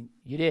 Because, I mean,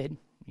 you did.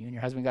 You and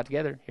your husband got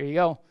together. Here you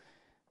go.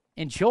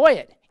 Enjoy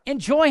it.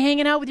 Enjoy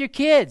hanging out with your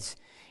kids.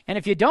 And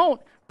if you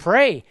don't,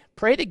 pray.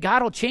 Pray that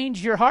God will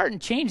change your heart and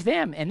change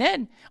them. And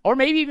then, or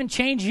maybe even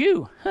change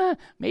you.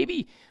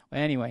 Maybe.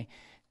 Well, anyway,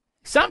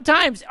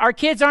 sometimes our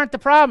kids aren't the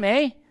problem,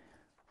 eh?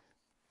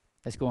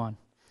 Let's go on.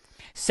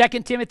 2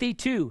 Timothy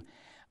 2,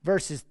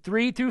 verses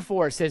 3 through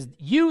 4 says,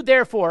 you,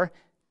 therefore,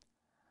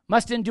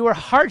 must endure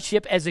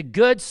hardship as a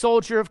good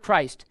soldier of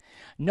Christ.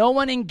 No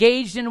one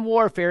engaged in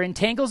warfare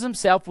entangles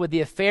himself with the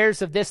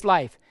affairs of this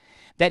life,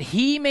 that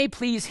he may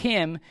please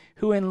him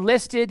who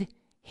enlisted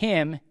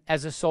him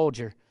as a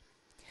soldier.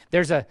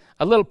 There's a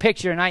little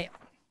picture, and I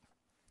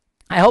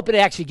hope it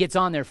actually gets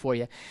on there for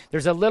you.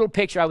 There's a little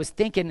picture. I was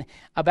thinking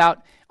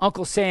about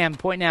Uncle Sam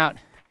pointing out,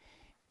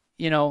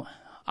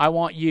 I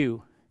want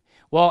you.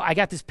 Well, I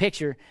got this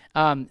picture,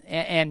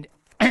 and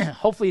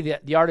hopefully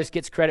the artist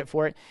gets credit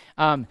for it,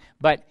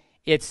 but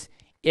it's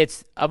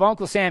of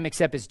Uncle Sam,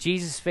 except it's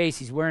Jesus' face.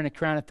 He's wearing a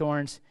crown of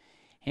thorns,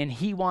 and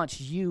he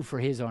wants you for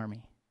his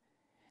army.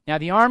 Now,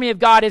 the army of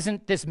God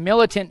isn't this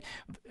militant,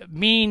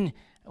 mean,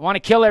 want to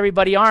kill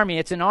everybody army.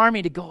 It's an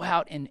army to go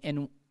out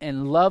and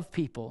love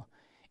people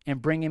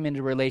and bring them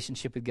into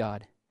relationship with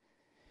God.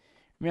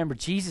 Remember,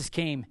 Jesus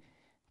came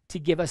to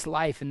give us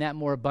life and that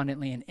more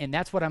abundantly, and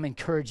that's what I'm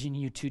encouraging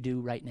you to do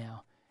right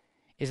now,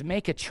 is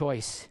make a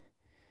choice.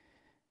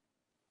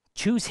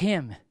 Choose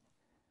him.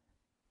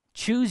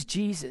 Choose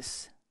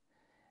Jesus.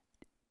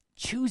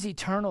 Choose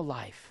eternal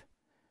life.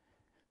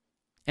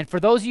 And for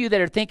those of you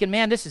that are thinking,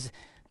 man, this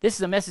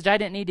is a message I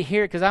didn't need to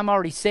hear because I'm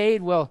already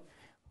saved. Well,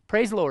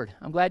 praise the Lord.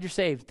 I'm glad you're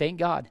saved. Thank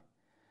God.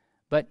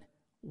 But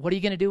what are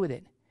you going to do with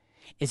it?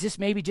 Is this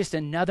maybe just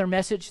another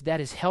message that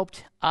has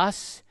helped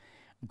us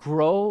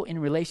grow in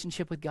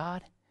relationship with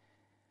God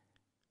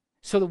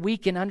so that we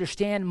can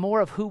understand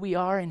more of who we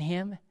are in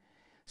him,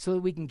 so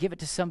that we can give it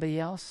to somebody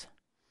else?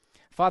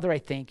 Father, I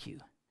thank you.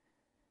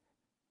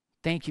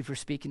 Thank you for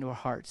speaking to our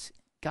hearts.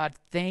 God,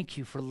 thank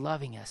you for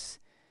loving us.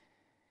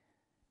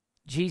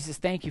 Jesus,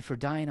 thank you for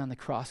dying on the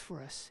cross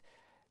for us.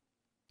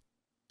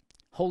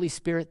 Holy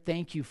Spirit,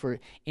 thank you for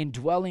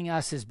indwelling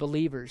us as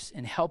believers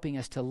and helping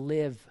us to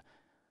live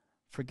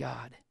for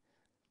God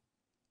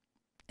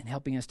and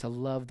helping us to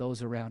love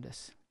those around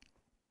us.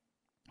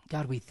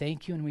 God, we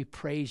thank you and we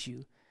praise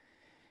you.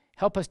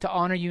 Help us to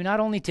honor you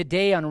not only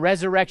today on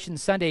Resurrection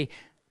Sunday,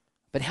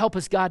 but help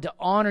us, God, to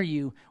honor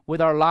you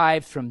with our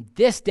lives from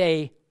this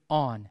day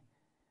on.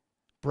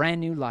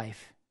 Brand new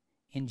life.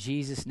 In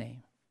Jesus'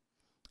 name,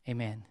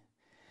 amen.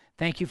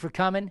 Thank you for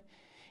coming.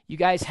 You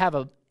guys have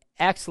an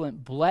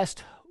excellent,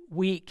 blessed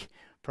week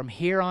from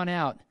here on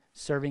out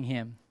serving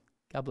him.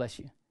 God bless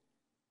you.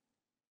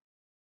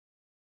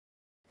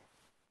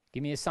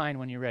 Give me a sign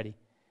when you're ready.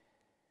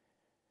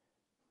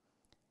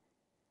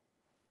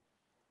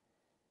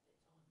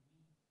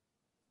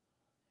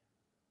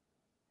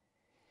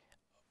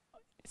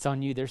 It's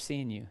on you. They're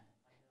seeing you.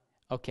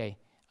 Okay.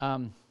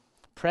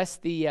 Press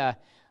the,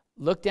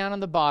 look down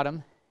on the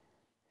bottom.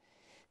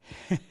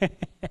 I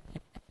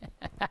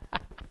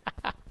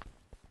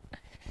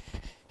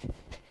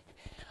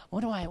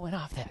wonder why it went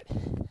off that.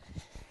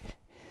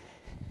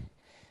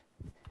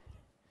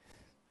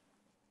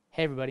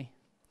 Hey, everybody.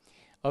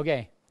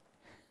 Okay.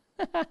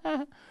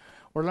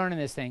 We're learning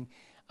this thing.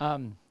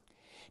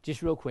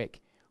 Just real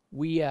quick.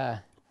 We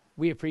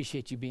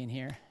appreciate you being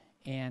here,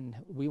 and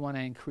we want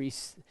to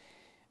increase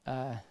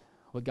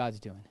what God's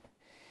doing.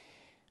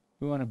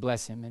 We want to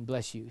bless him and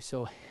bless you.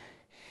 So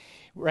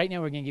right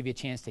now we're going to give you a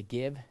chance to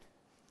give.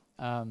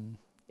 And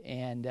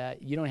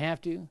you don't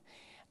have to.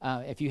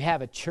 If you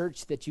have a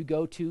church that you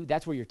go to,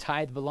 that's where your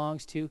tithe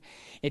belongs to.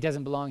 It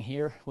doesn't belong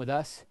here with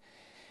us.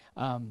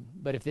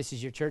 But if this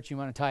is your church, you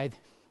want to tithe,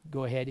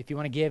 go ahead. If you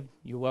want to give,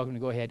 you're welcome to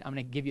go ahead. I'm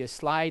going to give you a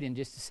slide in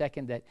just a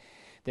second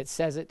that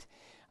says it,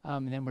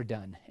 and then we're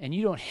done. And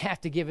you don't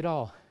have to give it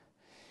all.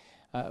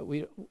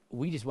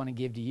 We just want to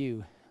give to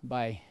you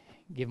by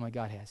giving what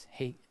God has.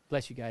 Hey,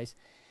 Bless you guys.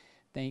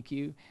 Thank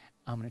you.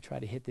 I'm going to try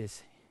to hit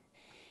this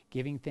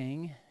giving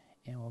thing,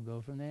 and we'll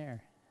go from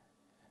there.